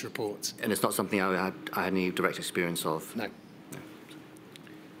purpose of this report. And it's not something I had any direct experience of. No.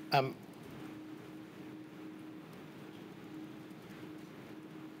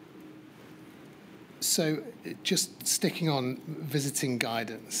 So just sticking on visiting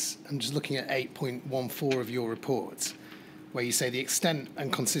guidance, I'm just looking at 8.14 of your report, where you say the extent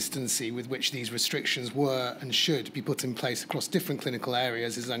and consistency with which these restrictions were and should be put in place across different clinical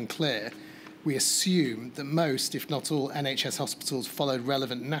areas is unclear. We assume that most, if not all, NHS hospitals followed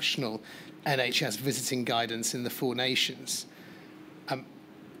relevant national NHS visiting guidance in the 4 nations.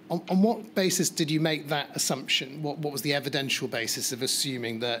 On what basis did you make that assumption? What was the evidential basis of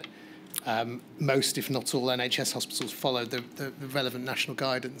assuming that most, if not all, NHS hospitals followed the relevant national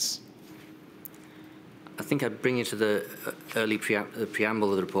guidance? I think I'd bring you to the early preamble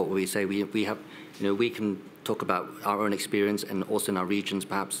of the report, where we say we have, we can talk about our own experience and also in our regions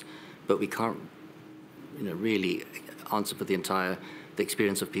perhaps, but we can't, really answer for the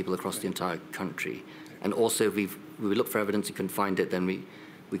experience of people across the entire country. And also, if we looked for evidence and couldn't find it, then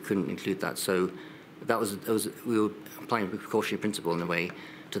we couldn't include that. So we were applying a precautionary principle in a way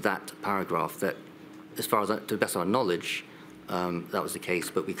to that paragraph. That, as far as to the best of our knowledge, that was the case.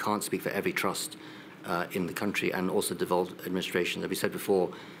 But we can't speak for every trust in the country and also devolved administration. As we said before,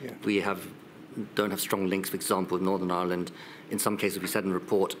 we don't have strong links. For example, with Northern Ireland, in some cases, we said in the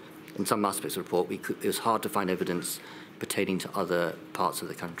report. In some aspects of the report, it was hard to find evidence pertaining to other parts of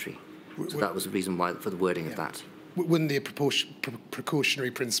the country. So that was the reason why for the wording of that. Wouldn't the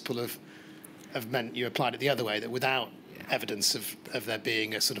precautionary principle have meant you applied it the other way, that without evidence of there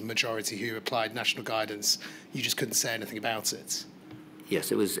being a sort of majority who applied national guidance, you just couldn't say anything about it? Yes,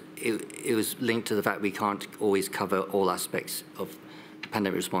 it was linked to the fact we can't always cover all aspects of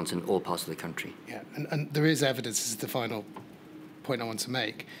pandemic response in all parts of the country. Yeah, and there is evidence, this is the final point I want to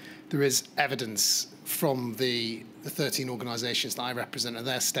make, there is evidence from the 13 organisations that I represent and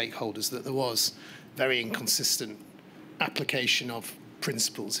their stakeholders that there was very inconsistent application of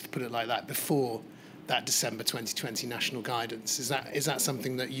principles, if you put it like that, before that December 2020 national guidance. Is that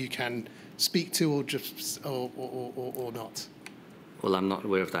something that you can speak to, or just or not? Well, I'm not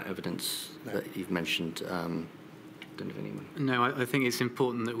aware of that evidence that you've mentioned. Don't know of anyone. No, I think it's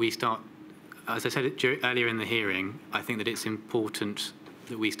important that we start. As I said earlier in the hearing, I think that it's important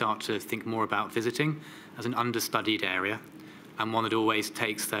that we start to think more about visiting as an understudied area, and one that always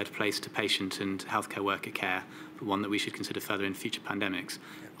takes third place to patient and healthcare worker care, but one that we should consider further in future pandemics.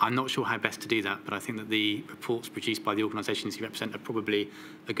 Yeah. I'm not sure how best to do that, but I think that the reports produced by the organisations you represent are probably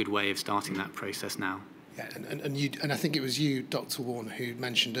a good way of starting that process now. Yeah, and I think it was you, Dr. Warne, who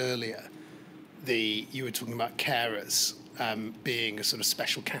mentioned earlier you were talking about carers being a sort of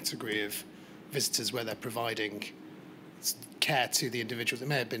special category of visitors where they're providing care to the individuals. It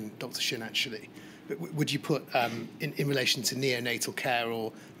may have been Dr. Shin, actually. But would you put, in relation to neonatal care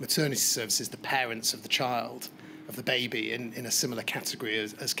or maternity services, the parents of the child, of the baby, in a similar category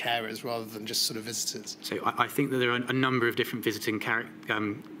as carers rather than just sort of visitors? So I think that there are a number of different visiting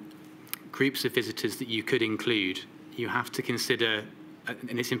groups of visitors that you could include. You have to consider,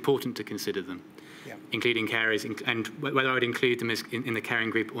 and it's important to consider them, including carers, and whether I would include them in the caring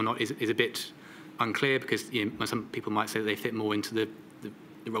group or not is a bit unclear, because some people might say that they fit more into the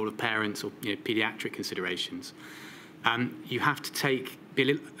role of parents or paediatric considerations. You have to be a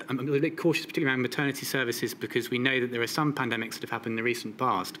little bit cautious, particularly around maternity services, because we know that there are some pandemics that have happened in the recent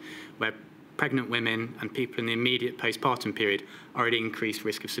past where pregnant women and people in the immediate postpartum period are at increased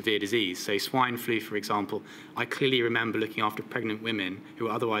risk of severe disease. So swine flu, for example, I clearly remember looking after pregnant women who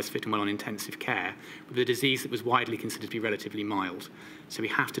were otherwise fit and well on intensive care with a disease that was widely considered to be relatively mild. So we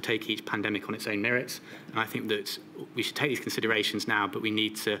have to take each pandemic on its own merits, and I think that we should take these considerations now, but we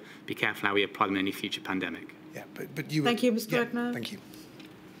need to be careful how we apply them in any future pandemic. Yeah, but you... Thank you, Mr. Wagner. Thank you.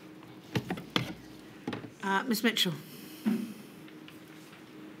 Ms. Mitchell.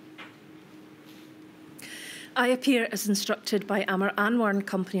 I appear as instructed by Amar Anwar and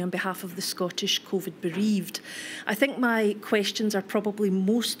Company on behalf of the Scottish COVID bereaved. I think my questions are probably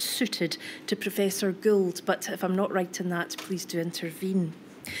most suited to Professor Gould, but if I'm not right in that, please do intervene.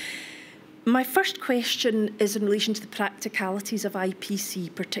 My first question is in relation to the practicalities of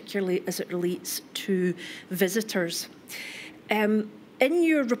IPC, particularly as it relates to visitors. In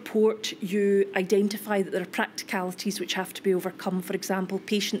your report, you identify that there are practicalities which have to be overcome. For example,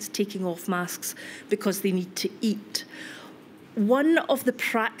 patients taking off masks because they need to eat. one of the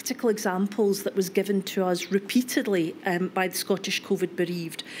practical examples that was given to us repeatedly by the Scottish COVID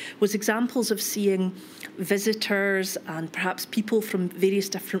bereaved was examples of seeing visitors and perhaps people from various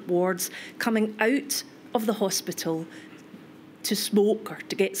different wards coming out of the hospital to smoke or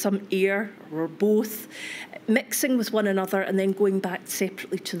to get some air or both, mixing with one another and then going back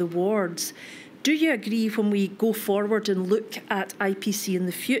separately to the wards. Do you agree, when we go forward and look at IPC in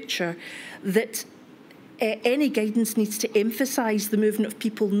the future, that any guidance needs to emphasise the movement of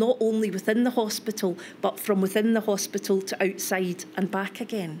people not only within the hospital, but from within the hospital to outside and back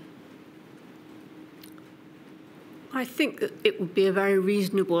again? I think that it would be a very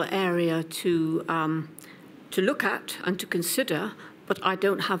reasonable area to look at and to consider, but I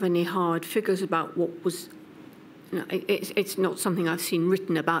don't have any hard figures about what was. It's not something I've seen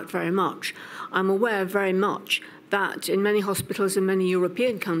written about very much. I'm aware very much that in many hospitals in many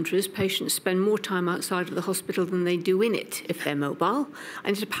European countries, patients spend more time outside of the hospital than they do in it if they're mobile,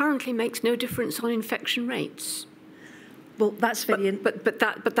 and it apparently makes no difference on infection rates. Well, that's very... But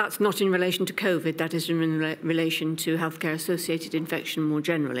that's not in relation to COVID. That is in relation to healthcare-associated infection more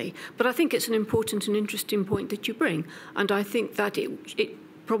generally. But I think it's an important and interesting point that you bring, and I think that it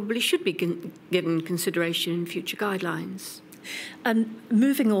probably should be given consideration in future guidelines. And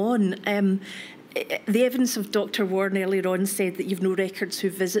moving on, the evidence of Dr. Warren earlier on said that you've no records who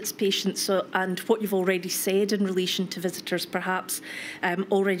visits patients, and what you've already said in relation to visitors perhaps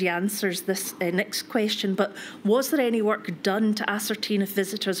already answers this next question. But was there any work done to ascertain if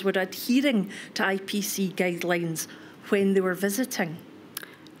visitors were adhering to IPC guidelines when they were visiting?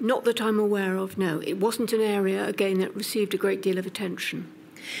 Not that I'm aware of, no. It wasn't an area, again, that received a great deal of attention.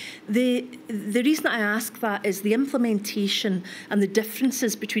 The reason I ask that is the implementation and the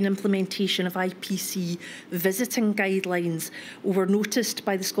differences between implementation of IPC visiting guidelines were noticed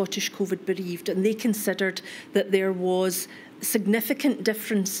by the Scottish COVID bereaved, and they considered that there was significant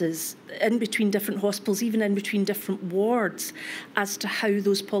differences in between different hospitals, even in between different wards, as to how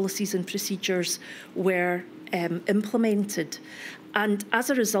those policies and procedures were implemented. And as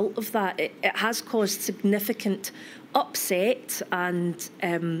a result of that, it has caused significant upset and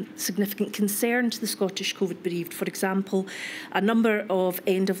significant concern to the Scottish COVID bereaved. For example, a number of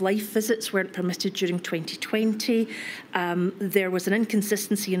end-of-life visits weren't permitted during 2020. There was an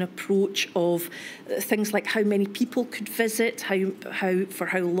inconsistency in approach of things like how many people could visit, for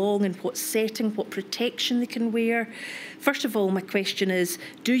how long, in what setting, what protection they can wear. First of all, my question is,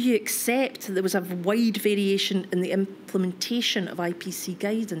 do you accept that there was a wide variation in the implementation of IPC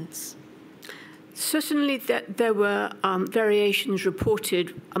guidance? Certainly there were variations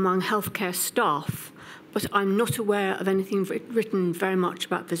reported among healthcare staff, but I'm not aware of anything written very much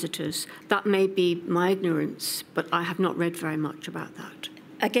about visitors. That may be my ignorance, but I have not read very much about that.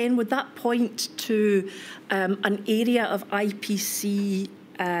 Again, would that point to an area of IPC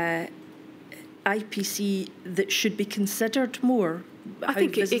that should be considered more? I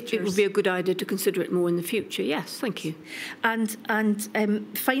think it would be a good idea to consider it more in the future. Yes, thank you. And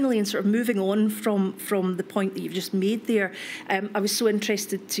finally, and sort of moving on from the point that you've just made there, I was so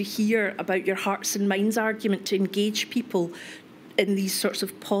interested to hear about your hearts and minds argument to engage people in these sorts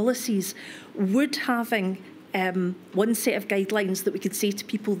of policies. Would having one set of guidelines that we could say to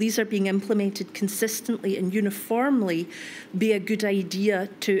people, these are being implemented consistently and uniformly, be a good idea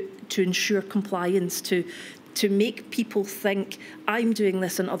to ensure compliance, to make people think, I'm doing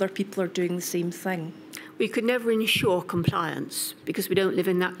this and other people are doing the same thing? We could never ensure compliance because we don't live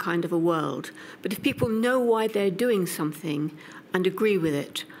in that kind of a world. But if people know why they're doing something and agree with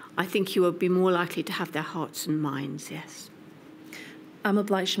it, I think you would be more likely to have their hearts and minds, yes. I'm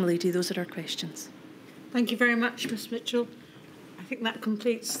obliged, my lady. Those are our questions. Thank you very much, Ms Mitchell. I think that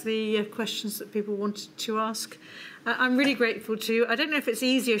completes the questions that people wanted to ask. I'm really grateful to you. I don't know if it's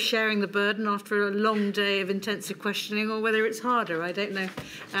easier sharing the burden after a long day of intensive questioning or whether it's harder, I don't know.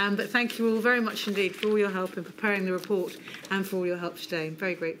 But thank you all very much indeed for all your help in preparing the report and for all your help today. I'm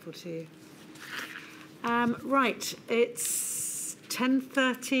very grateful to you. Right, it's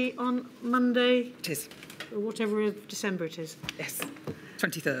 10:30 on Monday. It is. Or whatever of December it is. Yes,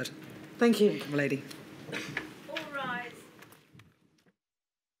 23rd. Thank you. My lady.